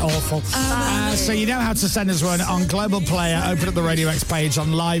Oh, it's awful. So you know how to send us one on Global Player. Open up the Radio X page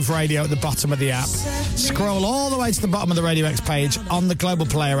on live radio at the bottom of the app. Scroll all the way to the bottom of the Radio X page on the Global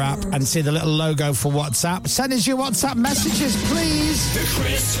Player app and see the little logo for WhatsApp. Send us your WhatsApp messages, please. The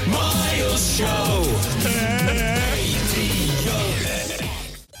Chris Moyles Show.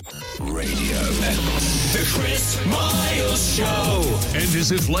 Radio X. The Chris Moyles Show. And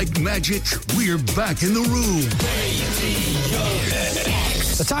as if like magic, we're back in the room.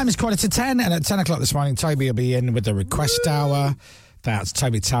 The time is 9:45, and at 10 o'clock this morning, Toby will be in with the request hour. That's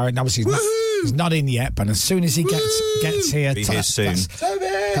Toby Tarrant. Obviously, he's not in yet, but as soon as he gets here, Be here soon.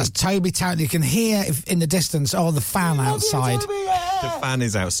 That's Toby Tarrant. You can hear in the distance, the fan outside. The fan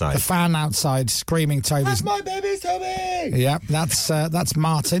is outside. The fan outside screaming Toby's. That's my baby, Toby! Yeah, that's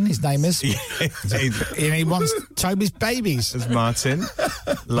Martin, his name is. And he wants Toby's babies. It's Martin.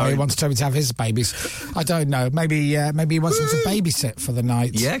 No, he wants Toby to have his babies. I don't know. Maybe he wants him to babysit for the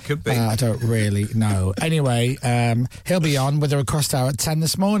night. Yeah, could be. I don't really know. Anyway, he'll be on with a request hour at 10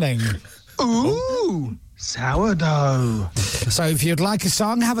 this morning. Ooh, sourdough. So if you'd like a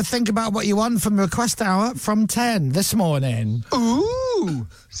song, have a think about what you want from the request hour from 10 this morning. Ooh,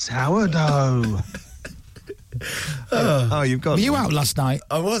 sourdough. You've got. Were you out last night?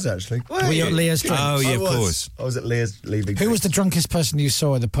 I was actually. Were you at Leah's Drinks? Oh, yeah, of course. I was at Leah's leaving. Who was the drunkest person you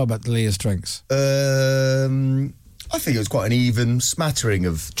saw at the pub at Leah's Drinks? I think it was quite an even smattering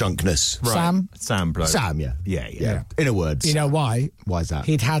of drunkenness. Right. Sam, bloke. Sam, yeah. In a word. You know why? Why is that?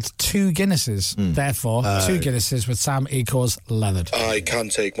 He'd had 2 Guinnesses. Therefore, 2 Guinnesses with Sam equals leathered. I can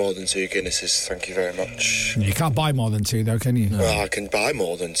take more than 2 Guinnesses, thank you very much. You can't buy more than 2, though, can you? Well, I can buy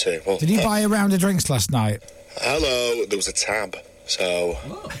more than 2. Well, Did you buy a round of drinks last night? Hello, there was a tab, so,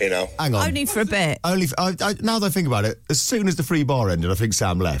 you know. Hang on. Only for a bit. Only now that I think about it, as soon as the free bar ended, I think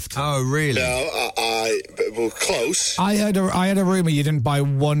Sam left. Oh, really? No, we're close. I heard a rumour you didn't buy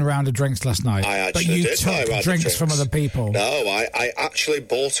 1 round of drinks last night. I actually but you did buy a took round of drinks from other people. No, I actually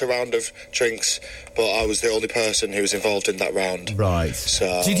bought a round of drinks, but I was the only person who was involved in that round. Right.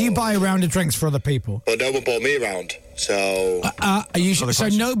 So. Did you buy a round of drinks for other people? But no one bought me a round, so. Are you so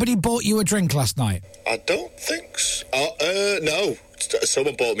nobody bought you a drink last night? I don't think so. No.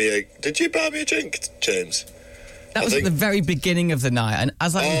 Someone bought me a. Did you buy me a drink, James? That was at the very beginning of the night, and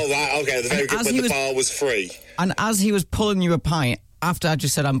as I right, okay, the very when the bar was free. And as he was pulling you a pint, after I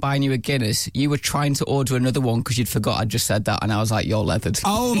just said I'm buying you a Guinness, you were trying to order another one because you'd forgot I just said that, and I was like, "You're leathered."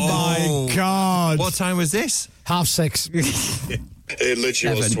 Oh my God! What time was this? 6:30. It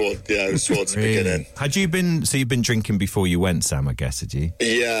literally was towards the beginning. Had you been? So you've been drinking before you went, Sam? I guess, had you?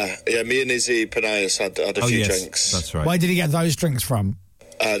 Yeah. Me and Izzy Panias had a few drinks. That's right. Where did he get those drinks from?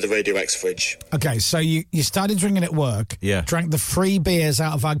 The Radio X fridge. Okay, so you started drinking at work. Yeah. Drank the free beers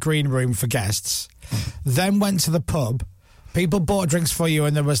out of our green room for guests. Then went to the pub. People bought drinks for you,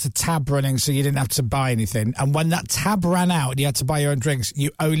 and there was the tab running, so you didn't have to buy anything. And when that tab ran out and you had to buy your own drinks, you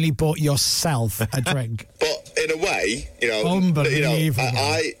only bought yourself a drink. But in a way, Unbelievable.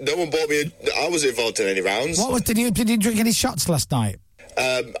 No one bought me. I wasn't involved in any rounds. Did you drink any shots last night?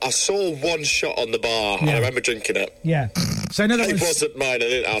 I saw 1 shot on the bar. Yeah. I remember drinking it. Yeah. So in other words, it wasn't mine. I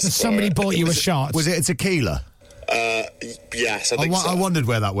didn't ask for somebody it. bought you a shot. Was it a tequila? Yes, I think so. I wondered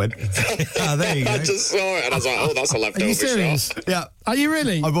where that went. There you go. I just saw it and I was like, oh, that's a leftover Are you serious? shot. Yeah. Are you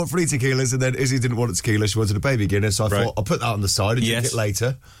really? I bought 3 tequilas, and then Izzy didn't want a tequila. She wanted a baby Guinness, so I thought I'll put that on the side and drink it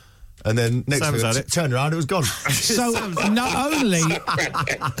later. And then next Sam's time had it. turned around, it was gone. So not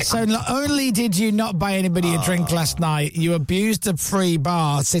only did you not buy anybody a drink last night, you abused the free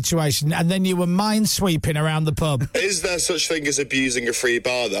bar situation, and then you were minesweeping around the pub. Is there such thing as abusing a free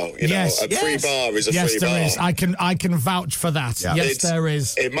bar, though? Yes. A free bar is a free bar. Yes, there is. I can vouch for that. Yeah. Yes, there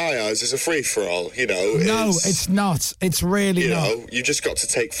is. In my eyes, it's a free-for-all, No, it's not. It's really not. You just got to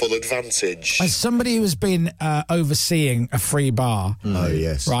take full advantage. As somebody who has been overseeing a free bar, Oh,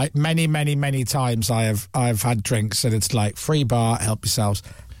 yes. right, many times I've had drinks and it's like free bar, help yourselves.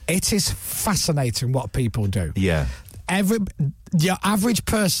 It is fascinating what people do. Yeah. your average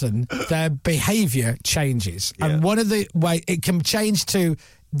person, their behaviour changes. And one of the way it can change to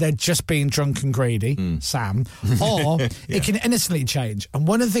they're just being drunk and greedy, Sam, or it can innocently change. And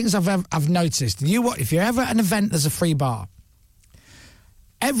one of the things I've noticed, if you're ever at an event, there's a free bar.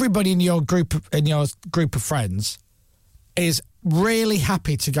 Everybody in your group of friends is really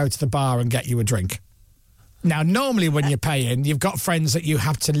happy to go to the bar and get you a drink. Now, normally when you're paying, you've got friends that you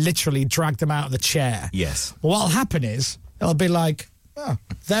have to literally drag them out of the chair. Yes. Well, what'll happen is, it'll be like,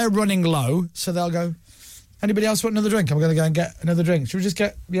 they're running low, so they'll go, anybody else want another drink? I'm going to go and get another drink. Should we just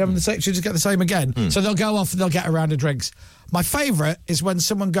get the same again? So they'll go off and they'll get a round of drinks. My favourite is when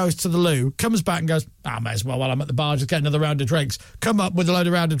someone goes to the loo, comes back and goes, I may as well, while I'm at the bar, just get another round of drinks. Come up with a load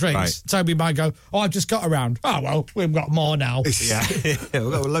of round of drinks. Right. Toby might go, I've just got a round. Oh, well, we've got more now. Yeah, we've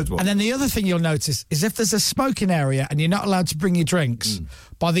got loads more. And then the other thing you'll notice is if there's a smoking area and you're not allowed to bring your drinks,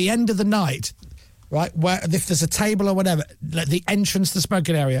 by the end of the night, right, where if there's a table or whatever, the entrance to the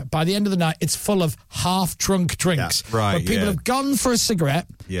smoking area, by the end of the night, it's full of half-drunk drinks. Yeah, right, where people have gone for a cigarette.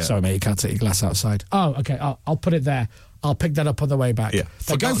 Yeah. Sorry, mate, you can't take your glass outside. Oh, OK, I'll put it there. I'll pick that up on the way back. Yeah.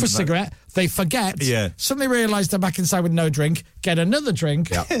 They go for a cigarette, they forget, suddenly realise they're back inside with no drink, get another drink,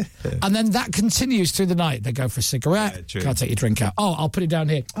 and then that continues through the night. They go for a cigarette, can't take your drink out. Oh, I'll put it down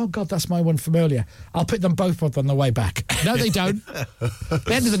here. Oh, God, that's my one from earlier. I'll pick them both up on the way back. No, they don't. At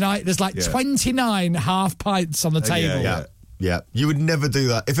the end of the night, there's like 29 half pints on the table. Yeah, you would never do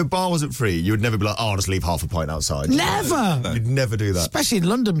that. If a bar wasn't free, you would never be like, I'll just leave half a pint outside. Never! You'd never do that. Especially in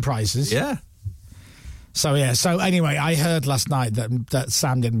London prices. Yeah. So anyway, I heard last night that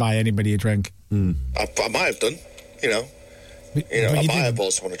Sam didn't buy anybody a drink. I might have done, I might have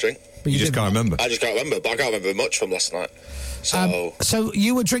bought someone a drink. But you just can't remember. I just can't remember, but I can't remember much from last night. So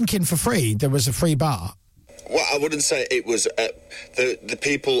you were drinking for free? There was a free bar? Well, I wouldn't say it was... the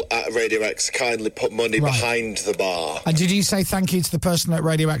people at Radio X kindly put money behind the bar. And did you say thank you to the person at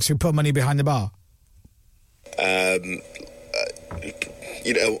Radio X who put money behind the bar?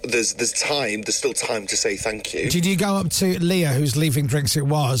 There's time. There's still time to say thank you. Did you go up to Leah, who's leaving drinks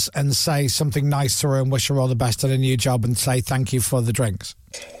and say something nice to her and wish her all the best on a new job and say thank you for the drinks?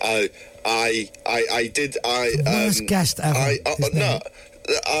 I did. Worst guest ever.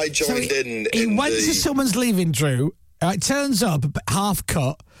 I joined in. He went to someone's leaving, Drew. Turns up half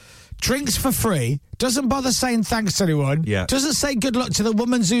cut. Drinks for free, doesn't bother saying thanks to anyone, doesn't say good luck to the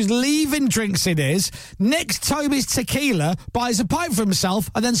woman who's leaving drinks in his, nicks Toby's tequila, buys a pint for himself,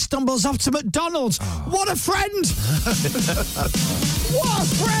 and then stumbles off to McDonald's. What a friend! What a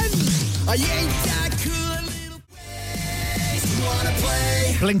friend! I ain't that cool, little place, wanna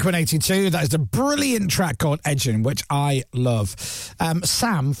play. Blink-182, that is a brilliant track called Edging, which I love.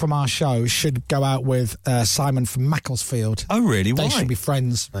 Sam from our show should go out with Simon from Macclesfield. Oh, really? Why? They should be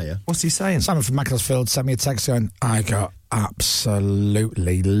friends. Oh, yeah. What's he saying? Simon from Macclesfield sent me a text going, I got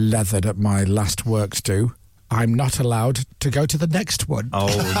absolutely leathered at my last works do. I'm not allowed to go to the next one. Oh,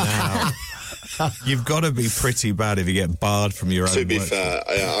 now. You've got to be pretty bad if you get barred from your own To be work. fair,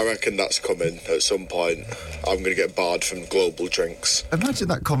 I reckon that's coming at some point. I'm going to get barred from Global Drinks. Imagine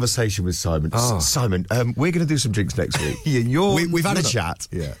that conversation with Simon. Oh. Simon, we're going to do some drinks next week. We've had a chat.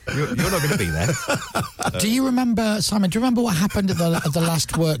 Yeah, you're not going to be there. Do you remember, Simon, do you remember what happened at the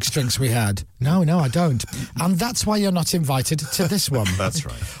last works drinks we had? No, I don't. And that's why you're not invited to this one. That's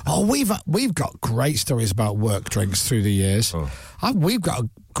right. Oh, we've got great stories about work drinks through the years. We've got a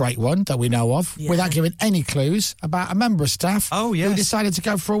great one that we know of, without giving any clues, about a member of staff who decided to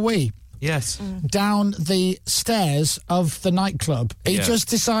go for a wee. Yes. Down the stairs of the nightclub. He just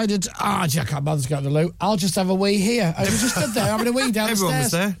decided, I can't bother to go to the loo. I'll just have a wee here. And he just stood there having a wee down the stairs. Everyone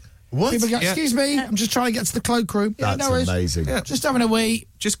was there. What? People go, excuse me, I'm just trying to get to the cloakroom. That's amazing. Yeah. Just having a wee.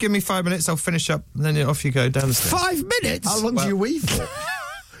 Just give me 5 minutes, I'll finish up, and then off you go down the stairs. 5 minutes? How long do you wee for?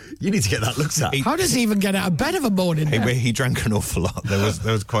 You need to get that looked at. How does he even get out of bed of a morning? He drank an awful lot. There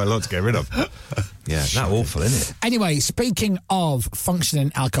was quite a lot to get rid of. Yeah, that awful, isn't it? Anyway, speaking of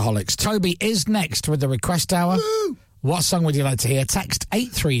functioning alcoholics, Toby is next with the request hour. Woo! What song would you like to hear? Text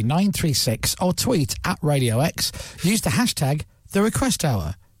 83936 or tweet at Radio X. Use the hashtag the request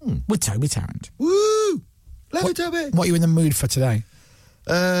hour with Toby Tarrant. Woo! Love it, Toby. What are you in the mood for today?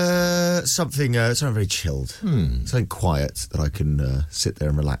 Something very chilled. Something quiet that I can sit there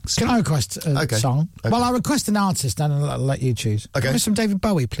and relax. Can I request a song? Okay. Well, I'll request an artist and I'll let you choose. Okay. Give me some David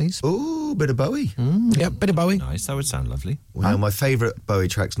Bowie, please. Ooh, bit of Bowie. Yep, bit of Bowie. Nice, that would sound lovely. Well, my favourite Bowie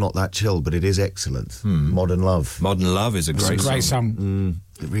track's not that chilled, but it is excellent. Modern Love. Modern Love is a great song.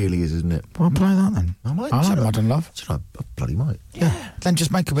 It really is, isn't it? Well, play that then. I might. I like Modern Love. I bloody might. Yeah. Then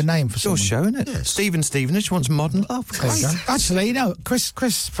just make up a name for Your someone. show, isn't it? Stephen Stevenage wants Modern Love. There you go. Actually, no,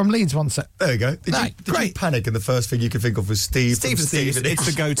 Chris from Leeds wants it. There you go. Did you panic and the first thing you could think of was Stephen Stevenage? It's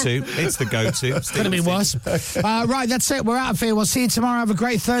the go-to. It's the go-to. Could have been worse. Right, that's it. We're out of here. We'll see you tomorrow. Have a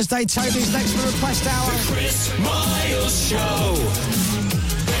great Thursday. Toby's next for Request Hour. The Chris Miles Show.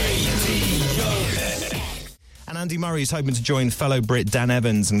 And Andy Murray is hoping to join fellow Brit Dan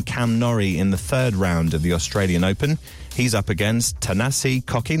Evans and Cam Norrie in the third round of the Australian Open. He's up against Thanasi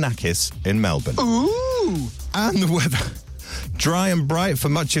Kokkinakis in Melbourne. Ooh! And the weather. Dry and bright for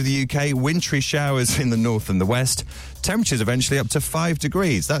much of the UK, wintry showers in the north and the west. Temperatures eventually up to 5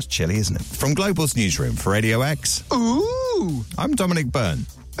 degrees. That's chilly, isn't it? From Global's newsroom for Radio X. Ooh! I'm Dominic Byrne.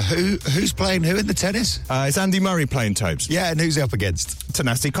 Who's playing who in the tennis? It's Andy Murray playing Tobes. Yeah, and who's he up against?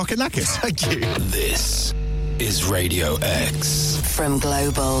 Thanasi Kokkinakis. Thank you. This is Radio X. From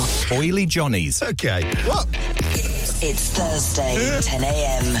Global. Oily Johnnies. Okay. What? It's Thursday, 10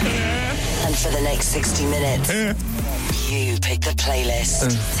 a.m. And for the next 60 minutes, you pick the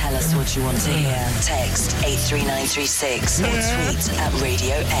playlist. Tell us what you want to hear. Text 83936 or tweet at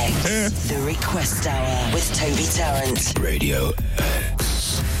Radio X. The Request Hour with Toby Tarrant. Radio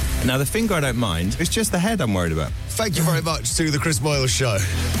X. Now, the finger I don't mind, it's just the head I'm worried about. Thank you very much to the Chris Moyles Show.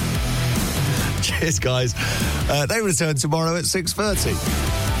 Cheers, guys. They return tomorrow at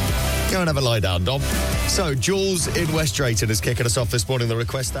 6:30. Go and have a lie down, Dom. So, Jules in West Drayton is kicking us off this morning, the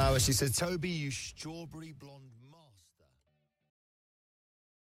Request Hour. She said, Toby, you strawberry blonde...